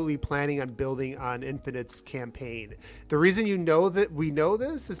absolutely planning on building on Infinite's campaign. The reason we know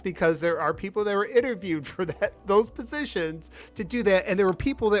this is because there are people that were interviewed for those positions to do that, and there were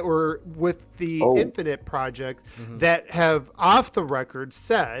people that were with the Infinite project that have off the record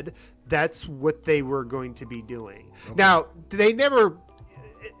said that's what they were going to be doing. Okay. Now, they never...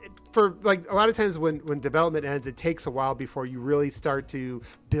 For a lot of times when development ends, it takes a while before you really start to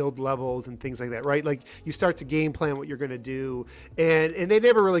build levels and things like that, right? You start to game plan what you're going to do, and they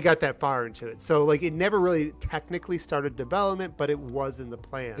never really got that far into it. So it never really technically started development, but it was in the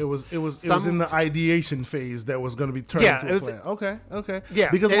plans. It was in the ideation phase that was going to be turned into a plan. Okay. Yeah.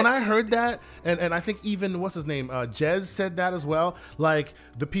 Because when I heard that, and I think even what's his name, Jez said that as well.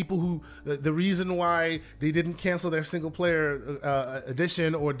 The people who the reason why they didn't cancel their single player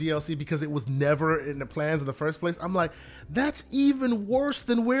edition or DLC because it was never in the plans in the first place. I'm like, that's even worse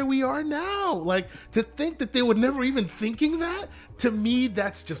than where we are now. To think that they were never even thinking that, to me,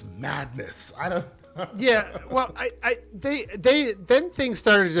 that's just madness. I don't. Yeah, well, they then things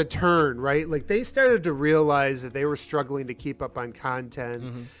started to turn, right? They started to realize that they were struggling to keep up on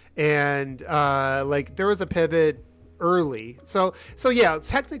content, and like there was a pivot early. So yeah,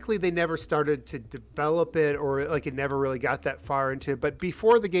 technically they never started to develop it, or like it never really got that far into it. But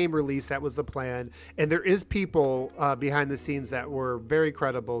before the game release, that was the plan. And there is people behind the scenes that were very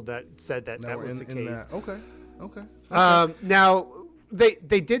credible that said that was the case. Okay. Now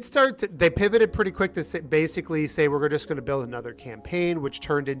they did they pivoted pretty quick to basically say we're just going to build another campaign, which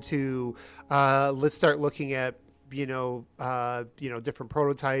turned into let's start looking at different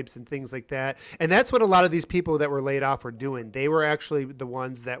prototypes and things like that. And that's what a lot of these people that were laid off were doing. They were actually the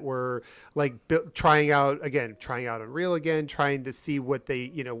ones that were like trying out Unreal again, trying to see what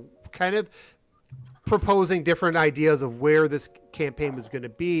they, kind of proposing different ideas of where this campaign was going to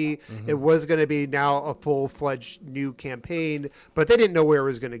be. It was going to be now a full-fledged new campaign, but they didn't know where it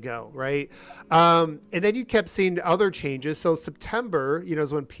was going to go, right? And then you kept seeing other changes. So September,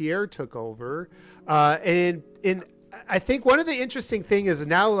 is when Pierre took over. And I think one of the interesting thing is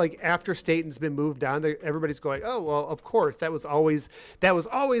now, like after Staten's been moved on, everybody's going, oh, well, of course, that was always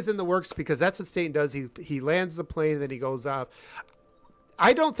in the works, because that's what Staten does. He lands the plane and then he goes off.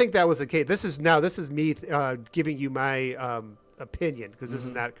 I don't think that was the case. This is me giving you my opinion, because this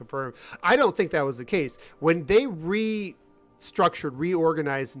is not confirmed. I don't think that was the case. When they reorganized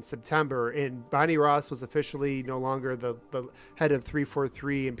in September, and Bonnie Ross was officially no longer the head of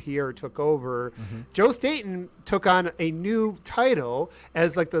 343 and Pierre took over, Joe Staten took on a new title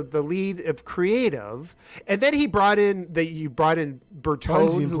as like the lead of creative, and then you brought in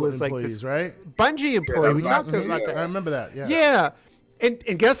Bertone, who was like this Bungie employee. We talked about that. I remember that. Yeah. And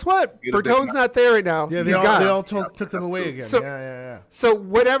guess what? Bertone's not there right now. Yeah, they all took them away again. So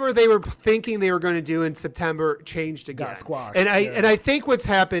whatever they were thinking they were going to do in September changed again. Got squashed. And I think what's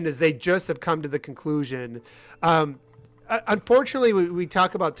happened is they just have come to the conclusion. Unfortunately, we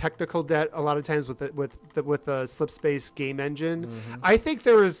talk about technical debt a lot of times with the Slipspace game engine. I think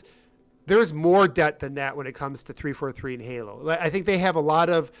there's more debt than that when it comes to 343 and Halo. I think they have a lot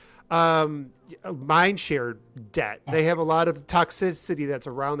of mind share debt. They have a lot of toxicity that's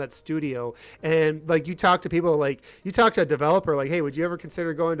around that studio. And like you talk to people, like you talk to a developer, like, hey, would you ever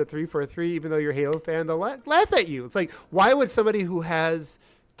consider going to 343 even though you're a Halo fan? They'll laugh at you. It's like, why would somebody who has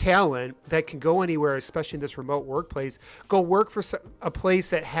talent that can go anywhere, especially in this remote workplace, go work for a place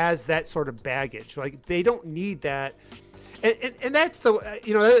that has that sort of baggage? Like, they don't need that. And that's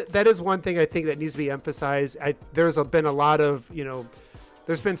that is one thing I think that needs to be emphasized. There's been a lot of,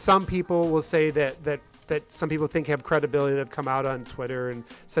 there's been some people will say that some people think have credibility that have come out on Twitter and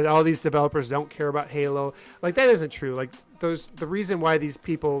said all these developers don't care about Halo. Like, that isn't true. Like, the reason why these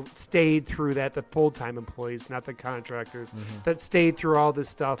people stayed through that, the full-time employees, not the contractors, that stayed through all this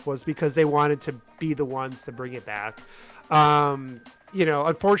stuff, was because they wanted to be the ones to bring it back.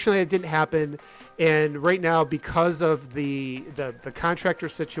 Unfortunately, it didn't happen. And right now, because of the contractor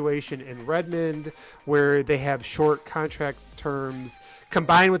situation in Redmond, where they have short contract terms,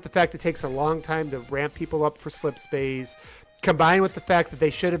 combined with the fact it takes a long time to ramp people up for Slipspace, combined with the fact that they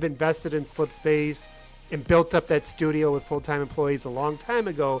should have invested in Slipspace and built up that studio with full-time employees a long time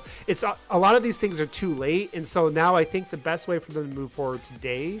ago, it's a lot of these things are too late. And so now I think the best way for them to move forward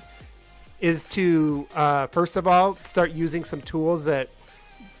today is to, first of all, start using some tools that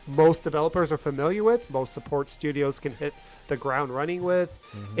most developers are familiar with, most support studios can hit the ground running with.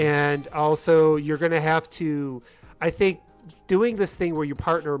 And also you're going to have to, I think, doing this thing where you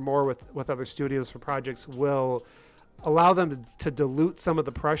partner more with other studios for projects will allow them to dilute some of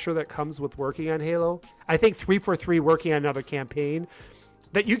the pressure that comes with working on Halo. I think 343 working on another campaign,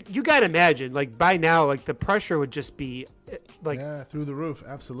 that you got to imagine, like, by now, like, the pressure would just be like through the roof.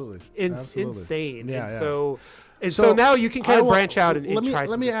 Absolutely. Insane. Yeah, so now you can kind of branch out and try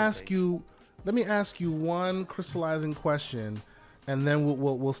some let me ask you one crystallizing question, and then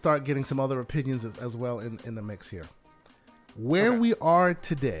we'll start getting some other opinions as well in the mix here. Where we are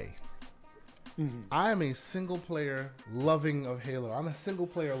today, I am a single player loving of Halo. I'm a single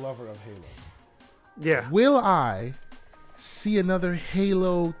player lover of Halo. Yeah. Will I see another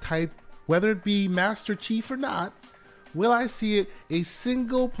Halo type, whether it be Master Chief or not? Will I see it a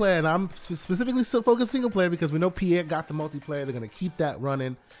single player? And I'm specifically focused single player because we know Pierre got the multiplayer. They're going to keep that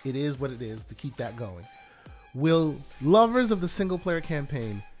running. It is what it is to keep that going. Will lovers of the single player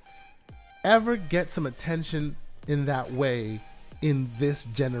campaign ever get some attention in that way in this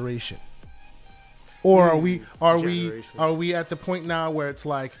generation? Or are we at the point now where it's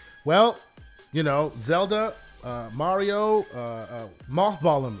like, well, Zelda, Mario,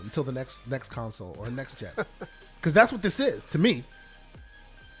 mothball them until the next console or next gen? Because that's what this is to me.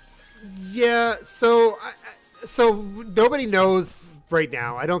 Yeah. So nobody knows right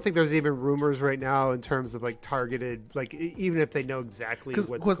now. I don't think there's even rumors right now in terms of like targeted, like even if they know exactly what's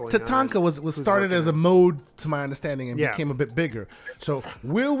going on. Tatanka was started as a mode, to my understanding, and became a bit bigger. So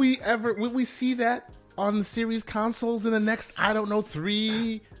will we see that on the series consoles in the next, I don't know,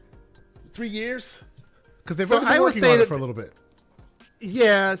 3 years? Because they've already been working on it for a little bit.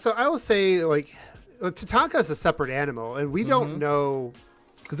 Yeah, so I will say, like, Tatanka is a separate animal, and we don't know.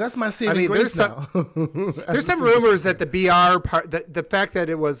 Because that's my saving grace now. There's some rumors that the BR part, the fact that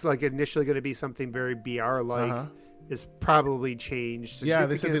it was like initially going to be something very BR-like, is probably changed significantly. Yeah,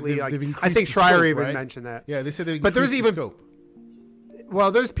 they said they've increased I think the Schreier scope, even right? mentioned that. Yeah, they said they increased but there's the even scope.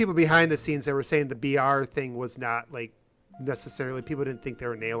 Well, there's people behind the scenes that were saying the BR thing was not like necessarily, people didn't think they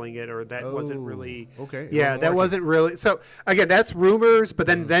were nailing it, or that wasn't really okay. Yeah, that wasn't really. So again, that's rumors. But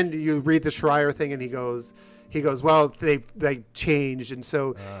then you read the Schreier thing, and he goes, well, they changed, and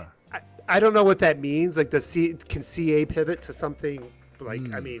so I don't know what that means. Like, can CA pivot to something like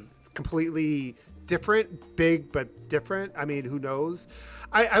I mean, completely different, big but different? I mean, who knows?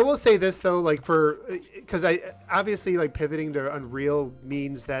 I will say this though, like because I obviously like pivoting to Unreal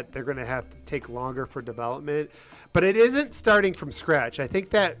means that they're going to have to take longer for development, but it isn't starting from scratch. I think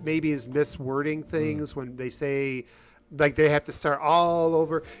that maybe is miswording things when they say like they have to start all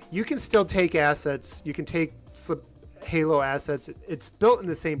over. You can still take assets. You can take Halo assets. It's built in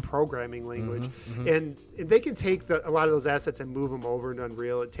the same programming language, and they can take a lot of those assets and move them over into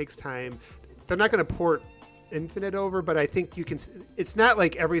Unreal. It takes time. They're not going to port Infinite over, but I think you can. It's not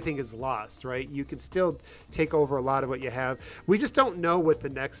like everything is lost, right? You can still take over a lot of what you have. We just don't know what the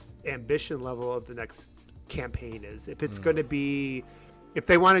next ambition level of the next campaign is. If it's going to be, if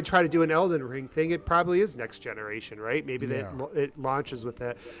they want to try to do an Elden Ring thing, it probably is next generation, right? Maybe it launches with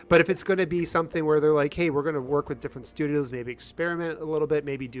that. But if it's going to be something where they're like, hey, we're going to work with different studios, maybe experiment a little bit,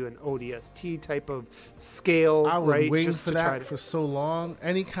 maybe do an ODST type of scale. I would right? wait Just for that for so long.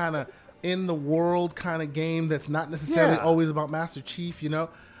 Any kind of in the world kind of game that's not necessarily always about Master Chief, you know.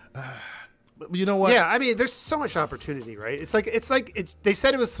 But you know what? Yeah, I mean, there's so much opportunity, right? It's like they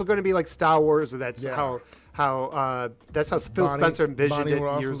said it was going to be like Star Wars, or that's how that's how Phil Spencer envisioned Bonnie it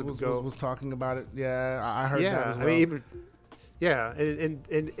Ross years ago. Was talking about it. Yeah, I heard that as well. I mean, even,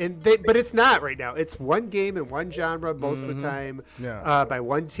 but it's not right now. It's one game and one genre most of the time, by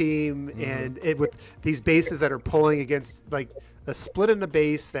one team, and with these bases that are pulling against like a split in the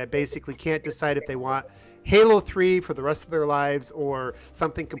base that basically can't decide if they want Halo 3 for the rest of their lives or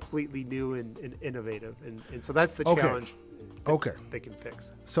something completely new and innovative. And so that's the challenge they can fix.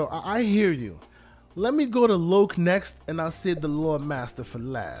 So I hear you. Let me go to Loke next, and I'll save the Lore Master for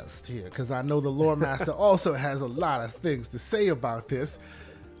last here, because I know the Lore Master also has a lot of things to say about this.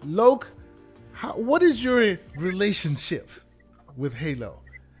 Loke, what is your relationship with Halo?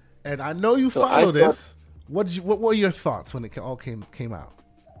 And I know you follow this. What were your thoughts when it all came out?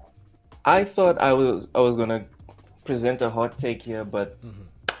 I thought I was gonna present a hot take here, but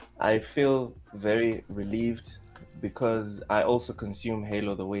I feel very relieved because I also consume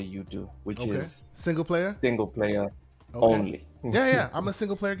Halo the way you do, which is single player only. Yeah, I'm a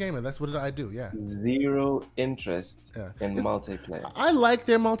single player gamer. That's what I do. Yeah, zero interest in multiplayer. I like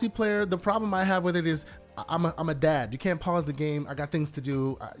their multiplayer. The problem I have with it is I'm a dad. You can't pause the game. I got things to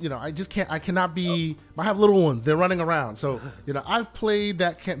do. I just can't. I cannot be. I have little ones. They're running around. So I've played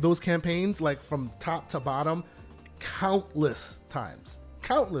those campaigns like from top to bottom, countless times,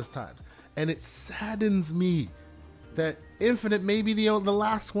 and it saddens me that Infinite may be the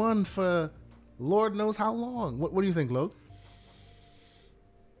last one for Lord knows how long. What do you think, Loke?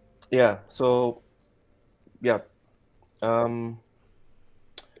 Yeah. So, yeah.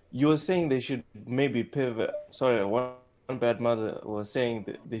 You were saying they should maybe pivot. Sorry, one bad mother was saying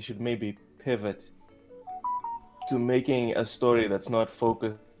that they should maybe pivot to making a story that's not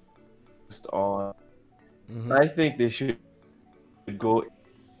focused on. I think they should go.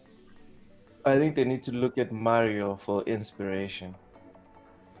 I think they need to look at Mario for inspiration.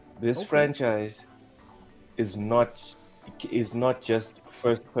 This franchise is not just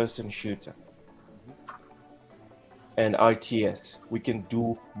first-person shooter and RTS. We can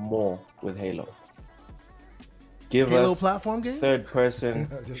do more with Halo. Give Halo us platform game?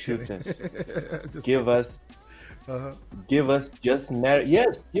 third-person shooters. Give us just give us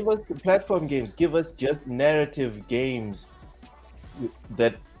platform games. Give us just narrative games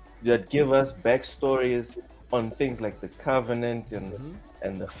that give us backstories on things like the Covenant and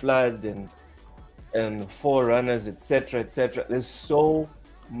the Flood and the Forerunners, etc. There's so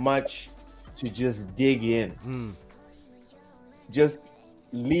much to just dig in. Just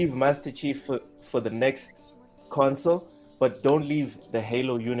leave Master Chief for the next console, but don't leave the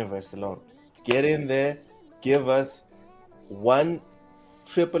Halo universe alone. Get in there, give us one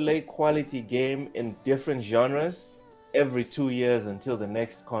AAA quality game in different genres every 2 years until the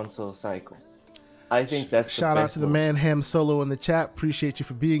next console cycle. I think that's the Shout out best to the move. man Ham Solo in the chat. Appreciate you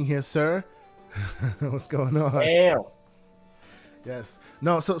for being here, sir. What's going on? Damn. Yes.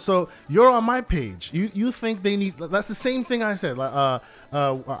 No. So you're on my page. You think they need? That's the same thing I said. Like,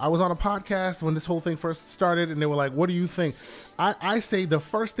 I was on a podcast when this whole thing first started, and they were like, "What do you think?" I say the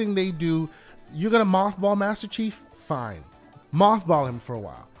first thing they do, you're gonna mothball Master Chief. Fine, mothball him for a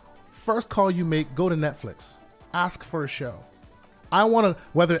while. First call you make, go to Netflix, ask for a show. I want to,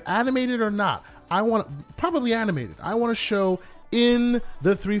 whether animated or not. I want probably animated. I want a show in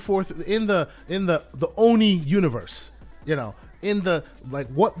the in the Oni universe. You know. In the like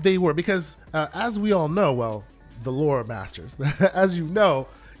what they were, because as we all know, well, the lore masters, as you know,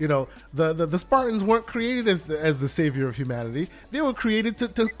 the Spartans weren't created as the savior of humanity. They were created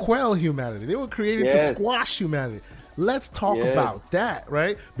to quell humanity. They were created to squash humanity. Let's talk about that,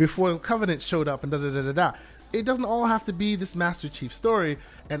 right? Before the Covenant showed up and da da da da da. It doesn't all have to be this Master Chief story,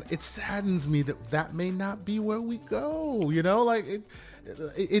 and it saddens me that may not be where we go. Like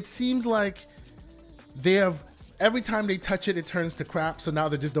it seems like they have. Every time they touch it, it turns to crap. So now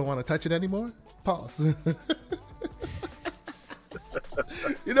they just don't want to touch it anymore. Pause.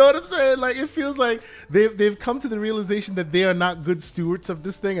 You know what I'm saying? Like it feels like they've come to the realization that they are not good stewards of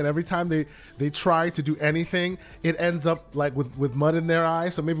this thing, and every time they try to do anything, it ends up like with mud in their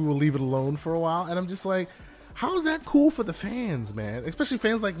eyes. So maybe we'll leave it alone for a while. And I'm just like, how is that cool for the fans, man? Especially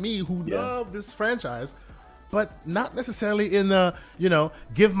fans like me who love this franchise, but not necessarily in the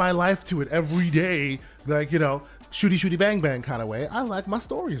give my life to it every day. Like, shooty shooty bang bang kind of way. I like my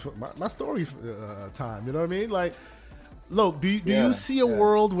stories, my story time. You know what I mean? Like, look, do you see a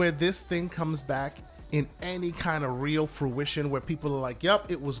world where this thing comes back in any kind of real fruition, where people are like, "Yep,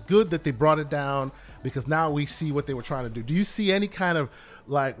 it was good that they brought it down because now we see what they were trying to do." Do you see any kind of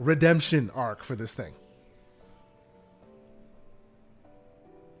like redemption arc for this thing?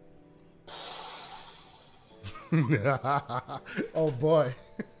 Oh boy.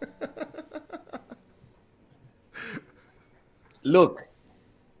 Look,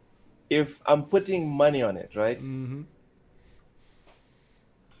 if I'm putting money on it, right? Mm-hmm.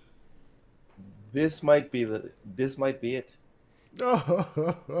 This might be it. Oh,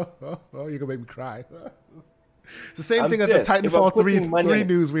 you're gonna make me cry. It's the same I'm thing as the serious. Titanfall 3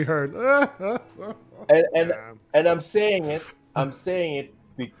 news we heard. And I'm saying it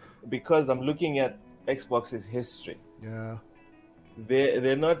because I'm looking at Xbox's history. Yeah.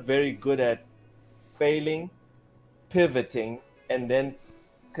 They're not very good at failing, pivoting, and then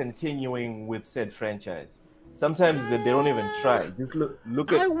continuing with said franchise. Sometimes they don't even try. Just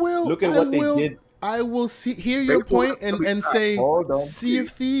look at what they did. I will hear your point and say Sea of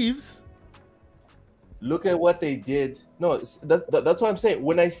Thieves. Look at what they did. No, that's what I'm saying.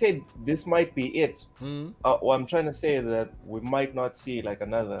 When I say this might be it, what I'm trying to say is that we might not see like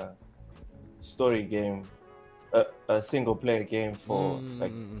another story game, a single player game for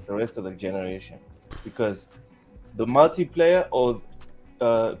like the rest of the generation, because the multiplayer, or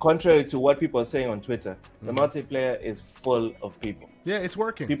contrary to what people are saying on Twitter, the multiplayer is full of people. Yeah, it's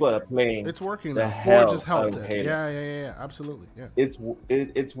working. People are playing. It's working. The Forge has hell helped out of it. Halo. Yeah, absolutely. Yeah.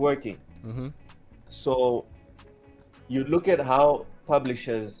 It's working. Mm-hmm. So you look at how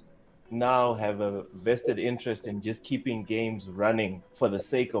publishers now have a vested interest in just keeping games running for the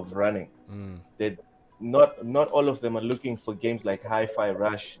sake of running. That not all of them are looking for games like Hi-Fi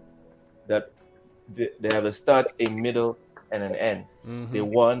Rush that they have a start, a middle, and an end. They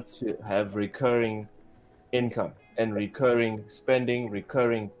want to have recurring income and recurring spending,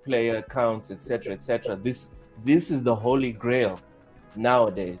 recurring player counts, etc., etc. This is the holy grail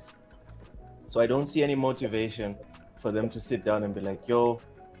nowadays. So I don't see any motivation for them to sit down and be like, yo,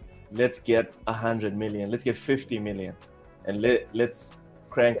 let's get 100 million, let's get 50 million, and let's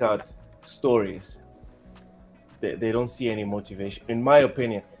crank out stories. They don't see any motivation, in my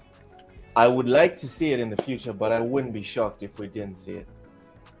opinion. I would like to see it in the future, but I wouldn't be shocked if we didn't see it.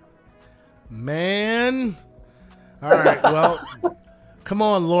 Man. All right, well, come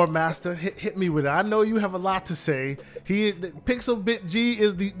on, Lord Master, hit me with it. I know you have a lot to say. Pixelbit G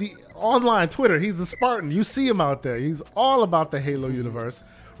is the online Twitter. He's the Spartan. You see him out there. He's all about the Halo universe.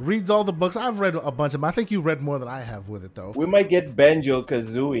 Reads all the books. I've read a bunch of them. I think you read more than I have with it, though. We might get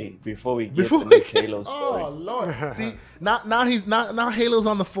Banjo-Kazooie before we get the next Halo story. Oh Lord! See, now Halo's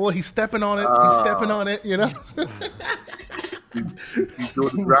on the floor. He's stepping on it. He's stepping on it. You know. He's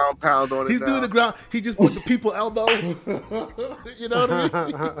doing the ground pound on it. He's doing the ground. He just put the people elbow. You know what I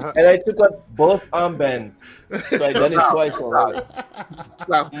mean? And I took up both armbands, so I done it twice already.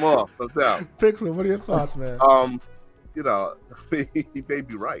 Slap him off. What's up? Pixel, what are your thoughts, man? you know, he may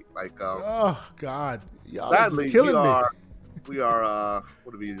be right. Like, Oh God, y'all are sadly, just killing me. we are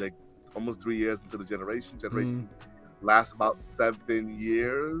what are we, like, almost 3 years into the generation. Mm. Lasts about 7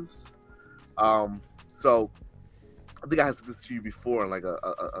 years. So I think I had said this to you before in like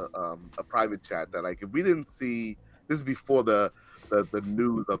a private chat that, like, if we didn't see this is before the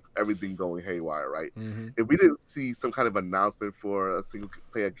news of everything going haywire, right? Mm-hmm. If we didn't see some kind of announcement for a single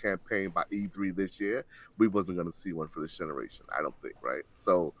player campaign by E3 this year, we wasn't going to see one for this generation. I don't think, right?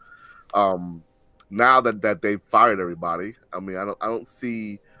 So now that they've fired everybody, I mean, I don't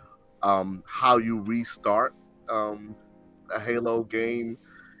see how you restart a Halo game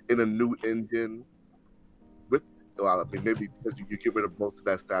in a new engine. Well, I mean, maybe because you get rid of most of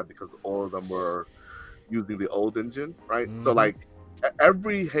that staff because all of them were using the old engine, right? Mm-hmm. So, like,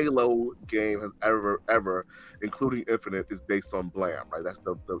 every Halo game has ever, including Infinite, is based on Blam, right? That's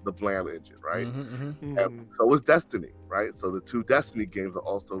the Blam engine, right? Mm-hmm, mm-hmm. And so is Destiny, right? So the 2 Destiny games are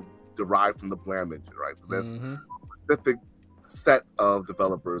also derived from the Blam engine, right? So there's Mm-hmm. a specific set of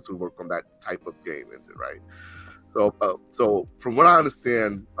developers who work on that type of game engine, right? So from what I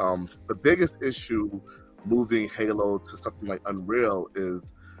understand, the biggest issue moving Halo to something like Unreal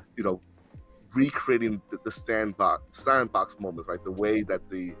is, you know, recreating the sandbox moments, right? The way that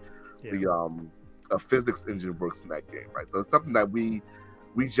the physics engine works in that game, right? So it's something that we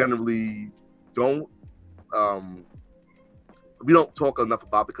generally don't talk enough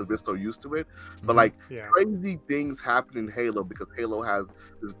about because we're so used to it. But like crazy things happen in Halo because Halo has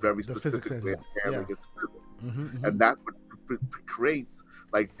this very specific way of handling its physics, and that's what creates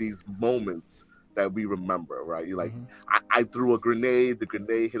like these moments that we remember, right? You're like, I threw a grenade, the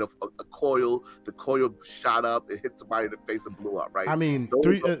grenade hit a coil, the coil shot up, it hit somebody in the face and blew up, right? I mean,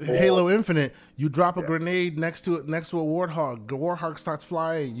 Halo Infinite, you drop a grenade next to a warthog, the warthog starts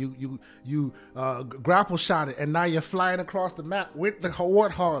flying, you grapple shot it, and now you're flying across the map with the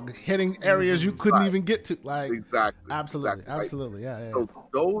warthog hitting areas you couldn't even get to. Like, exactly, absolutely, right? yeah. So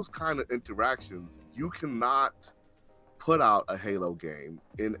those kind of interactions, you cannot put out a Halo game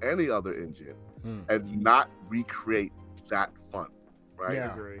in any other engine and not recreate that fun, right? Yeah,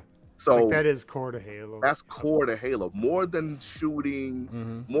 I agree. So like, that is core to Halo. That's core to Halo. More than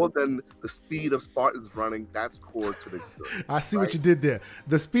shooting, more than the speed of Spartans running, that's core to the experience. I see what you did there.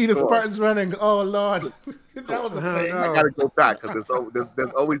 The speed of Spartans running. Oh Lord, that was a thing. I gotta go back because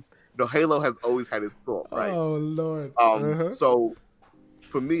there's always, you know, Halo has always had its thought, right? Oh Lord. So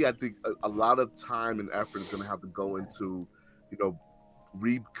for me, I think a lot of time and effort is going to have to go into, you know,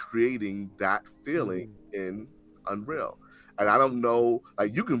 recreating that feeling in Unreal. And I don't know,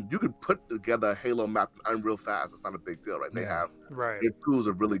 like, you can put together a Halo map in Unreal fast. It's not a big deal, right? They have their tools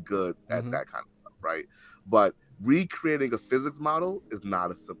are really good at that kind of stuff, right? But recreating a physics model is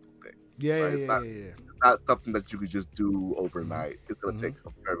not a simple thing. It's not something that you could just do overnight. It's going to take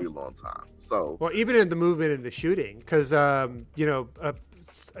a very long time. So, well, even in the movement and the shooting, because you know, I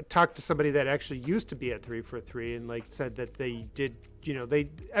talked to somebody that actually used to be at 343 and like said that they did, you know,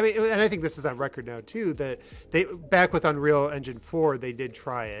 I mean, and I think this is on record now too, that they, back with Unreal Engine 4, they did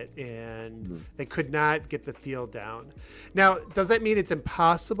try it and they could not get the feel down. Now, does that mean it's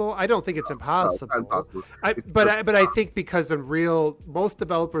impossible? I don't think it's impossible. No, it's not impossible. But I think because Unreal, most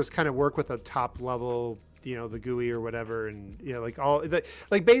developers kind of work with a top level, you know, the GUI or whatever, and you know, like all the,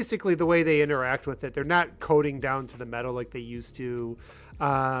 like basically the way they interact with it, they're not coding down to the metal like they used to.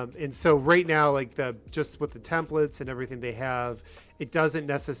 And so right now, like just with the templates and everything they have, it doesn't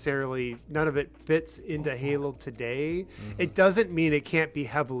necessarily, none of it fits into Halo today. It doesn't mean it can't be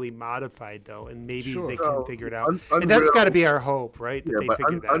heavily modified though, and maybe they can figure it out. And that's got to be our hope, right? That they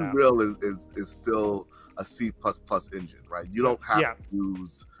figure that Unreal out. is still a C++ engine, right? You don't have to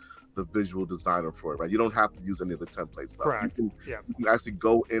use the visual designer for it, right? You don't have to use any of the template stuff. Correct. You can actually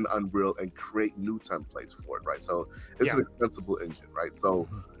go in Unreal and create new templates for it, right? So it's an extensible engine, right? So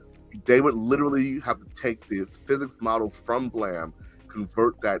they would literally have to take the physics model from Blam,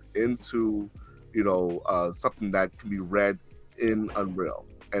 convert that into, you know, something that can be read in Unreal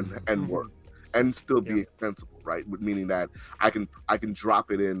and work and still be extensible, right? Meaning that I can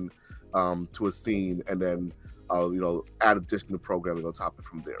drop it in to a scene and then you know, add additional programming on top of it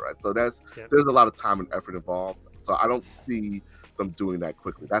from there, right? So there's a lot of time and effort involved. So I don't see them doing that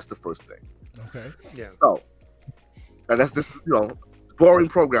quickly. That's the first thing. Okay. Yeah. So, and that's just, you know, boring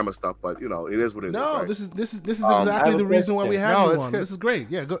programmer stuff, but you know, it is what it is. No, right? this is exactly the reason why we have you on. This is great.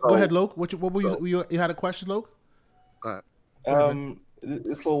 Yeah, go ahead, Loke. What were you had a question, Loke? Go ahead.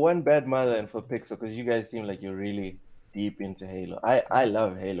 For One Bad Mother and for Pixel, because you guys seem like you're really deep into Halo. I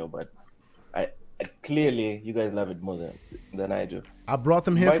love Halo, but clearly you guys love it more than I do. I brought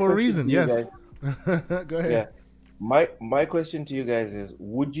them here for a reason. Yes. Go ahead. Yeah. My question to you guys is: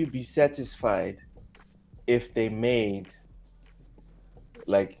 would you be satisfied if they made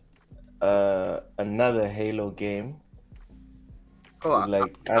like another Halo game? Oh,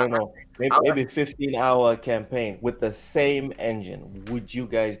 Like I don't know, maybe 15-hour campaign with the same engine. Would you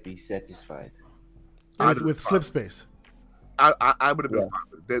guys be satisfied? With slip space. I would have been Yeah. fine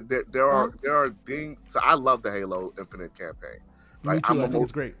with it. There are things. So I love the Halo Infinite campaign. Me too. I'm I a think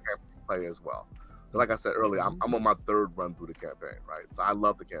it's great. campaign player as well. So like I said earlier, I'm on my third run through the campaign, right? So I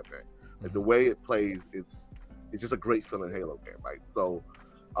love the campaign. Like the way it plays, it's just a great feeling Halo game, right? So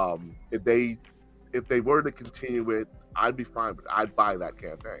if they were to continue it, I'd be fine with it. I'd buy that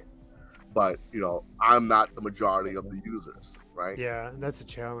campaign. But I'm not the majority of the users, right? Yeah, that's a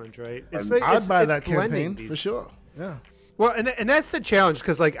challenge, right? And I'd buy that blending campaign for sure. Yeah. Well, and that's the challenge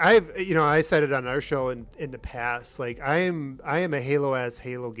because like I said it on our show in the past. Like I am a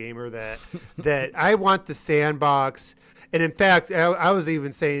Halo gamer that I want the sandbox. And in fact, I was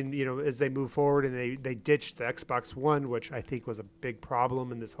even saying, as they move forward and they ditched the Xbox One, which I think was a big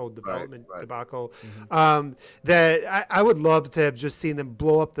problem in this whole development debacle, that I would love to have just seen them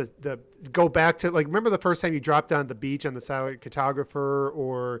blow up go back to, like, remember the first time you dropped on the beach on the silent cartographer,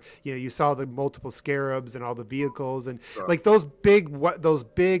 or, you saw the multiple scarabs and all the vehicles and like those big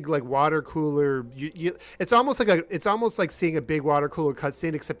like water cooler, it's almost like seeing a big water cooler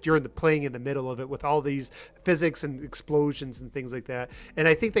cutscene, except you're playing in the middle of it with all these physics and explosions and things like that. And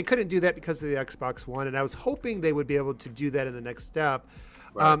I think they couldn't do that because of the Xbox One, and I was hoping they would be able to do that in the next step.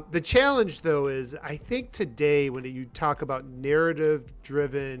 The challenge though is, I think today when you talk about narrative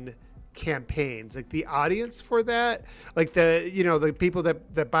driven campaigns, like the audience for that, like the people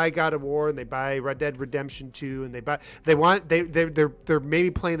that buy God of War and they buy Red Dead Redemption 2 and they're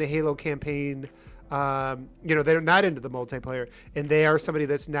maybe playing the Halo campaign, they're not into the multiplayer, and they are somebody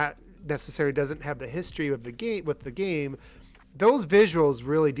that's not necessarily doesn't have the history of the game with the game. Those visuals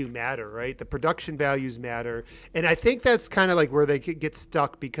really do matter, right? The production values matter. And I think that's kind of like where they could get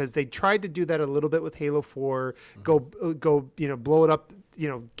stuck, because they tried to do that a little bit with Halo 4, go, blow it up,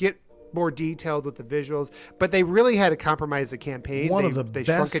 get more detailed with the visuals, but they really had to compromise the campaign. One of the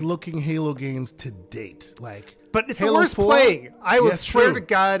best looking Halo games to date. But it's Halo the worst 4? playing. I will swear true. to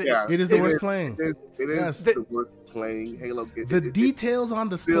God. Yeah, It is the worst playing. It is the worst playing Halo. The details on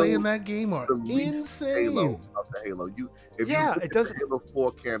display in that game are the least insane. Halo of the Halo. If you look it at doesn't. the Halo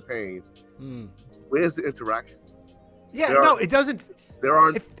 4 campaign, where's the interaction? Yeah, it doesn't. There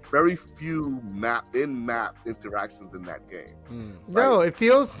are very few in-map interactions in that game. No, it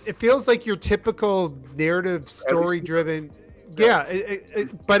feels like your typical narrative, story-driven. Yeah,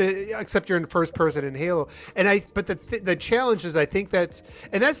 except you're in first person in Halo, but the challenge is, I think that's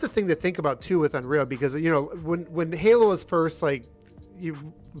the thing to think about too with Unreal, because when Halo was first, like,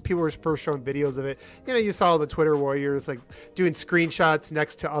 people were first showing videos of it, you saw the Twitter warriors like doing screenshots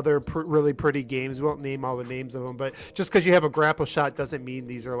next to other really pretty games. We won't name all the names of them, but just because you have a grapple shot doesn't mean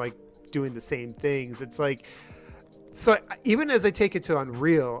these are like doing the same things. It's like, so even as they take it to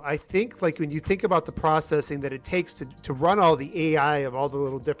Unreal, I think, like, when you think about the processing that it takes to run all the AI of all the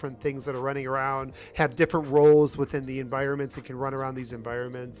little different things that are running around, have different roles within the environments and can run around these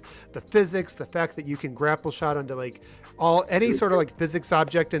environments, the physics, the fact that you can grapple shot onto like any sort of like physics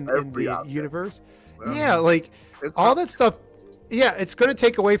object in the universe. Yeah, like all that stuff. Yeah, it's going to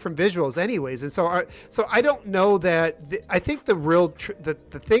take away from visuals anyways, and so I don't know that. I think the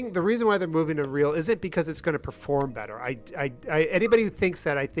reason why they're moving to Unreal isn't because it's going to perform better. Anybody who thinks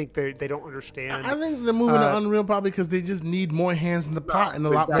that, I think they don't understand. I think they're moving to Unreal probably because they just need more hands in the pot and a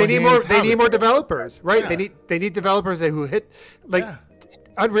lot more. They need more developers, right? Yeah. They need developers who hit like. Yeah.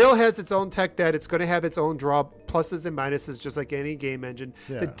 Unreal has its own tech debt. It's going to have its own draw pluses and minuses, just like any game engine.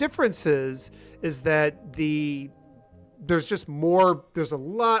 Yeah. The difference is that there's a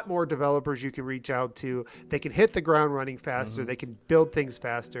lot more developers you can reach out to. They can hit the ground running faster. They can build things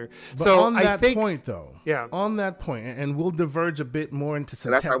faster. But so on that point, and we'll diverge a bit more into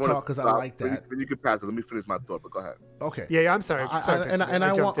some tech talk, because I like that. You can pass it. Let me finish my thought, but go ahead. Okay. Yeah, I'm sorry.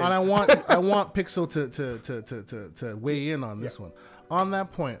 I want Pixel to weigh in on this one. On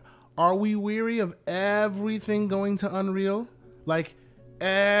that point, are we weary of everything going to Unreal? Like,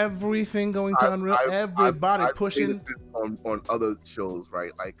 everything going to Unreal, everybody pushing on other shows,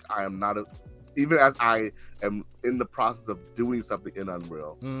 right? Like, I am not even as I am in the process of doing something in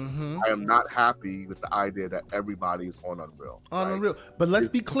Unreal, I am not happy with the idea that everybody is on Unreal. Unreal. But let's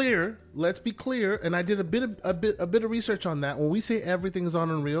be clear, and I did a bit of research on that. When we say everything is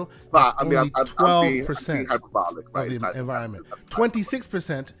on Unreal, only 12% hyperbolic, right? of the environment.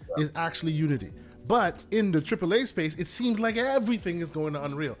 26% is actually Unity. But in the AAA space, it seems like everything is going to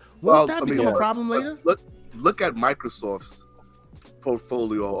Unreal. Won't that become a problem later? look at Microsoft's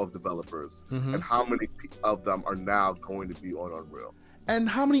portfolio of developers and how many of them are now going to be on Unreal. And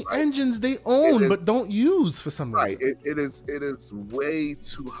how many engines they own but don't use for some reason. Right. It is way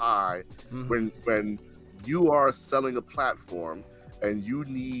too high when you are selling a platform and you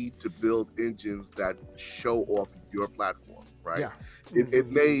need to build engines that show off your platform, right? Yeah. It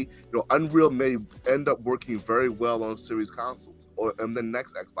may, Unreal may end up working very well on Series consoles or in the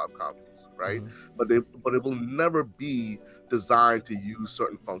next Xbox consoles, right? But it will never be designed to use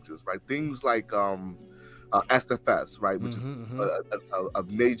certain functions, right? Things like SFS, right, which is a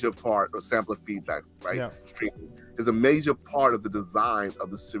major part of sampler feedback, right? Yeah. Streaming is a major part of the design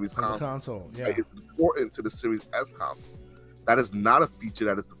of the Series console. Yeah. Right? It's important to the Series S console. That is not a feature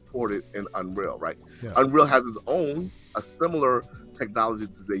that is supported in Unreal, right? Yeah. Unreal has its own, a similar technology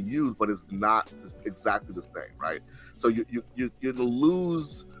that they use, but it's not exactly the same, right? So you're gonna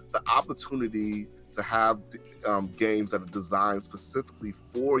lose the opportunity to have games that are designed specifically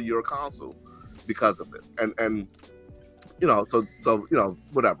for your console because of this, and so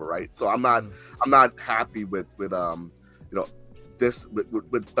whatever, right? So I'm not happy with this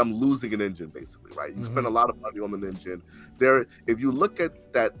with them losing an engine, basically, right? You spend a lot of money on an engine. If you look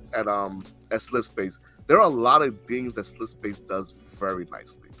at that at Slipspace, there are a lot of things that Slipspace does very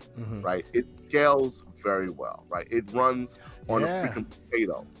nicely, right? It scales very well, right? It runs on a freaking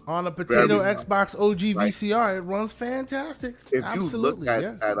potato. On a potato Very Xbox OG VCR, it runs fantastic. If Absolutely, you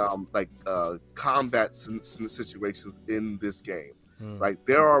look at combat situations in this game, right?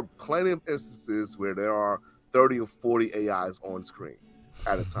 There are plenty of instances where there are 30 or 40 AIs on screen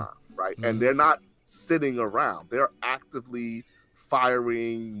at a time, right? And they're not sitting around. They're actively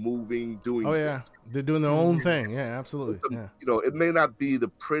firing, moving, doing things. They're doing their own thing. Yeah, absolutely. It may not be the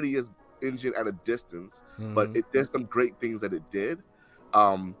prettiest engine at a distance, but there's some great things that it did.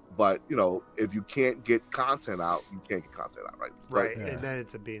 But if you can't get content out, you can't get content out, right? Right. And then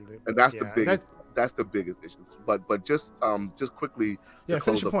it's and that's the biggest. That's the biggest issue. But just quickly to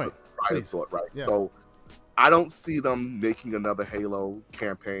finish your point, prior thought, right? Yeah. So I don't see them making another Halo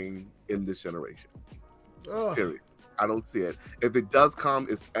campaign in this generation. Period. I don't see it. If it does come,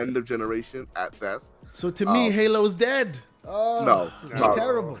 it's end of generation at best. So to me, Halo's dead. No, it's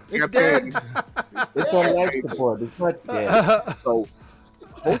terrible. It's dead. It's on life support. It's not dead. So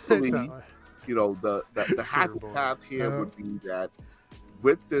hopefully, the happy path here would be that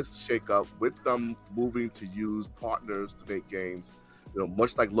with this shakeup, with them moving to use partners to make games,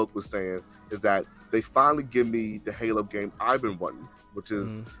 much like Luke was saying, is that they finally give me the Halo game I've been wanting, which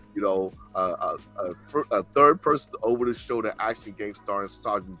is a third person over the shoulder action game starring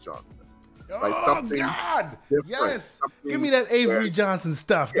Sergeant Johnson. Like something God! different, Yes, something give me that Avery Johnson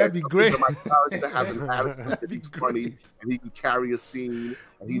stuff. That'd be great. My character has an attitude, he's funny, and he can carry a scene.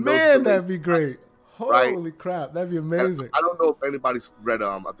 And he Man, that'd be great. Right? Holy crap, that'd be amazing. And I don't know if anybody's read.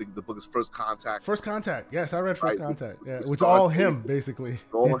 I think the book is First Contact. First Contact. Yes, I read First Contact. Yeah, which is Star all Trek. him basically.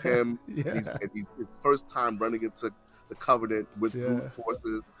 All him. Yeah. He's his first time running into the Covenant with brute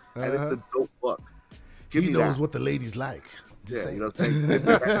forces, and it's a dope book. Give He me knows that. what the ladies like. Yeah, you know what I'm saying?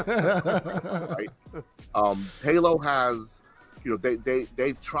 Right? Halo has,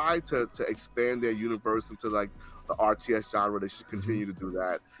 they've tried to expand their universe into like the RTS genre. They should continue to do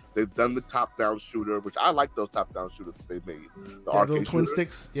that. They've done the top-down shooter, which I like those top-down shooters that they made. The arcade little twin shooter.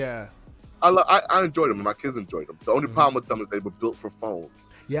 sticks. Yeah. I enjoyed them, and my kids enjoyed them. The only problem with them is they were built for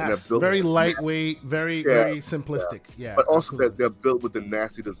phones. Yes, very lightweight, very simplistic. Yeah, but also they're built with the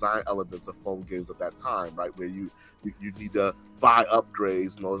nasty design elements of phone games of that time, right? Where you need to buy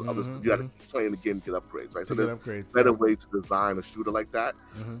upgrades and all this other stuff. You got to keep playing again to get upgrades, right? So there's better ways to design a shooter like that.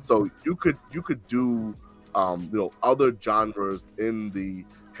 So you could do other genres in the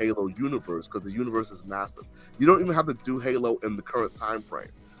Halo universe, because the universe is massive. You don't even have to do Halo in the current time frame,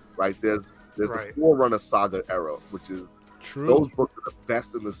 right? There's the Forerunner Saga era, which is true. Those books are the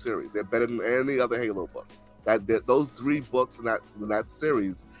best in the series. They're better than any other Halo book. Those 3 books in that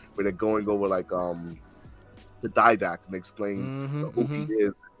series where they're going over like the Didact and explain who he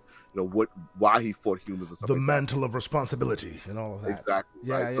is, why he fought humans and stuff. The like mantle of responsibility and all of that. Exactly.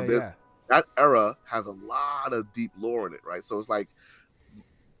 Yeah, right. yeah, That era has a lot of deep lore in it, right? So it's like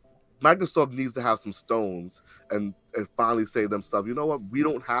Microsoft needs to have some stones and finally say to themselves, you know what?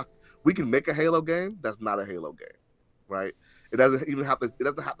 We can make a Halo game that's not a Halo game, right? It doesn't have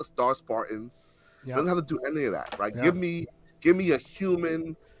to star Spartans. It doesn't have to do any of that, right? Give me a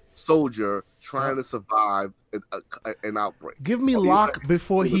human soldier trying to survive an outbreak. Give me Locke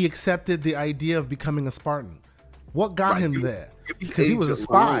before he accepted the idea of becoming a Spartan. What got him there? Because he was a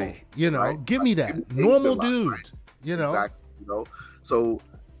spy, Give me that normal dude, Exactly. So,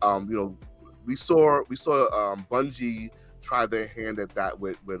 we saw Bungie try their hand at that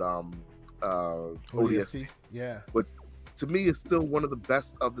with ODST. Yeah. But to me, it's still one of the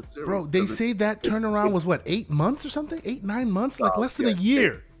best of the series. Bro, they say that turnaround was what, 8 months or something? 8, 9 months? Like less than a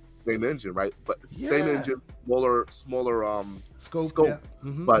year. Same engine, right? But Yeah. same engine, smaller Scope. Yeah.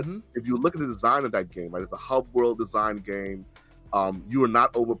 But if you look at the design of that game, right, it's a hub world design game. You are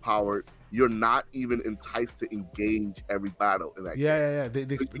not overpowered. You're not even enticed to engage every battle in that game. Yeah.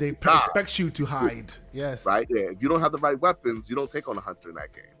 They expect you to hide. Yes. Right? Yeah. If you don't have the right weapons, you don't take on a hunter in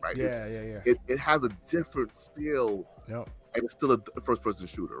that game, right? Yeah. It has a different feel, Yep. and it's still a first-person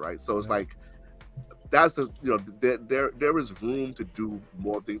shooter, right? So it's like that's the there is room to do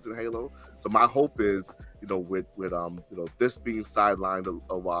more things in Halo. So my hope is with this being sidelined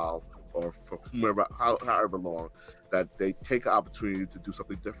a while, or for however long, that they take an opportunity to do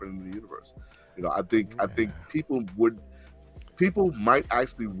something different in the universe. I think people might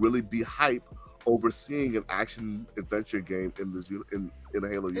actually really be hype over seeing an action adventure game in this in the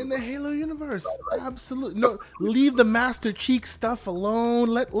Halo universe. In the Halo universe, Right. absolutely. So- No, leave the Master Chief stuff alone.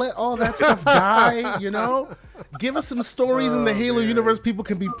 Let all that stuff die. Give us some stories in the Halo universe people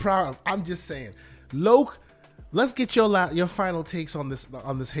can be proud of. I'm just saying, Loke. Let's get your final takes on this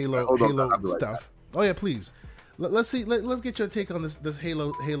Halo Hold on, I'll be right stuff. Oh yeah, please. Let's see. Let's get your take on this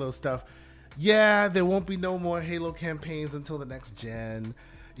Halo stuff. Yeah, there won't be no more Halo campaigns until the next gen.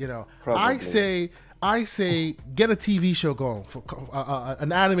 Probably. I say get a TV show going, for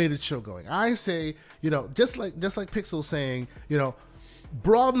an animated show going. I say, just like Pixel saying,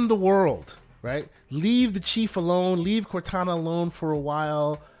 broaden the world, right? Leave the Chief alone, leave Cortana alone for a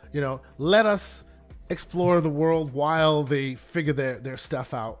while. Let us explore the world while they figure their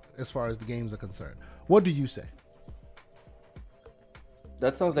stuff out as far as the games are concerned. What do you say?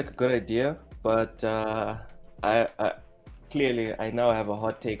 That sounds like a good idea, but I clearly I now have a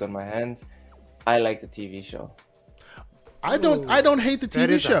hot take on my hands. I like the TV show. I don't hate the That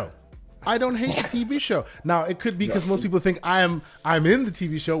TV is show. I don't hate the TV show. Now it could be because most people think I'm in the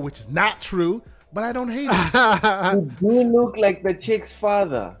TV show, which is not true. But I don't hate it. You look like the chick's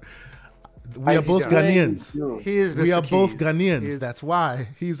father. We are both swear you Ghanaians. do. He is Mr. We are both Keys. Ghanaians. He is- That's why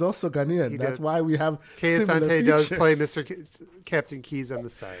he's also Ghanaian. He That's does. why we have Kay similar Asante does features. play Mr. Captain Keys on the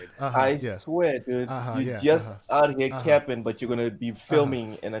side. Uh-huh, I yeah. swear, dude, Yeah, you're just out here capping, but you're gonna be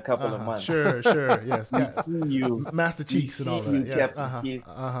filming in a couple of months. Sure, yes. Yeah. You, Master we Cheeks and all see that. you, Yes. Captain Keys.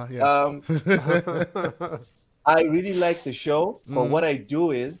 Yeah. I really like the show, but what I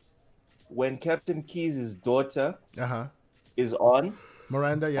do is when Captain Keys' daughter is on,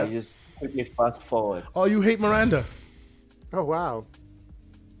 Miranda, yeah. I just quickly fast forward. Oh, you hate Miranda? Oh wow!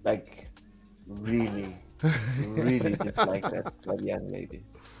 Like, really dislike that young lady.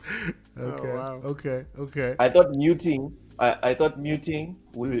 Okay. wow. Okay. I thought muting. I thought muting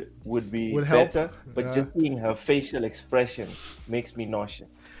would be Would help. better, but just seeing her facial expression makes me nauseous.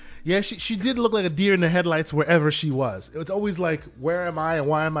 Yeah, she did look like a deer in the headlights wherever she was. It was always like, where am I and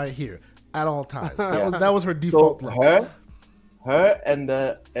why am I here? At all times. That was her So default look. her and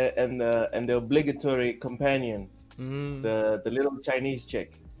the obligatory companion, the little Chinese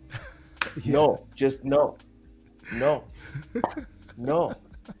chick. No, just no.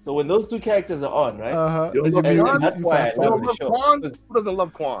 So when those two characters are on, right? You Then love you mute- Quan? and that's you why fast I love forward. the show. Quan? Who doesn't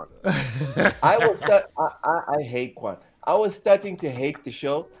love Quan? I hate Quan. I was starting to hate the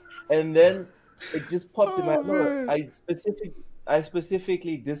show, and then it just popped in my head. man. I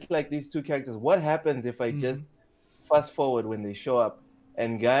specifically dislike these two characters. What happens if I just fast forward when they show up?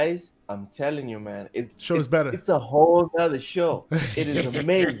 And guys, I'm telling you, man, Show's better. It's a whole other show. It is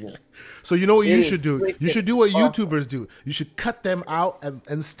amazing. So you know what It you is should do? You freaking should do what awesome. YouTubers do. You should cut them out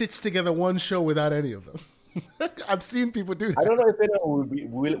and stitch together one show without any of them. I've seen people do I that. don't know if anyone would be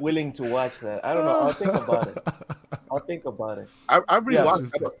willing to watch that. I don't know. I'll think about it. I Yeah.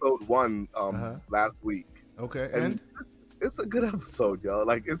 rewatched episode 1 last week, Okay, and and it's a good episode, yo.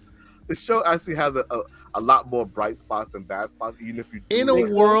 Like the show actually has a lot more bright spots than bad spots, even if you do in a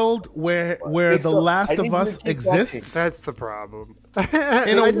like- world where Think The so. Last I of think Us we keep exists, That's the problem. in I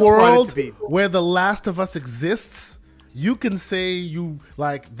a just want it world to be. where The Last of Us exists, you can say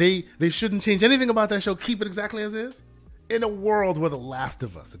they shouldn't change anything about that show. Keep it exactly as is. In a world where The Last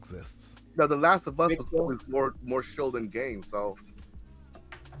of Us exists, No, The Last of Us Think was so. always more show than game, so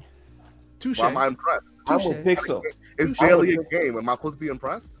touche. why am I impressed? I'm Touche. with Pixel. It's barely a game. Am I supposed to be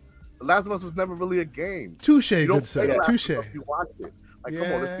impressed? The Last of Us was never really a game. Touche, You don't good play sir. The Last Touche. of Us, you watch it. Like,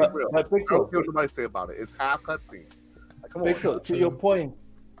 come on, let's Yeah. be real. But I don't Pixel, care what somebody say about it. It's half cutscene. Like, come on. Pixel, to your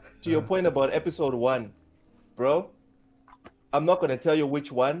point about episode 1, bro. I'm not gonna tell you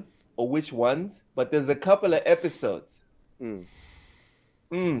which one or which ones, but there's a couple of episodes.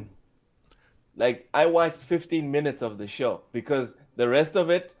 Like I watched 15 minutes of the show because the rest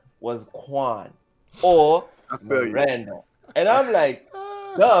of it was Quan or Miranda, and I'm like,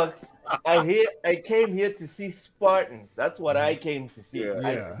 Doug, I came here to see Spartans. That's what I came to see.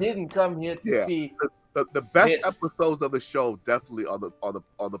 Yeah. I didn't come here to see. The best this. episodes of the show definitely are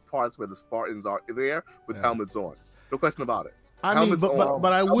the parts where the Spartans are there with helmets on. No question about it. I mean,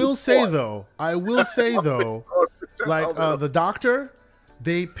 but I will say though, like the doctor,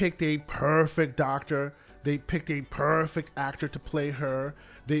 they picked a perfect doctor. They picked a perfect actor to play her.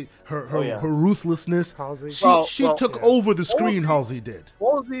 Her ruthlessness. Halsey. She took over the screen. Halsey did.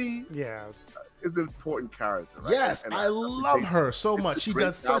 Halsey, Yeah. is an important character. Right? Yes, And I love her so much. She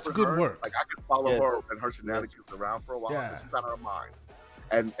does such good work. Like I can follow her and her shenanigans around for a while. Yeah. She's out of her mind,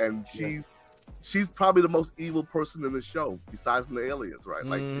 and she's probably the most evil person in the show besides from the aliens, right?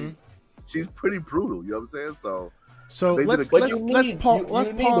 Like she's pretty brutal. You know what I'm saying? So They let's did a-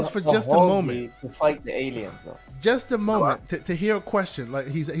 pause for just a moment. To fight the aliens, though. Just a moment to hear a question. Like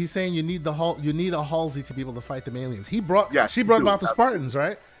he's saying, you need a Halsey to be able to fight the aliens. She brought about the Spartans,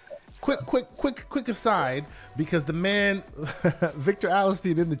 right? Quick aside, because the man Victor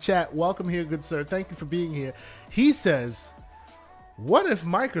Alistine in the chat, welcome here, good sir. Thank you for being here. He says, what if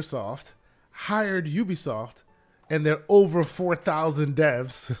Microsoft hired Ubisoft and their over 4,000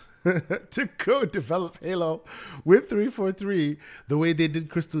 devs to go develop Halo with 343 the way they did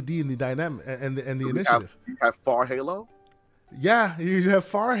Crystal D in the dynamic and the initiative? You have Far Halo. Yeah, you have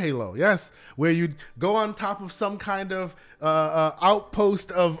Far Halo, yes, where you'd go on top of some kind of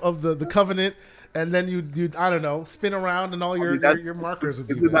outpost of the Covenant, and then you'd I don't know, spin around, and all your markers would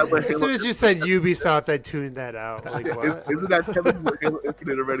be there. As soon as you said Ubisoft, I tuned that out. Like, what? Isn't that telling what Halo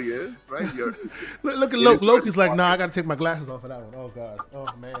Infinite already is, right? Look at Loki's like, nah, I got to take my glasses off for that one. Oh, God. Oh,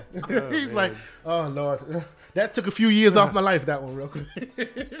 man. He's like, oh, Lord. That took a few years off my life, that one, real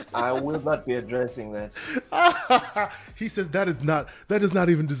quick. I will not be addressing that. He says that does not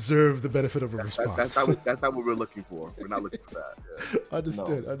even deserve the benefit of a response. That's not what we're looking for. We're not looking for that. Yeah.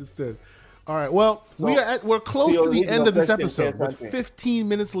 Understood. All right. Well, we're close to the end of this episode with 15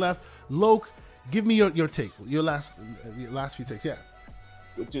 minutes left. Loke, give me your take, your last few takes. Yeah.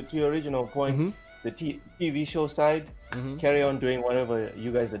 To your original point, the TV show side, carry on doing whatever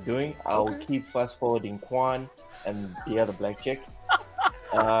you guys are doing. I'll keep fast forwarding Quan and the other black chick.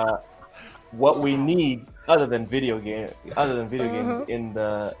 What we need, other than video games in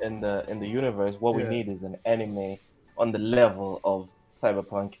the universe, what we need is an anime on the level of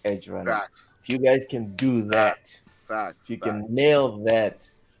Cyberpunk Edge Runners. Facts. If you guys can do that, if you can nail that,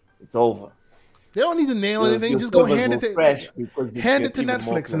 it's over. They don't need to nail anything. Just go hand it to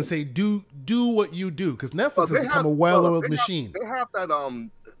Netflix and say, do what you do, because Netflix has become a well-oiled machine. They have that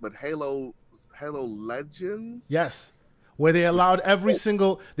with Halo Legends. Yes, where they allowed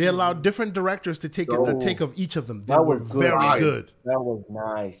allowed different directors to take a take of each of them. They were very good. That was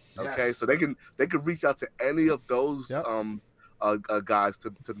nice. Okay, Yes. so they can reach out to any of those guys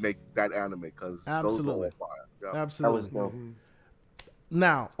to make that anime, because those are all fire. Yeah. Absolutely. That was dope.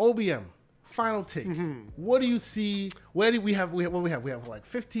 Now, OBM, final take. What do you see? Where do we have? We have like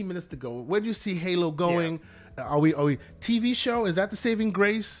 15 minutes to go. Where do you see Halo going? Are we TV show? Is that the saving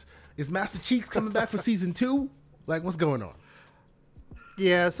grace? Is Master Cheeks coming back for season 2? Like, what's going on?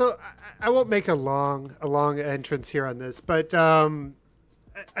 Yeah, so I won't make a long entrance here on this, but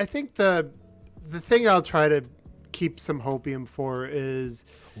I think the thing I'll try to keep some hopium for is,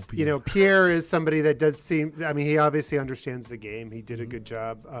 Pierre is somebody that does seem, I mean, he obviously understands the game. He did a good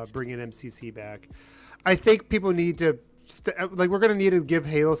job bringing MCC back. I think people need to, we're going to need to give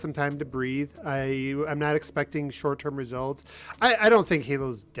Halo some time to breathe. I'm not expecting short-term results. I don't think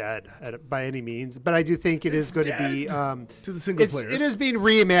Halo's dead by any means, but I do think it is going to be to the single players. It is being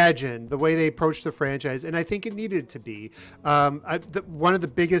reimagined the way they approach the franchise, and I think it needed to be. One of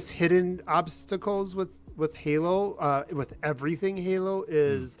the biggest hidden obstacles with Halo, with everything Halo,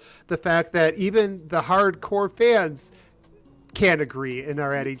 is the fact that even the hardcore fans can't agree and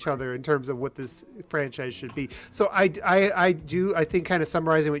are at each other in terms of what this franchise should be. So I think, kind of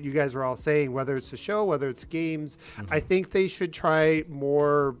summarizing what you guys are all saying, whether it's the show, whether it's games, I think they should try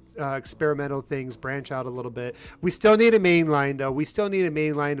more experimental things, branch out a little bit. We still need a main line, though. We still need a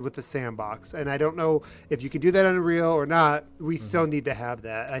main line with the sandbox, and I don't know if you can do that on Unreal or not. We still need to have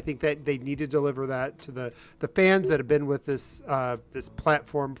that. I think that they need to deliver that to the fans that have been with this this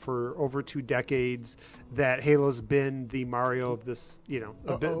platform for over 2 decades. That Halo's been the Mario of this, we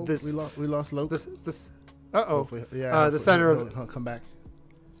lost Loke. The center of he'll come back.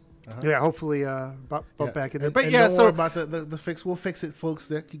 Yeah, hopefully bump back in there. And But don't yeah, worry about the fix. We'll fix it, folks.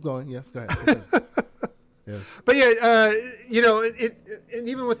 There, keep going. Yes, go ahead. But yeah, you know, and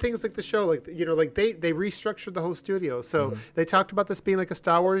even with things like the show, like, you know, like they restructured the whole studio. So they talked about this being like a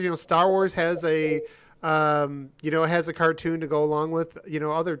Star Wars. You know, Star Wars has a you know, it has a cartoon to go along with, you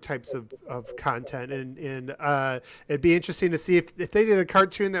know, other types of content, and it'd be interesting to see if they did a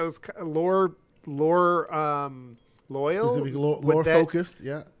cartoon that was lore loyal, specific lore focused.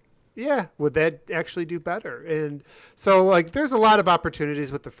 Yeah, would that actually do better? And so, like, there's a lot of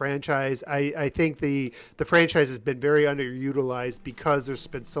opportunities with the franchise. I think the franchise has been very underutilized because there's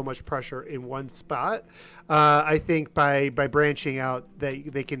been so much pressure in one spot. I think by branching out,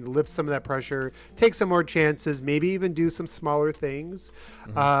 they can lift some of that pressure, take some more chances, maybe even do some smaller things.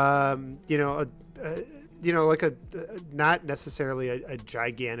 You know, like not necessarily a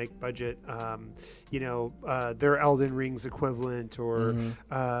gigantic budget, you know, their Elden Ring's equivalent, or in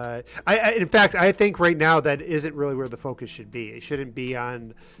fact, I think right now that isn't really where the focus should be. It shouldn't be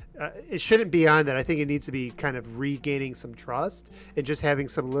on that. I think it needs to be kind of regaining some trust and just having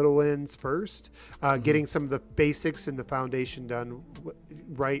some little wins first, getting some of the basics and the foundation done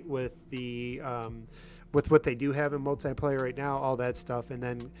right with the with what they do have in multiplayer right now, all that stuff,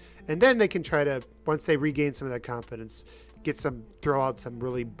 and then they can try to, once they regain some of that confidence, throw out some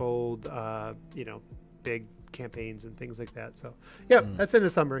really bold, you know, big campaigns and things like that. So yeah, that's in a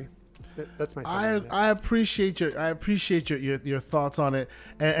summary. That's my summary. I appreciate your thoughts on it,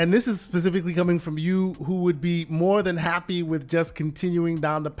 and this is specifically coming from you, who would be more than happy with just continuing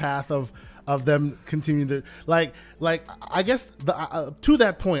down the path of them continuing to like I guess to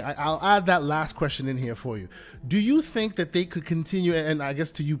that point, I'll add that last question in here for you. Do you think that they could continue, and I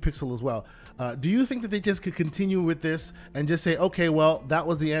guess to you, Pixel, as well, do you think that they just could continue with this and just say, okay, well, that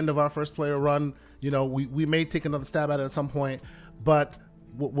was the end of our first player run, you know, we may take another stab at it at some point, but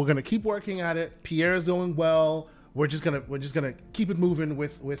we're gonna keep working at it, Pierre's doing well, we're just gonna keep it moving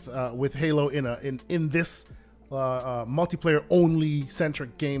with Halo in this multiplayer only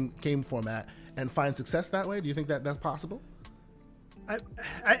centric game format, and find success that way? Do you think that that's possible?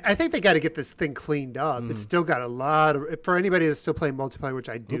 I think they got to get this thing cleaned up. It's still got a lot of, for anybody that's still playing multiplayer, which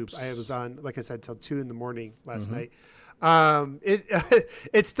I do. I was on, like I said, till 2 a.m. last night.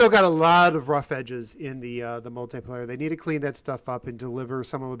 It's still got a lot of rough edges in the multiplayer. They need to clean that stuff up and deliver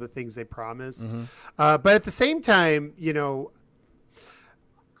some of the things they promised. But at the same time, you know,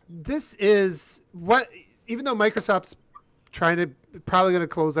 this is what, even though Microsoft's probably going to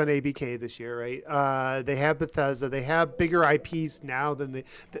close on ABK this year, right? They have Bethesda, they have bigger IPs now than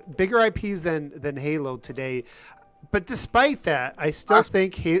bigger IPs than Halo today. But despite that, I still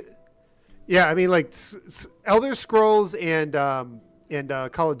think yeah, I mean, like Elder Scrolls and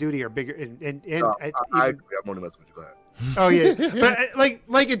Call of Duty are bigger. I agree. I'm only messing with you. Go ahead. Oh yeah, but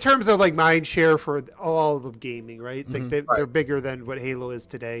like in terms of like mind share for all of gaming, right? Like they're bigger than what Halo is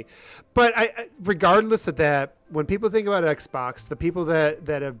today. But regardless of that, when people think about Xbox, the people that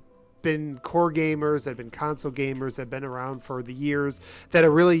have been core gamers, that have been console gamers, that have been around for the years, that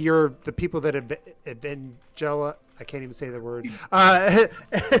are really the people that have evangela. I can't even say the word.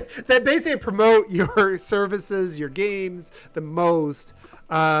 That basically promote your services, your games the most.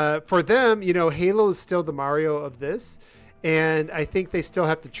 For them, you know, Halo is still the Mario of this, and I think they still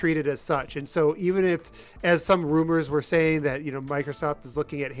have to treat it as such. And so even if, as some rumors were saying, that, you know, Microsoft is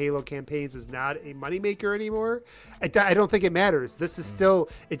looking at Halo campaigns as not a moneymaker anymore, I don't think it matters. This is still,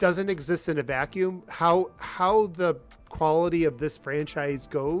 it doesn't exist in a vacuum. How the quality of this franchise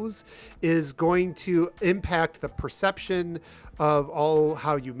goes is going to impact the perception of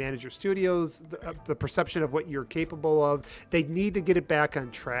how you manage your studios, the perception of what you're capable of. They need to get it back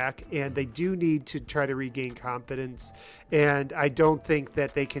on track, and they do need to try to regain confidence. And I don't think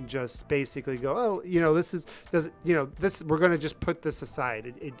that they can just basically go, oh, you know, we're going to just put this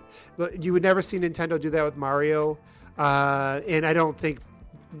aside. You would never see Nintendo do that with Mario, and I don't think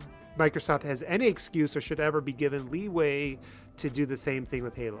Microsoft has any excuse or should ever be given leeway to do the same thing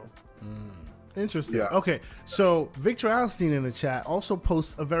with Halo. Interesting. Yeah. Okay, so Victor Alstein in the chat also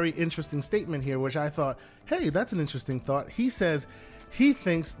posts a very interesting statement here, which I thought, hey, that's an interesting thought. He says he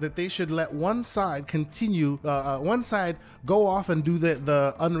thinks that they should let one side go off and do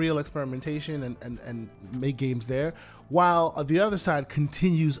the Unreal experimentation and make games there, while the other side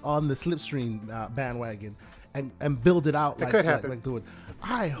continues on the Slipstream bandwagon and build it out like doing.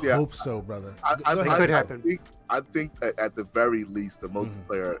 I hope so, brother. It could happen. I think that at the very least, the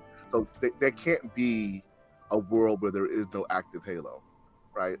multiplayer. So there can't be a world where there is no active Halo,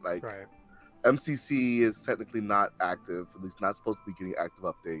 right? Like MCC is technically not active, at least not supposed to be getting active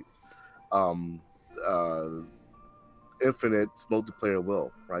updates. Infinite's multiplayer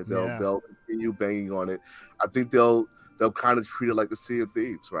will, right? They'll continue banging on it. I think they'll kind of treat it like the Sea of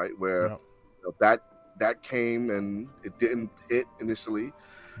Thieves, right? Where that that came and it didn't hit initially.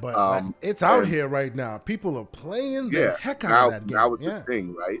 But it's out here right now. People are playing the heck out of that game. Now it's the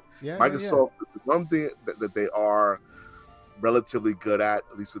thing, right? Yeah, Microsoft, the one thing that they are relatively good at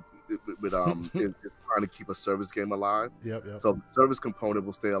least with is trying to keep a service game alive. Yep. So the service component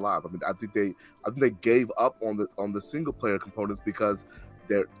will stay alive. I mean, I think they gave up on the single player components because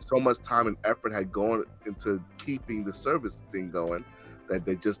there so much time and effort had gone into keeping the service thing going that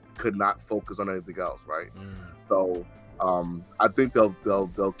they just could not focus on anything else, right? So I think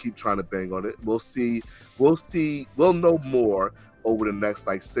they'll keep trying to bang on it. We'll see. We'll know more over the next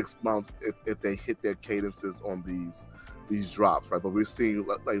like 6 months if they hit their cadences on these drops, right? But we're seeing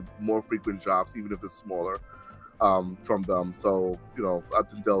like more frequent drops, even if it's smaller, from them. So I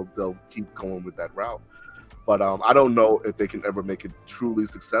think they'll keep going with that route. But I don't know if they can ever make it truly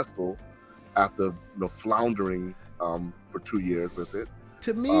successful after floundering for 2 years with it.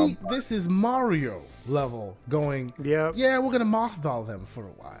 To me, this is Mario level going. Yeah, we're gonna mothball them for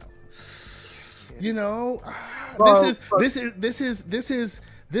a while. This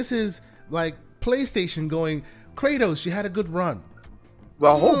is like PlayStation going. Kratos, you had a good run.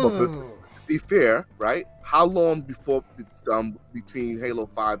 Well, hold on. To be fair, right? How long before between Halo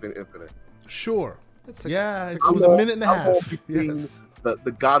 5 and Infinite? Sure. It was a minute and a half. Yes.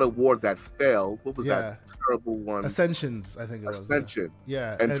 The God of War that failed. What was that terrible one? Ascensions, I think it was. Ascension.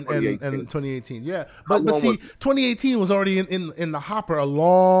 Yeah, and 2018. Yeah, but see, 2018 was already in the hopper a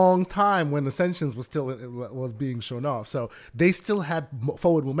long time when Ascensions was being shown off. So they still had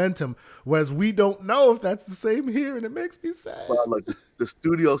forward momentum, whereas we don't know if that's the same here, and it makes me sad. Well, look, the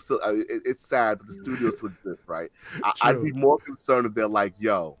studio still. It's sad, but the studio still exists, right? I'd be more concerned if they're like,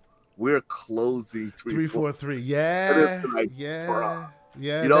 "Yo, we're closing 343." Yeah.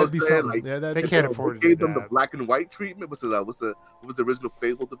 You know what I'm saying? Like, they can't afford to gave them the black and white treatment. What's the original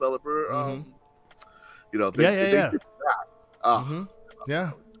Fable developer? They did that.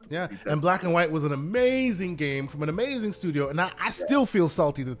 Yeah. And Black and White was an amazing game from an amazing studio, and I still feel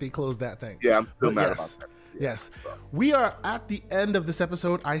salty that they closed that thing. Yeah, I'm still mad about that. Yes. We are at the end of this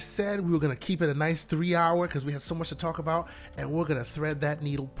episode. I said we were going to keep it a nice 3 hour because we had so much to talk about, and we're going to thread that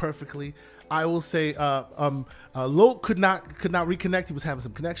needle perfectly. I will say Loke could not reconnect. He was having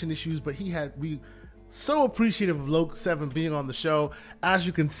some connection issues, but we so appreciative of Loke 7 being on the show. As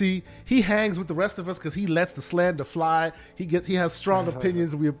you can see, he hangs with the rest of us because he lets the slander fly. He has strong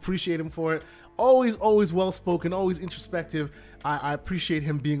opinions, and we appreciate him for it. Always well-spoken, always introspective. I appreciate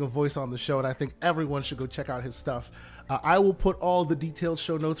him being a voice on the show, and I think everyone should go check out his stuff. I will put all the detailed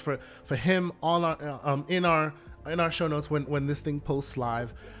show notes for him on our, in our show notes when this thing posts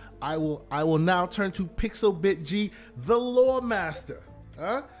live. I will now turn to Pixelbit G, the lore master,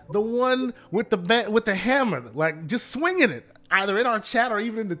 the one with the hammer, like just swinging it, either in our chat or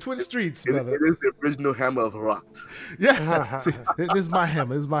even in the Twitter streets, brother. It is the original hammer of Rock. Yeah, see, this is my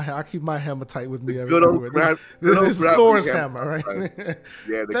hammer. I keep my hammer tight with me everywhere. This is Thor's hammer, right?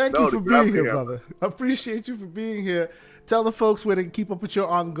 Yeah. Thank you for being here, brother. Appreciate you for being here. Tell the folks where they can keep up with your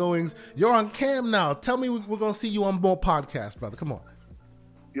ongoings. You're on cam now. Tell me we're gonna see you on more podcasts, brother. Come on.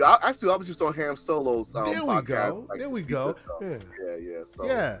 Yeah, I was just on Ham Solo's there we podcast. Go. There we go. Yeah. So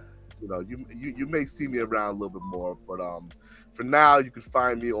yeah, you may see me around a little bit more, but for now you can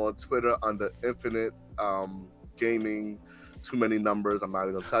find me on Twitter under Infinite Gaming. Too many numbers. I'm not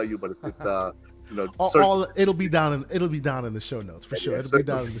even gonna tell you, but it's it'll be down in the show notes for sure. It'll be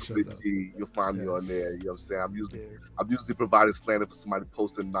down in the show notes. You'll find me on there. You know what I'm saying? I'm usually providing slander for somebody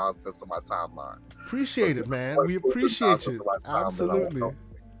posting nonsense on my timeline. Appreciate it, man. We appreciate you. Absolutely.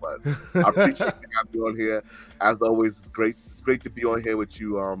 But I appreciate you having me on here. As always, it's great to be on here with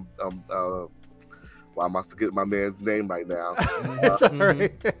you. Why am I forgetting my man's name right now? It's all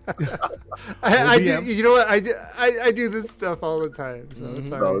right. I do. You know what? I do this stuff all the time. So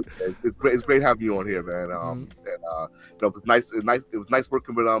it's all right. It's great having you on here, man. It was nice. It was nice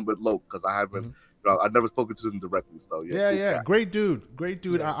working with Loke because I haven't. I've never spoken to him directly, so yeah. Great dude.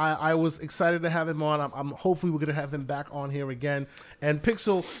 Yeah. I was excited to have him on. I'm hopefully we're gonna have him back on here again. And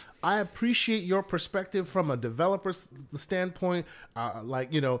Pixel, I appreciate your perspective from a developer's standpoint,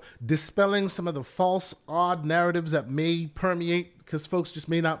 dispelling some of the false, odd narratives that may permeate because folks just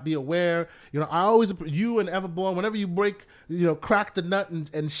may not be aware. I always, you and Everborn, whenever you crack the nut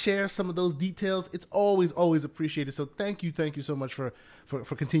and share some of those details, it's always appreciated. So thank you so much for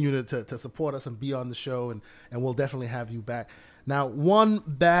continuing to support us and be on the show, and we'll definitely have you back. Now, one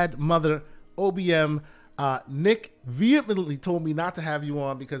bad mother, OBM, Nick vehemently told me not to have you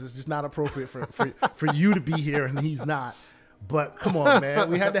on because it's just not appropriate for you to be here, and he's not. But come on, man.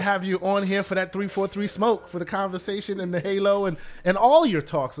 We had to have you on here for that 343 smoke, for the conversation and the Halo and all your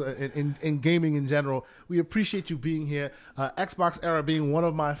talks in gaming in general. We appreciate you being here. Xbox Era being one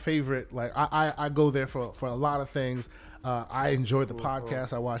of my favorite. Like I go there for a lot of things. I enjoy the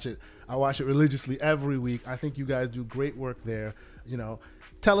podcast. I watch it religiously every week. I think you guys do great work there. You know,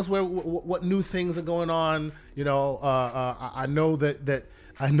 tell us what new things are going on. You know, I know that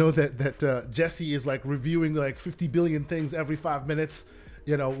Jesse is like reviewing like 50 billion things every 5 minutes.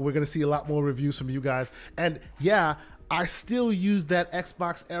 You know, we're going to see a lot more reviews from you guys. And yeah, I still use that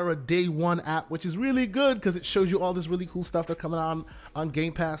Xbox Era Day One app, which is really good because it shows you all this really cool stuff that's coming on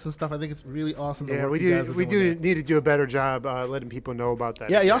Game Pass and stuff. I think it's really awesome. Yeah, we do need to do a better job letting people know about that.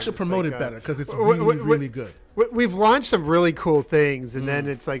 Yeah, y'all should promote it better because it's really good. We've launched some really cool things, and then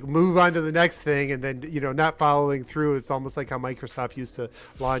it's like move on to the next thing, and then not following through. It's almost like how Microsoft used to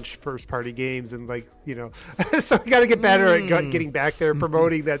launch first-party games, and so we got to get better at getting back there,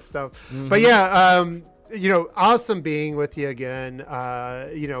 promoting that stuff. But yeah. Awesome being with you again.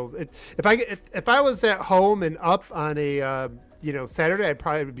 If I was at home and up on a Saturday, I'd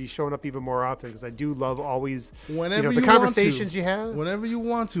probably be showing up even more often because I do love always the conversations you have. Whenever you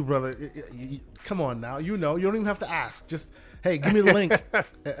want to, brother. Come on now, you don't even have to ask. Just hey, give me the link,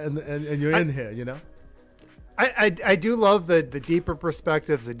 and you're in here. I do love the deeper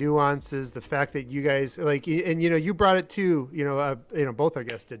perspectives, the nuances, the fact that you guys you brought it too. Both our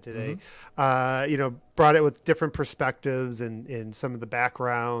guests did today. Brought it with different perspectives and some of the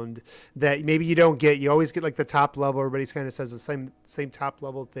background that maybe you don't get. You always get like the top level. Everybody kind of says the same top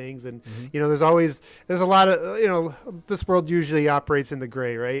level things, and there's a lot of this world usually operates in the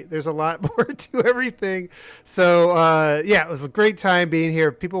gray, right? There's a lot more to everything. So it was a great time being here.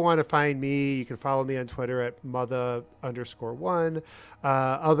 If people want to find me, you can follow me on Twitter at Mother_1.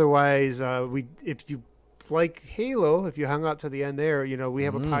 Otherwise, if you like Halo, if you hung out to the end there, we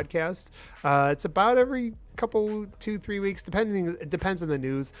have a podcast. It's about every couple 2-3 weeks, it depends on the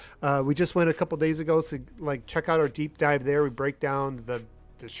news. We just went a couple days ago, so check out our deep dive there. We break down the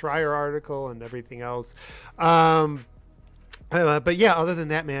Schreier article and everything else. But yeah, other than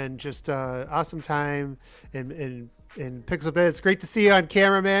that, man, just awesome time and Pixel Bit. It's great to see you on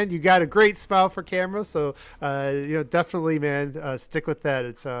camera, man. You got a great smile for camera, so definitely, man, stick with that.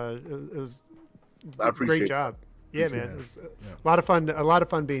 It was a great job. Yeah, man. It was a lot of fun. A lot of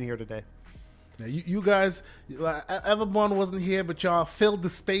fun being here today. Now, you guys, Everborn wasn't here, but y'all filled the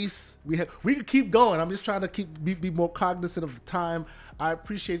space. We could keep going. I'm just trying to be more cognizant of the time. I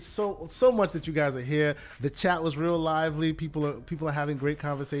appreciate so much that you guys are here. The chat was real lively. People are having great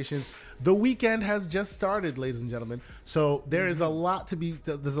conversations. The weekend has just started, ladies and gentlemen. So there is a lot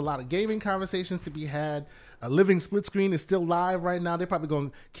there's a lot of gaming conversations to be had. Living Split Screen is still live right now. They're probably going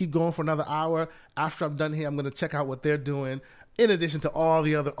to keep going for another hour. After I'm done here, I'm going to check out what they're doing, in addition to all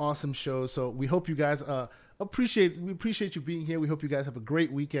the other awesome shows. So we hope you guys appreciate you being here. We hope you guys have a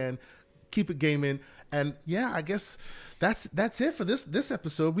great weekend. Keep it gaming. And yeah, I guess that's it for this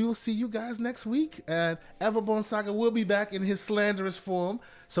episode. We will see you guys next week. And Everborn Saga will be back in his slanderous form.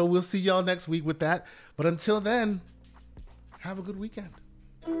 So we'll see y'all next week with that. But until then, have a good weekend.